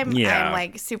crime. Yeah. I'm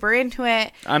like super into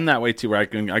it, I'm that way too. Where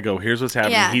I go, here's what's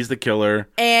happening. Yeah. He's the killer,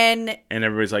 and and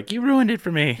everybody's like, you ruined it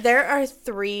for me. there are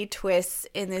 3 twists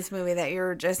in this movie that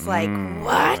you're just like,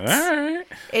 what? All right.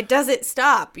 It doesn't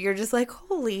stop. You're just like,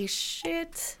 holy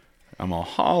shit. I'm all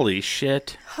holy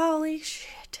shit. Holy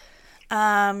shit.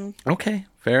 Okay,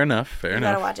 fair enough. Fair You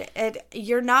enough. gotta watch it.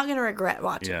 You're not gonna regret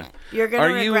watching Yeah. it. You're gonna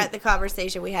Are you- regret the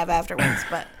conversation we have afterwards,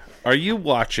 but Are you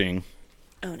watching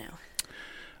oh no.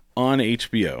 on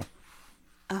HBO?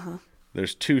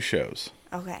 There's 2 shows.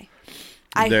 Okay.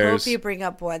 I There's- hope you bring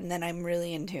up one that I'm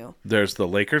really into. There's the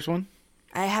Lakers one.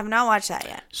 I have not watched that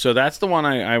yet. So that's the one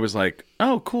I was like,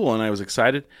 oh, cool. And I was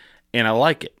excited. And I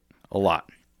like it a lot.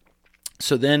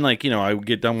 So then, like, I would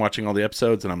get done watching all the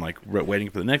episodes and I'm like waiting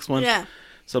for the next one. Yeah.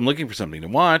 So I'm looking for something to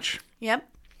watch. Yep.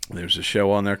 There's a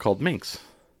show on there called Minx.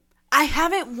 I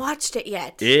haven't watched it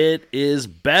yet. It is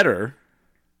better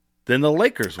than the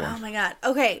Lakers Oh one. my god.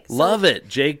 Okay. So, Love it.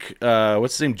 Jake,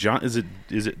 what's his name? John? Is it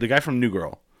the guy from New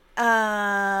Girl?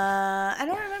 I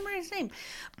don't remember his name.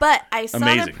 But I saw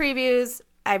Amazing. the previews.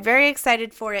 I'm very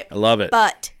excited for it. I love it.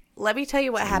 But let me tell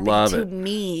you what happened Love to it.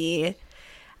 me.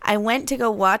 I went to go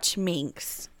watch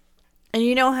Minx. And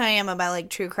you know how I am about like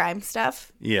true crime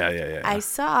stuff. Yeah. I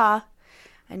saw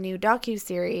a new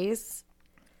docuseries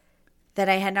that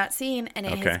I had not seen, and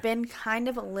it Okay. has been kind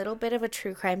of a little bit of a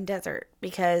true crime desert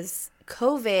because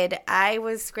COVID, I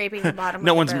was scraping the bottom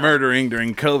no of the one's barrel. murdering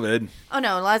during COVID. Oh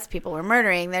no, lots of people were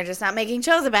murdering. They're just not making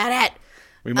shows about it.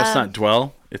 We must not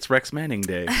dwell. It's Rex Manning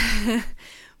Day.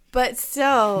 But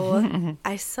so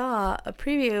I saw a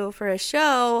preview for a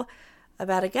show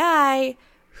about a guy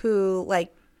who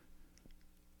like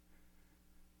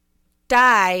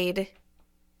died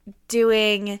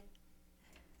doing,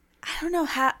 I don't know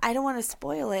how, I don't want to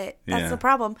spoil it. That's Yeah. the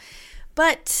problem.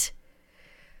 But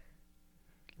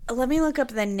let me look up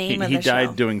the name of He the show.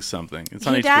 died doing something. It's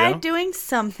on He HBO. died doing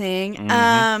something.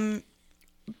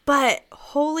 But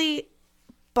holy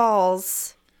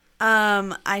balls.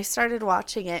 I started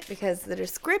watching it because the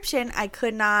description I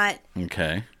could not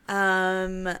Okay.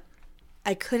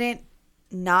 I couldn't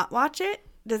not watch it.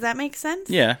 Does that make sense?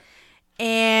 Yeah.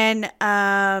 And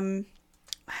I'm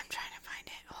trying to find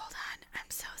it. Hold on. I'm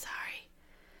so sorry.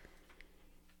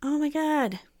 Oh my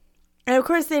god. And of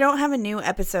course they don't have a new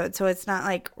episode, so it's not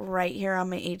like right here on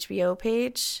my HBO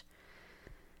page.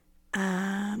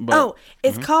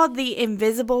 It's called The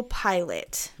Invisible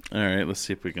Pilot. All right. Let's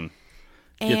see if we can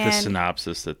Get the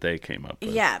synopsis that they came up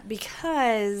with. Yeah,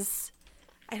 because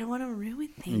I don't want to ruin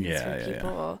things for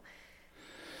people.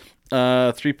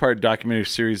 3-part documentary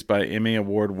series by Emmy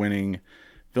Award-winning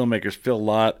filmmakers Phil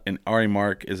Lott and Ari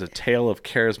Mark is a tale of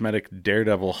charismatic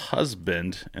daredevil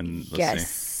husband. And let's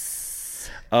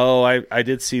see. Oh, I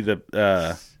did see the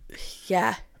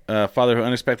father who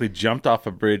unexpectedly jumped off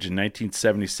a bridge in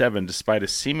 1977 despite a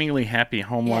seemingly happy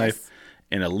home life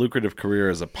and a lucrative career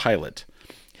as a pilot.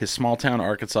 His small-town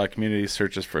Arkansas community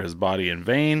searches for his body in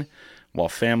vain, while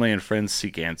family and friends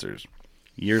seek answers.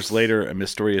 Years later, a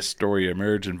mysterious story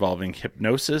emerged involving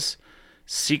hypnosis,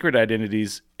 secret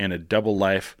identities, and a double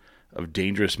life of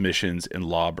dangerous missions and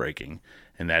law-breaking.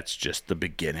 And that's just the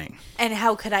beginning. And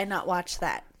how could I not watch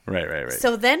that? Right.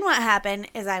 So then what happened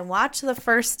is I watched the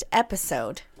first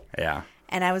episode. Yeah.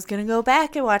 And I was going to go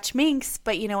back and watch Minx,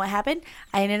 but you know what happened?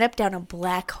 I ended up down a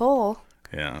black hole.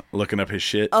 Yeah, looking up his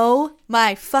shit. Oh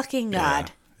my fucking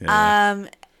God. Yeah.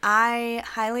 I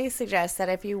highly suggest that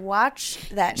if you watch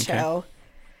that show,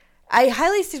 I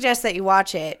highly suggest that you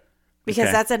watch it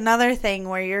because that's another thing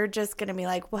where you're just going to be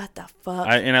like, what the fuck?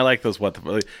 I like those what the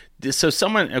fuck. So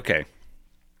someone,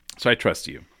 so I trust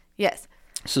you. Yes.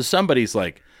 So somebody's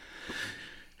like,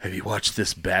 have you watched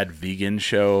this bad vegan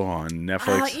show on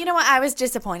Netflix? You know what? I was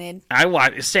disappointed. I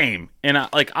watched, same. And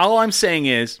all I'm saying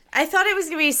is, I thought it was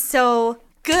going to be so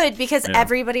good because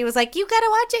everybody was like, you got to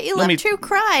watch it. You love true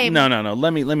crime. No.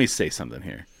 Let me say something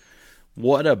here.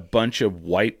 What a bunch of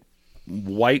white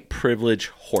privilege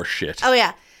horseshit. Oh,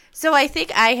 yeah. So I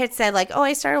think I had said like, oh,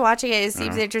 I started watching it. It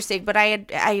seems interesting. But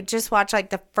I just watched like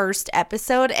the first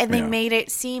episode and they made it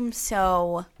seem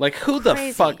so like who crazy.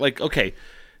 The fuck? Like, okay.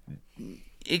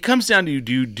 It comes down to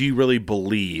do you really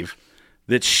believe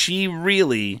that she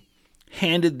really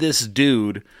handed this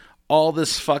dude all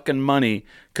this fucking money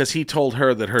because he told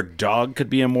her that her dog could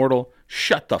be immortal?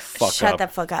 Shut the fuck up. Shut the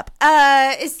fuck up.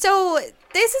 So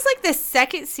this is like the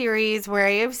second series where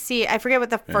I forget what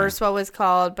the first one was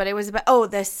called, but it was about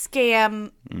the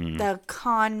scam, the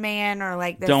con man, or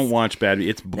like this. Don't watch bad.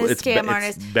 It's scam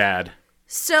artist. It's bad.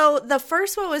 So the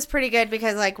first one was pretty good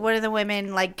because like one of the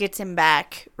women like gets him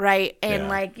back, right? And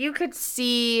like you could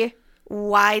see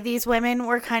why these women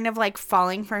were kind of like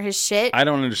falling for his shit. I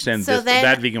don't understand this. The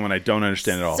Bad Vegan one I don't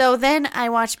understand at all. So then I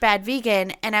watched Bad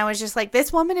Vegan and I was just like,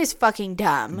 this woman is fucking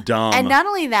dumb. And not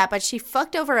only that, but she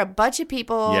fucked over a bunch of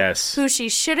people who she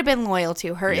should have been loyal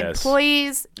to. Her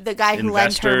employees, the guy who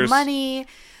lent her money,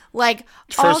 like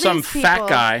for all some these people. fat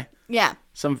guy. Yeah.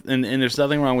 And there's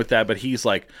nothing wrong with that, but he's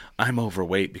like, I'm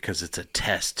overweight because it's a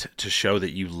test to show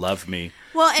that you love me.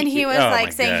 Well, and he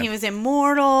was saying he was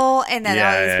immortal, and then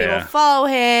all these people follow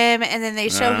him, and then they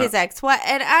show his ex-wife,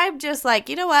 and I'm just like,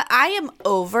 you know what? I am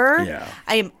over.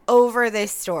 I am over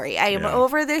this story. I am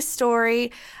over this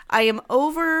story. I am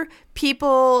over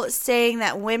people saying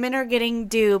that women are getting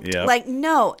duped. Like,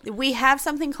 no, we have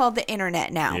something called the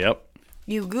internet now.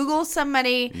 You Google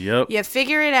somebody, you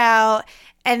figure it out.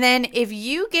 And then if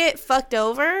you get fucked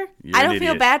over, I don't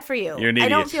feel bad for you. You're an idiot. I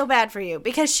don't feel bad for you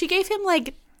because she gave him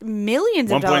like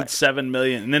millions of dollars. 1.7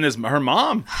 million. And then her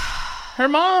mom. Her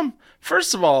mom.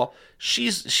 First of all,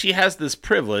 she has this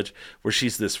privilege where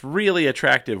she's this really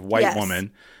attractive white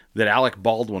woman that Alec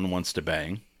Baldwin wants to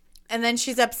bang. And then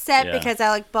she's upset because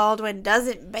Alec Baldwin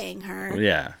doesn't bang her.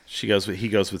 Yeah. He goes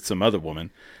with some other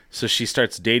woman. So she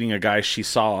starts dating a guy she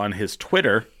saw on his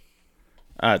Twitter.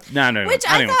 No. Which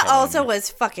I thought also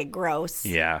was fucking gross.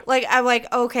 Yeah. Like, I'm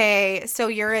like, okay, so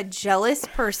you're a jealous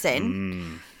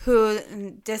person who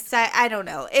decide. I don't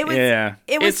know. It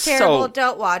was terrible.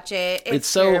 Don't watch it.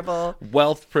 It's terrible. So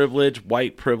wealth privilege,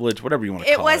 white privilege, whatever you want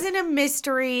to call it. It wasn't a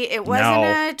mystery. It wasn't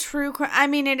a true crime. I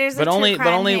mean, it is a true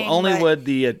crime thing, only would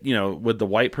would the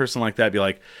white person like that be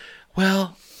like,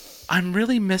 well, I'm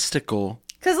really mystical.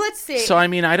 Because let's see. So, I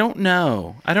mean, I don't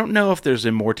know. I don't know if there's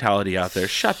immortality out there.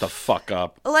 Shut the fuck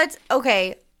up. Let's.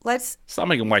 Stop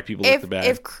making white people look bad.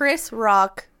 If Chris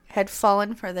Rock had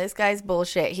fallen for this guy's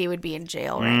bullshit, he would be in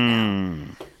jail right now.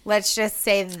 Let's just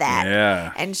say that.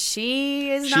 Yeah. And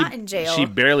she is not in jail. She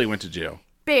barely went to jail.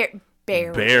 Barely.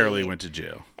 Barely went to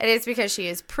jail. And it's because she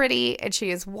is pretty and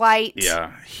she is white.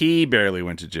 Yeah. He barely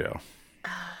went to jail.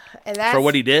 And that's, for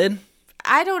what he did?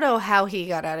 I don't know how he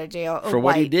got out of jail. For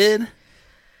what he did?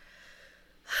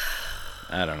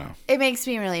 I don't know. It makes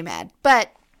me really mad.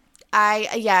 But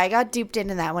I got duped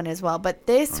into that one as well. But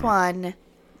this one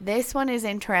is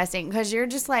interesting because you're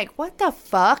just like, what the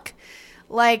fuck?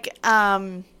 Like,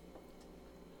 yeah.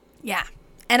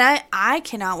 And I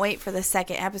cannot wait for the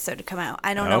second episode to come out.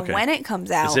 I don't know when it comes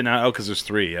out. Is it not? Oh, because there's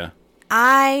 3, yeah.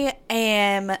 I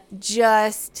am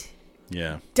just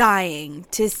dying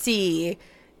to see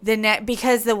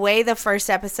because the way the first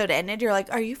episode ended, you're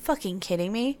like, are you fucking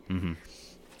kidding me? Mm-hmm.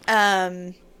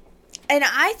 And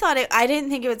I didn't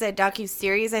think it was a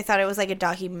docuseries. I thought it was like a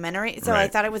documentary. So I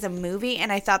Right. thought it was a movie,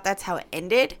 and I thought that's how it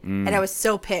ended. And I was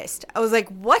so pissed. I was like,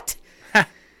 what?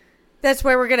 That's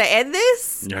where we're going to end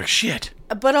this? You're like, shit.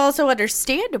 But also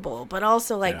understandable, but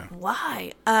also like, Yeah.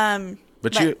 why?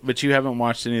 But you haven't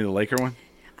watched any of the Laker one?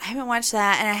 I haven't watched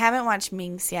that, and I haven't watched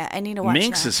Minx yet. I need to watch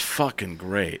Minx that. is fucking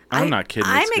great. I'm not kidding.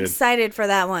 I'm It's good. excited for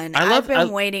that one. I've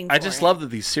been waiting for I just it. love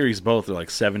that these series both are like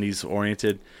 70s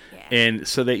oriented. And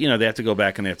so they have to go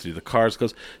back and they have to do the cars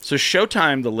goes. So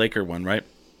Showtime, the Laker one, right?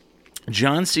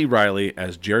 John C. Reilly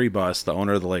as Jerry Buss, the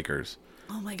owner of the Lakers.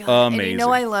 Oh my god! Amazing.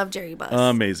 And I love Jerry Buss.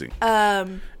 Amazing.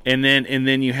 And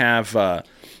then you have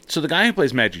so the guy who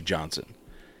plays Magic Johnson.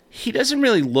 He doesn't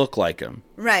really look like him.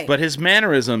 Right. But his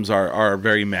mannerisms are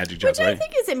very Magic Which Johnson, I right?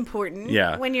 think is important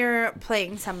when you're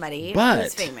playing somebody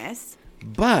who's famous.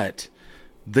 But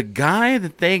the guy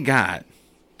that they got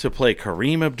to play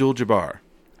Kareem Abdul-Jabbar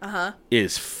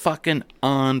is fucking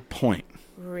on point.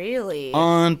 Really?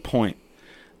 On point.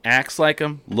 Acts like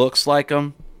him, looks like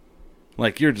him.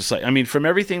 Like, you're just like, I mean, from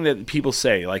everything that people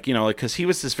say, like, because he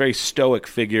was this very stoic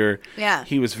figure. Yeah.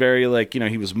 He was very, like,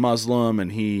 he was Muslim,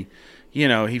 and he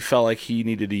felt like he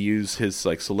needed to use his,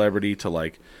 like, celebrity to,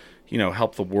 like,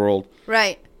 help the world.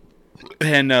 Right.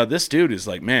 And this dude is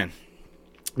like, man,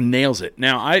 nails it.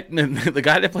 Now, the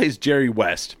guy that plays Jerry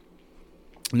West.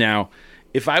 Now,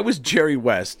 if I was Jerry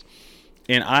West,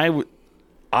 and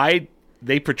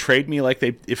they portrayed me like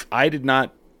if I did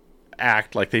not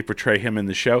act like they portray him in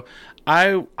the show,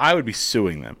 I would be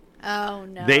suing them. Oh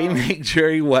no. They make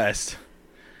Jerry West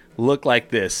look like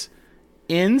this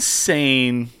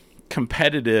insane,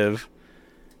 competitive,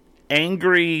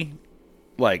 angry,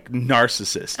 like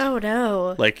narcissist. Oh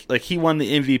no. Like he won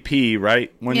the MVP,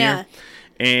 right? One year.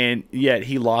 And yet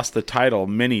he lost the title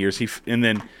many years. He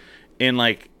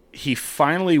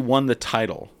finally won the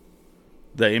title,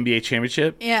 the NBA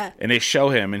championship. Yeah. And they show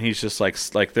him, and he's just like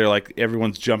they're like,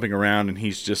 everyone's jumping around, and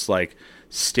he's just like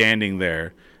standing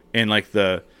there, and like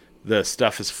the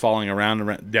stuff is falling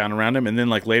down around him. And then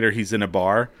like later he's in a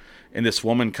bar, and this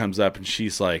woman comes up, and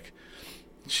she's like,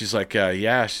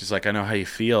 yeah, she's like, I know how you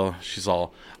feel. She's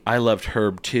all, I loved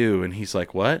Herb too. And he's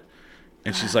like, what?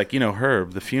 And she's like,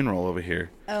 Herb, the funeral over here.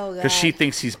 Oh, God. Because she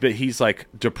thinks he's like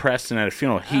depressed and at a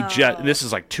funeral. This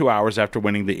is like 2 hours after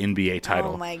winning the NBA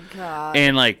title. Oh my god.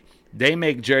 And like they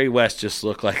make Jerry West just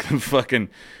look like the fucking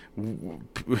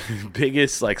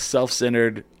biggest, like,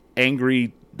 self-centered,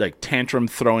 angry, like, tantrum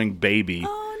throwing baby.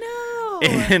 Oh no.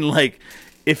 And like,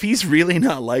 if he's really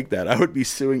not like that, I would be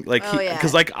suing. Like, yeah.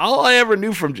 Because like all I ever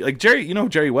knew from like Jerry,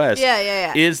 Jerry West,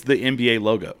 Yeah. is the NBA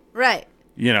logo. Right.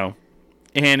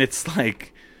 And it's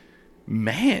like,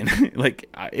 man, like,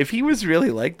 if he was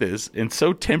really like this and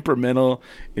so temperamental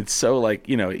and so, like,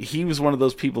 he was one of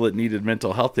those people that needed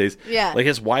mental health days. Yeah. Like,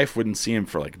 his wife wouldn't see him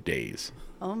for like days.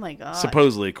 Oh my god.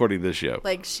 Supposedly, according to this show.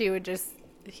 Like he would just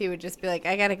be like,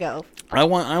 I gotta go. I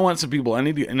want some people. I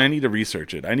need to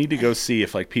research it. I need to go see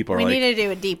if like people are We like, need to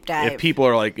do a deep dive. if people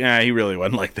are like, he really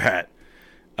wasn't like that.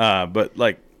 But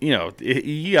like,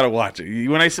 you gotta watch it.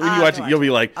 When you watch it, you'll be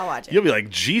like, I'll watch it. You'll be like,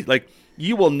 gee, like,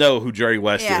 you will know who Jerry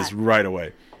West is right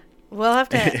away. I'll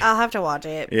have to watch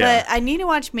it. Yeah. But I need to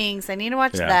watch Minx. I need to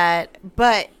watch that.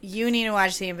 But you need to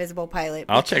watch The Invisible Pilot.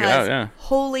 I'll check it out. Yeah.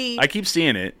 Holy. I keep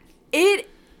seeing it.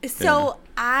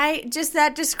 I just,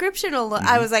 that description alone,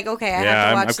 I was like, okay, I have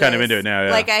to watch this. I'm kind of into it now.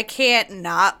 Yeah. Like, I can't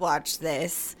not watch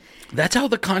this. That's how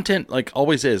the content like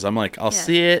always is. I'm like, I'll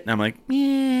see it, and I'm like,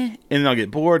 and then I'll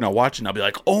get bored, and I'll watch it, and I'll be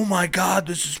like, oh my god,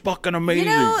 this is fucking amazing.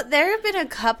 There have been a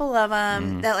couple of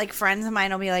them that like friends of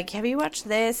mine will be like, have you watched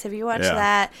this? Have you watched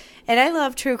that? And I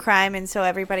love true crime, and so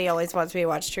everybody always wants me to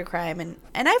watch true crime, and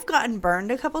I've gotten burned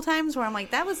a couple times where I'm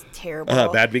like, that was terrible.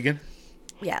 Bad Vegan?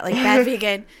 Yeah, like Bad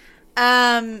Vegan.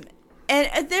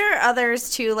 And there are others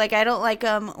too. Like, I don't like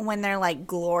them when they're like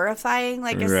glorifying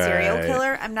like a serial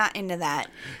killer. I'm not into that.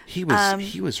 He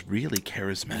was really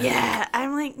charismatic. Yeah,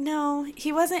 I'm like, no,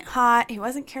 he wasn't hot. He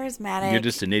wasn't charismatic. You're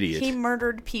just an idiot. He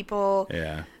murdered people.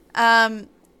 Yeah.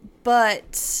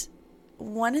 But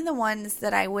one of the ones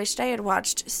that I wished I had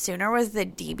watched sooner was the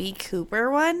DB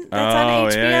Cooper one that's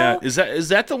on HBO. Yeah. Is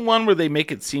that the one where they make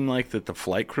it seem like that the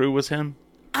flight crew was him?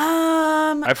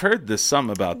 I've heard some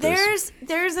about this.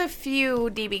 There's a few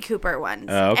DB Cooper ones.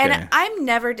 Oh, okay. And I'm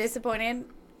never disappointed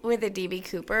with a DB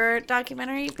Cooper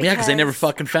documentary. Because they never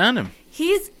fucking found him.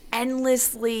 He's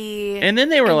endlessly And then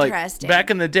they were like, interesting. back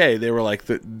in the day, they were like,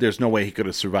 there's no way he could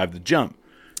have survived the jump.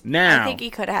 Now, I think he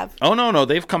could have. Oh, no,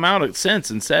 they've come out since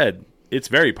and said It's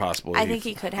very possible. I think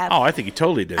he could have. Oh, I think he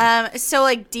totally did. So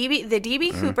like the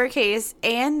DB Cooper case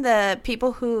and the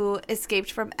people who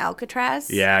escaped from Alcatraz.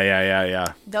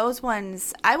 Yeah. Those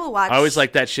ones I will watch. I always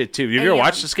like that shit too. Have you ever Yeah.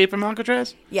 watched Escape from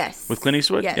Alcatraz? Yes. With Clint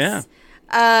Eastwood? Yes.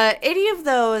 Yeah. Any of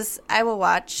those I will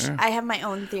watch. I have my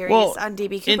own theories Well, on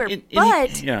DB Cooper. and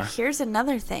but here's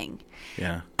another thing.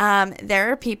 Yeah.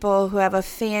 There are people who have a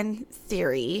fan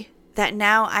theory that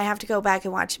now I have to go back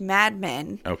and watch Mad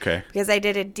Men. Okay. Because I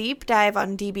did a deep dive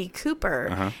on DB Cooper.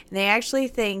 And they actually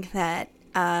think that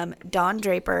Don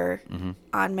Draper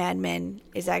on Mad Men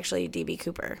is actually DB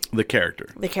Cooper. The character.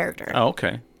 The character. Oh,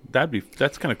 okay.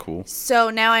 That's kind of cool. So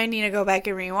now I need to go back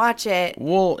and rewatch it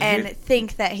and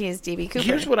think that he is DB Cooper.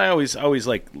 Here's what I always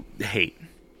like hate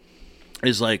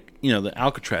is like, the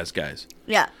Alcatraz guys.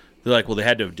 Yeah. They're like, well, they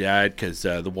had to have died because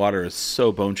the water is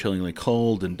so bone-chillingly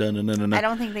cold and dun. I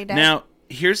don't think they died. Now,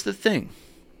 here's the thing.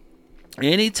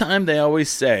 Anytime they always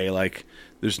say, like,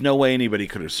 there's no way anybody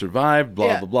could have survived,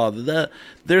 blah, blah, blah,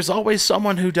 there's always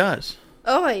someone who does.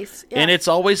 Always. Yeah. And it's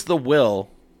always the will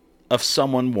of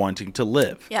someone wanting to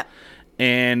live. Yep.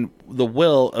 And the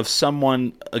will of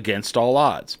someone against all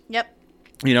odds. Yep.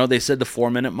 They said the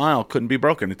 4-minute mile couldn't be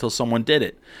broken until someone did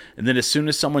it. And then as soon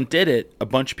as someone did it, a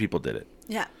bunch of people did it.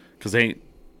 Yeah. Because they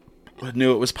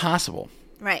knew it was possible.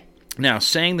 Right. Now,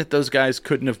 saying that those guys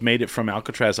couldn't have made it from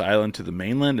Alcatraz Island to the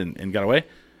mainland and got away,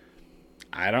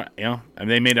 I don't,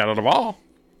 they made it out of all.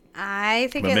 I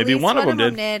think But at maybe least one of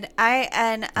them did.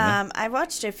 I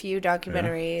watched a few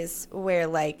documentaries where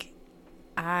like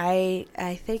I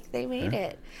think they made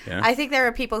it. Yeah. I think there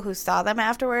are people who saw them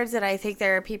afterwards, and I think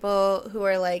there are people who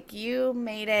are like, "You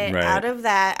made it Right. out of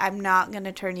that. I'm not going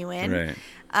to turn you in." Right.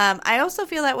 I also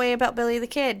feel that way about Billy the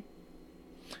Kid.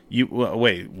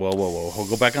 Wait, whoa. We'll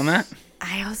go back on that?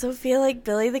 I also feel like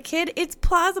Billy the Kid, it's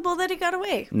plausible that he got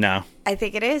away. No, I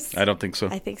think it is. I don't think so.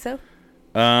 I think so.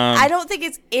 I don't think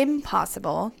it's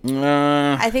impossible.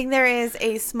 I think there is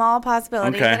a small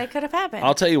possibility Okay. that it could have happened.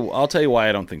 I'll tell you why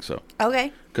I don't think so.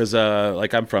 Okay. Because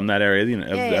like I'm from that area,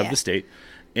 of the state,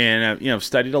 and I've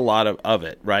studied a lot of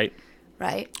it, right?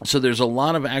 Right. So there's a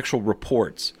lot of actual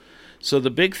reports. So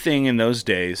the big thing in those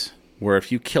days, where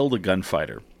if you killed a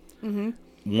gunfighter,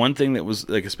 one thing that was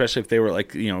like, especially if they were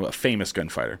like a famous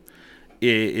gunfighter,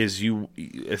 is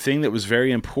a thing that was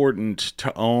very important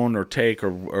to own or take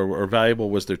or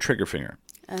valuable was their trigger finger.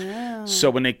 Oh.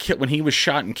 So when he was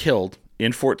shot and killed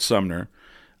in Fort Sumner,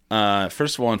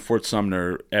 first of all, in Fort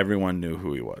Sumner, everyone knew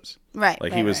who he was. Right.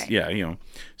 Like right, he was, right. yeah.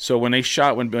 So when they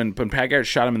shot, when Pat Garrett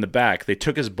shot him in the back, they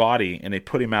took his body and they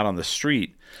put him out on the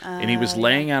street, and he was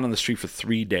laying out on the street for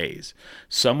 3 days.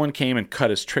 Someone came and cut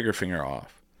his trigger finger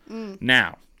off.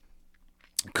 Now,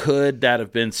 could that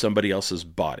have been somebody else's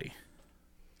body?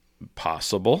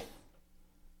 Possible.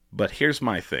 But here's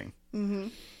my thing.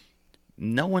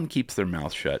 No one keeps their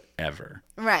mouth shut ever.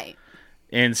 Right.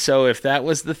 And so if that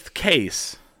was the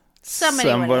case,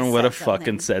 someone would have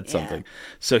fucking said something.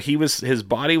 So his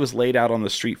body was laid out on the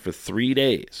street for 3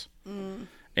 days. And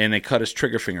they cut his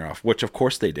trigger finger off, which of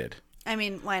course they did. I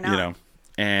mean, why not?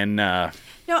 And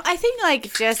No, I think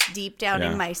like just deep down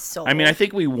in my soul. I mean, I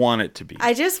think we want it to be.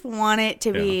 I just want it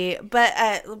to be,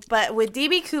 but with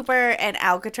DB Cooper and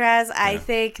Alcatraz, I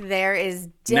think there is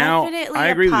definitely I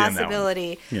agree a with you on that one.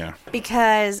 possibility. Yeah.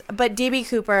 But DB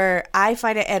Cooper, I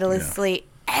find it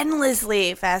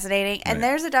endlessly fascinating. And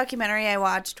there's a documentary I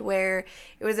watched where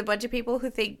it was a bunch of people who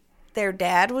think their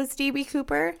dad was DB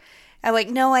Cooper. I'm like,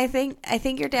 no, I think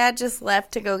your dad just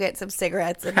left to go get some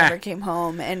cigarettes and never came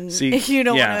home, and you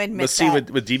don't want to admit that.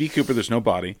 But with DB Cooper, there's no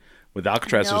body. With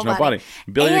Alcatraz, there's no body.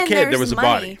 Billy the Kid, there was a money.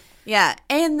 body. Yeah,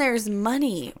 and there's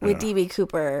money with DB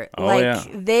Cooper. Oh,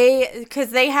 because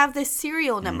they have the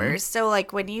serial numbers. So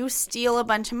like when you steal a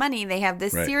bunch of money, they have the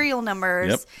serial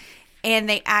numbers. Yep. And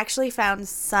they actually found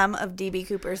some of DB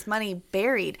Cooper's money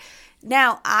buried.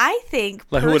 Now, I think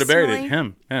Like who would have buried it?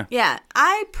 Him. Yeah. Yeah,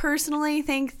 I personally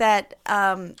think that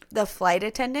the flight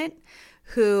attendant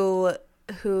who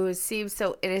seems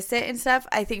so innocent and stuff,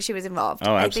 I think she was involved.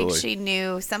 Oh, absolutely. I think she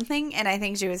knew something, and I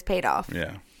think she was paid off.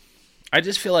 Yeah. I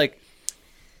just feel like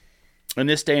in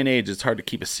this day and age, it's hard to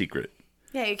keep a secret.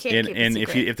 Yeah, you can't keep a and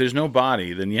secret. if there's no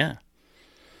body, then yeah.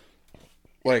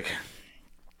 Like,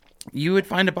 you would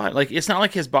find a body. Like, it's not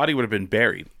like his body would have been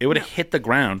buried. It would have hit the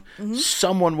ground.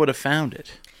 Someone would have found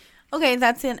it. Okay,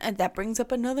 that brings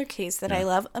up another case that I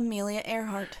love, Amelia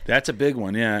Earhart. That's a big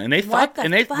one, yeah. And they What thought, the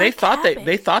they fuck thought happened?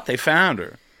 they thought they found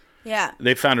her. Yeah,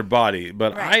 They found her body,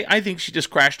 but Right. I think she just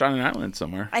crashed on an island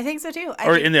somewhere, I think so too.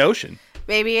 or in the ocean.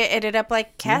 Maybe it ended up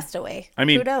like Castaway. I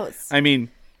mean, who knows? I mean,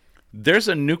 there's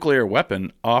a nuclear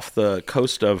weapon off the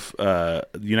coast of the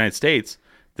United States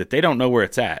that they don't know where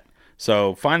it's at.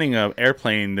 So finding an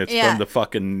airplane that's Yeah. from the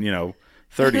fucking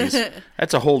 30s,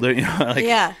 that's a whole different.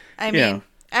 Yeah, I you mean, know.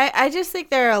 I just think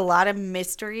there are a lot of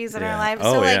mysteries in Yeah. our lives.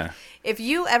 Oh, So, like, yeah. if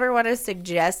you ever want to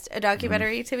suggest a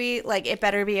documentary to me, like, it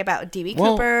better be about D.B.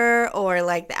 Well- Cooper or,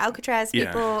 like, the Alcatraz Yeah.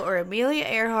 people or Amelia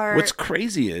Earhart. What's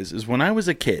crazy is when I was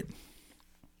a kid,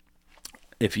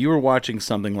 if you were watching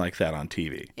something like that on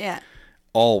TV, yeah,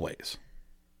 always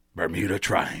Bermuda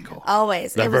Triangle.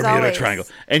 always. The It was Bermuda always. Triangle.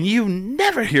 And you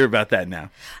never hear about that now.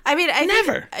 I mean, I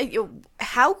Never. think,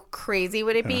 how crazy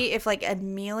would it be if, like,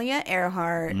 Amelia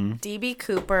Earhart, D.B.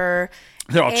 Cooper,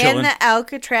 Mm-hmm. They're all and chilling. the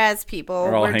Alcatraz people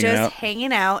They're all were hanging just out.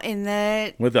 hanging out in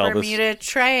the With Elvis. Bermuda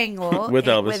Triangle With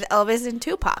Elvis. with Elvis and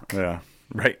Tupac. Yeah,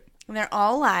 right. And they're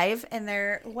all alive and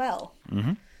they're well.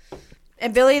 Mm-hmm.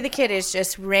 And Billy the Kid is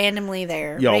just randomly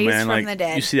there, Yo, raised man, from like the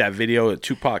dead. you see that video that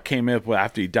Tupac came up with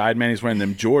after he died, man, he's wearing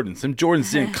them Jordans. Them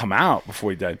Jordans didn't come out before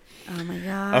he died. Oh my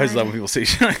god! I always love when people say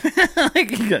shit like that.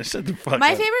 Like, you gotta shut the fuck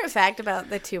My up. favorite fact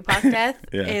about the Tupac death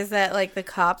Yeah. is that, like, the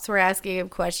cops were asking him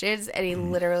questions and he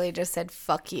literally just said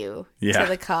 "fuck you" Yeah. to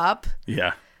the cop.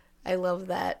 Yeah. I love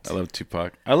that. I love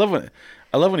Tupac. I love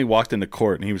when he walked into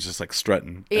court and he was just like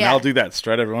strutting. And Yeah. I'll do that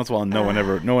strut every once in a while and no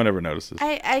one ever notices.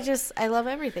 I love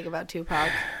everything about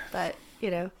Tupac, but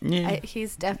Yeah.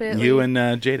 he's definitely You and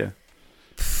Jada.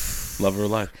 Love her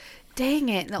life. Dang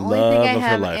it! The only Love thing I of her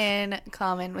have life. in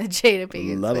common with Jada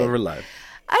Pinkett Love Smith. of her life.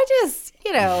 I just,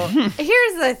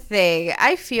 here's the thing.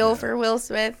 I feel for Will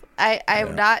Smith. I'm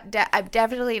I'm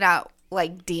definitely not,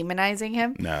 like, demonizing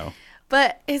him. No.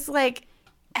 But it's like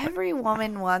every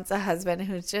woman wants a husband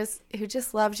who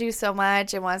just loves you so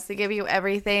much and wants to give you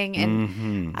everything.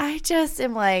 And I just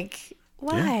am like,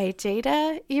 why,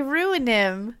 Jada? You ruined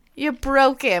him. You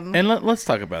broke him. And let's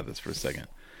talk about this for a second.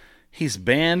 He's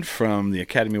banned from the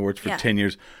Academy Awards for Yeah. 10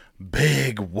 years.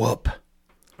 Big whoop.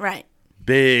 Right.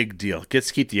 Big deal. Gets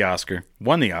to keep the Oscar.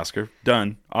 Won the Oscar.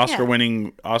 Done.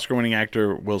 Oscar-winning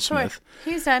actor Will Sure. Smith.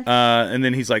 He's done. And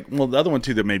then he's like, well, the other one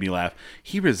too that made me laugh.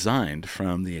 He resigned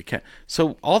from the Academy.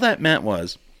 So all that meant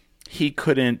was he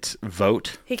couldn't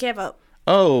vote. He can't vote.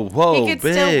 Oh, whoa, He could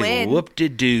still big win.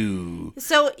 whoop-de-doo.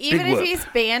 So even Big if whoop. he's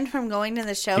banned from going to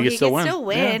the show, He he can can still still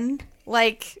win. win.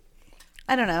 Like,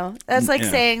 I don't know. That's like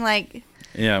Yeah. saying, like,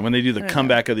 Yeah, when they do the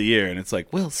comeback of the year, and it's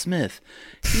like, Will Smith,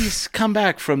 he's come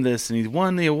back from this, and he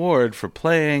won the award for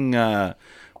playing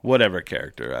whatever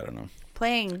character. I don't know.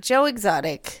 playing Joe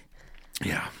Exotic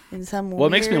Yeah. in some Well,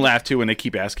 it makes me weird- laugh, too, when they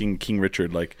keep asking King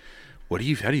Richard, like, how do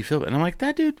you feel? And I'm like,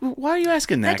 that dude, why are you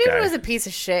asking that, That dude guy? was a piece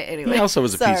of shit anyway. He also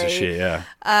was a piece of Sorry. shit, yeah.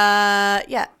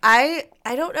 Yeah. I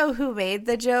don't know who made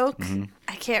the joke. Mm-hmm.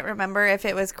 I can't remember if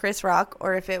it was Chris Rock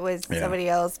or if it was Yeah. somebody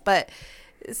else, but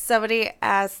somebody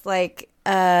asked, like,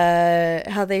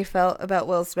 how they felt about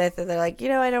Will Smith, and they're like,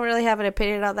 I don't really have an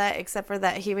opinion on that, except for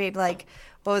that he made, like,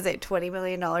 what was it, $20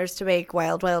 million to make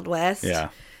Wild Wild West. Yeah.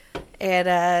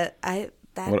 And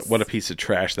that's What a piece of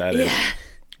trash that is.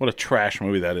 What a trash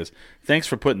movie that is. Thanks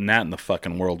for putting that in the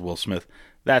fucking world, Will Smith.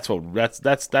 That's what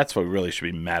we really should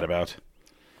be mad about.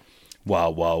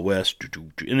 Wild Wild West.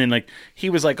 And then, like, he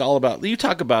was like all about, you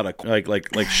talk about a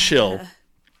like shill.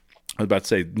 I was about to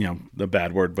say, the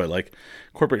bad word, but like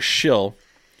corporate shill.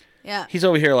 Yeah. He's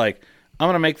over here like, I'm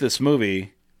gonna make this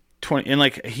movie 20, and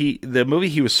like the movie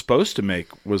he was supposed to make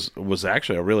was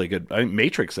actually a really good,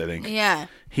 Matrix, I think. Yeah.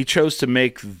 He chose to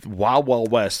make Wild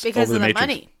Wild West Because over of the Matrix.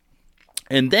 money.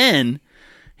 And then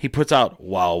he puts out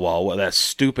Wild Wild West, that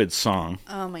stupid song.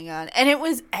 Oh my God. And it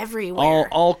was everywhere.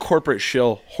 All corporate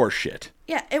shill horseshit.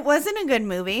 Yeah. It wasn't a good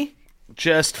movie.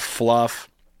 Just fluff.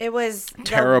 It was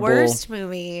Terrible. the worst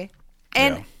movie.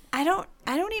 And Yeah.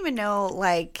 I don't even know,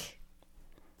 like,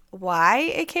 why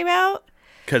it came out.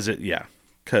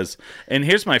 And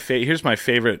here's my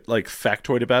favorite like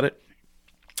factoid about it.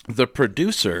 The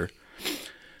producer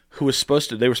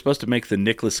they were supposed to make the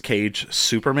Nicolas Cage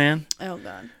Superman. Oh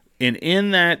God. And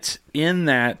in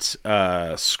that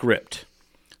script,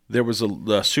 there was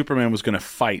the Superman was going to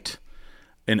fight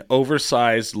an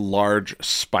oversized large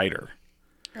spider.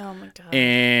 Oh my God.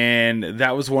 And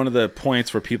that was one of the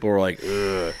points where people were like,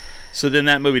 ugh. So then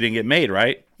that movie didn't get made,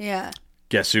 right? Yeah.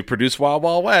 Guess who produced Wild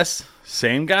Wild West?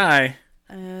 Same guy.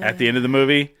 At the end of the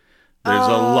movie, there's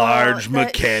a large that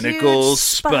mechanical huge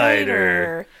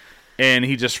spider. And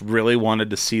he just really wanted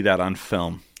to see that on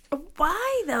film.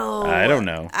 Why though? I don't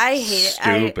know. I hate it.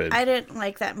 Stupid. I didn't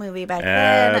like that movie back then.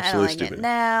 I don't Absolutely like stupid. it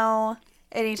now.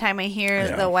 Anytime I hear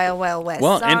Yeah. the Wild Wild West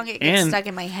Well, song, it gets and- stuck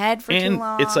in my head for And too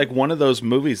long. it's like one of those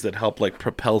movies that helped like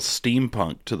propel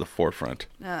steampunk to the forefront.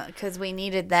 because we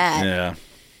needed that. Yeah,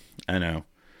 I know.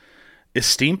 Is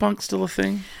steampunk still a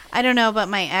thing? I don't know, but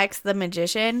my ex, the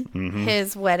magician, Mm-hmm.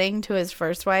 his wedding to his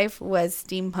first wife was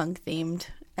steampunk themed.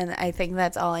 And I think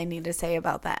that's all I need to say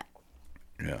about that.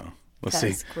 Yeah. Let's see.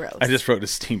 That's gross. I just wrote,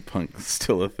 is steampunk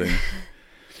still a thing?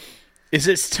 Is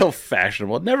it still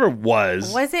fashionable? It never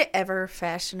was. Was it ever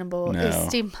fashionable? No. Is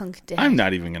steampunk dead? I'm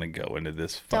not even going to go into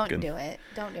this fucking... Don't do it.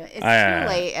 Don't do it. It's too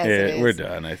late as it is. We're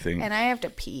done, I think. And I have to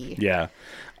pee. Yeah.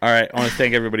 All right. I want to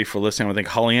thank everybody for listening. I want to thank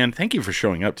Holly Ann. Thank you for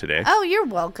showing up today. Oh, you're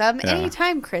welcome. Yeah.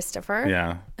 Anytime, Christopher.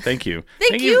 Yeah. Thank you.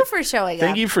 Thank you for showing up.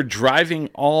 Thank you for driving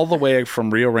all the way from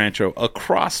Rio Rancho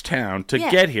across town to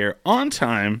get here on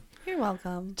time You're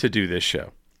welcome. to do this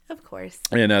show. Of course.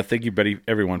 And thank you,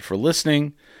 everyone, for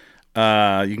listening.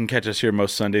 You can catch us here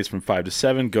most Sundays from 5 to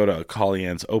 7. Go to Holly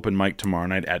Ann's open mic tomorrow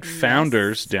night at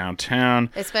Founders downtown.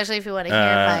 Especially if you want to hear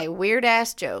my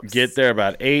weird-ass jokes. Get there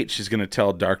about 8. She's going to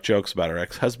tell dark jokes about her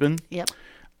ex-husband. Yep.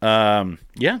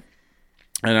 Yeah.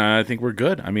 And I think we're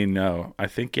good. I mean, I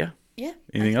think, yeah. Yeah.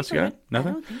 Anything else you got? Good. Nothing?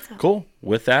 I don't think so. Cool.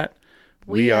 With that,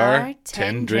 we are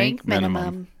 10 drink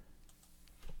minimum.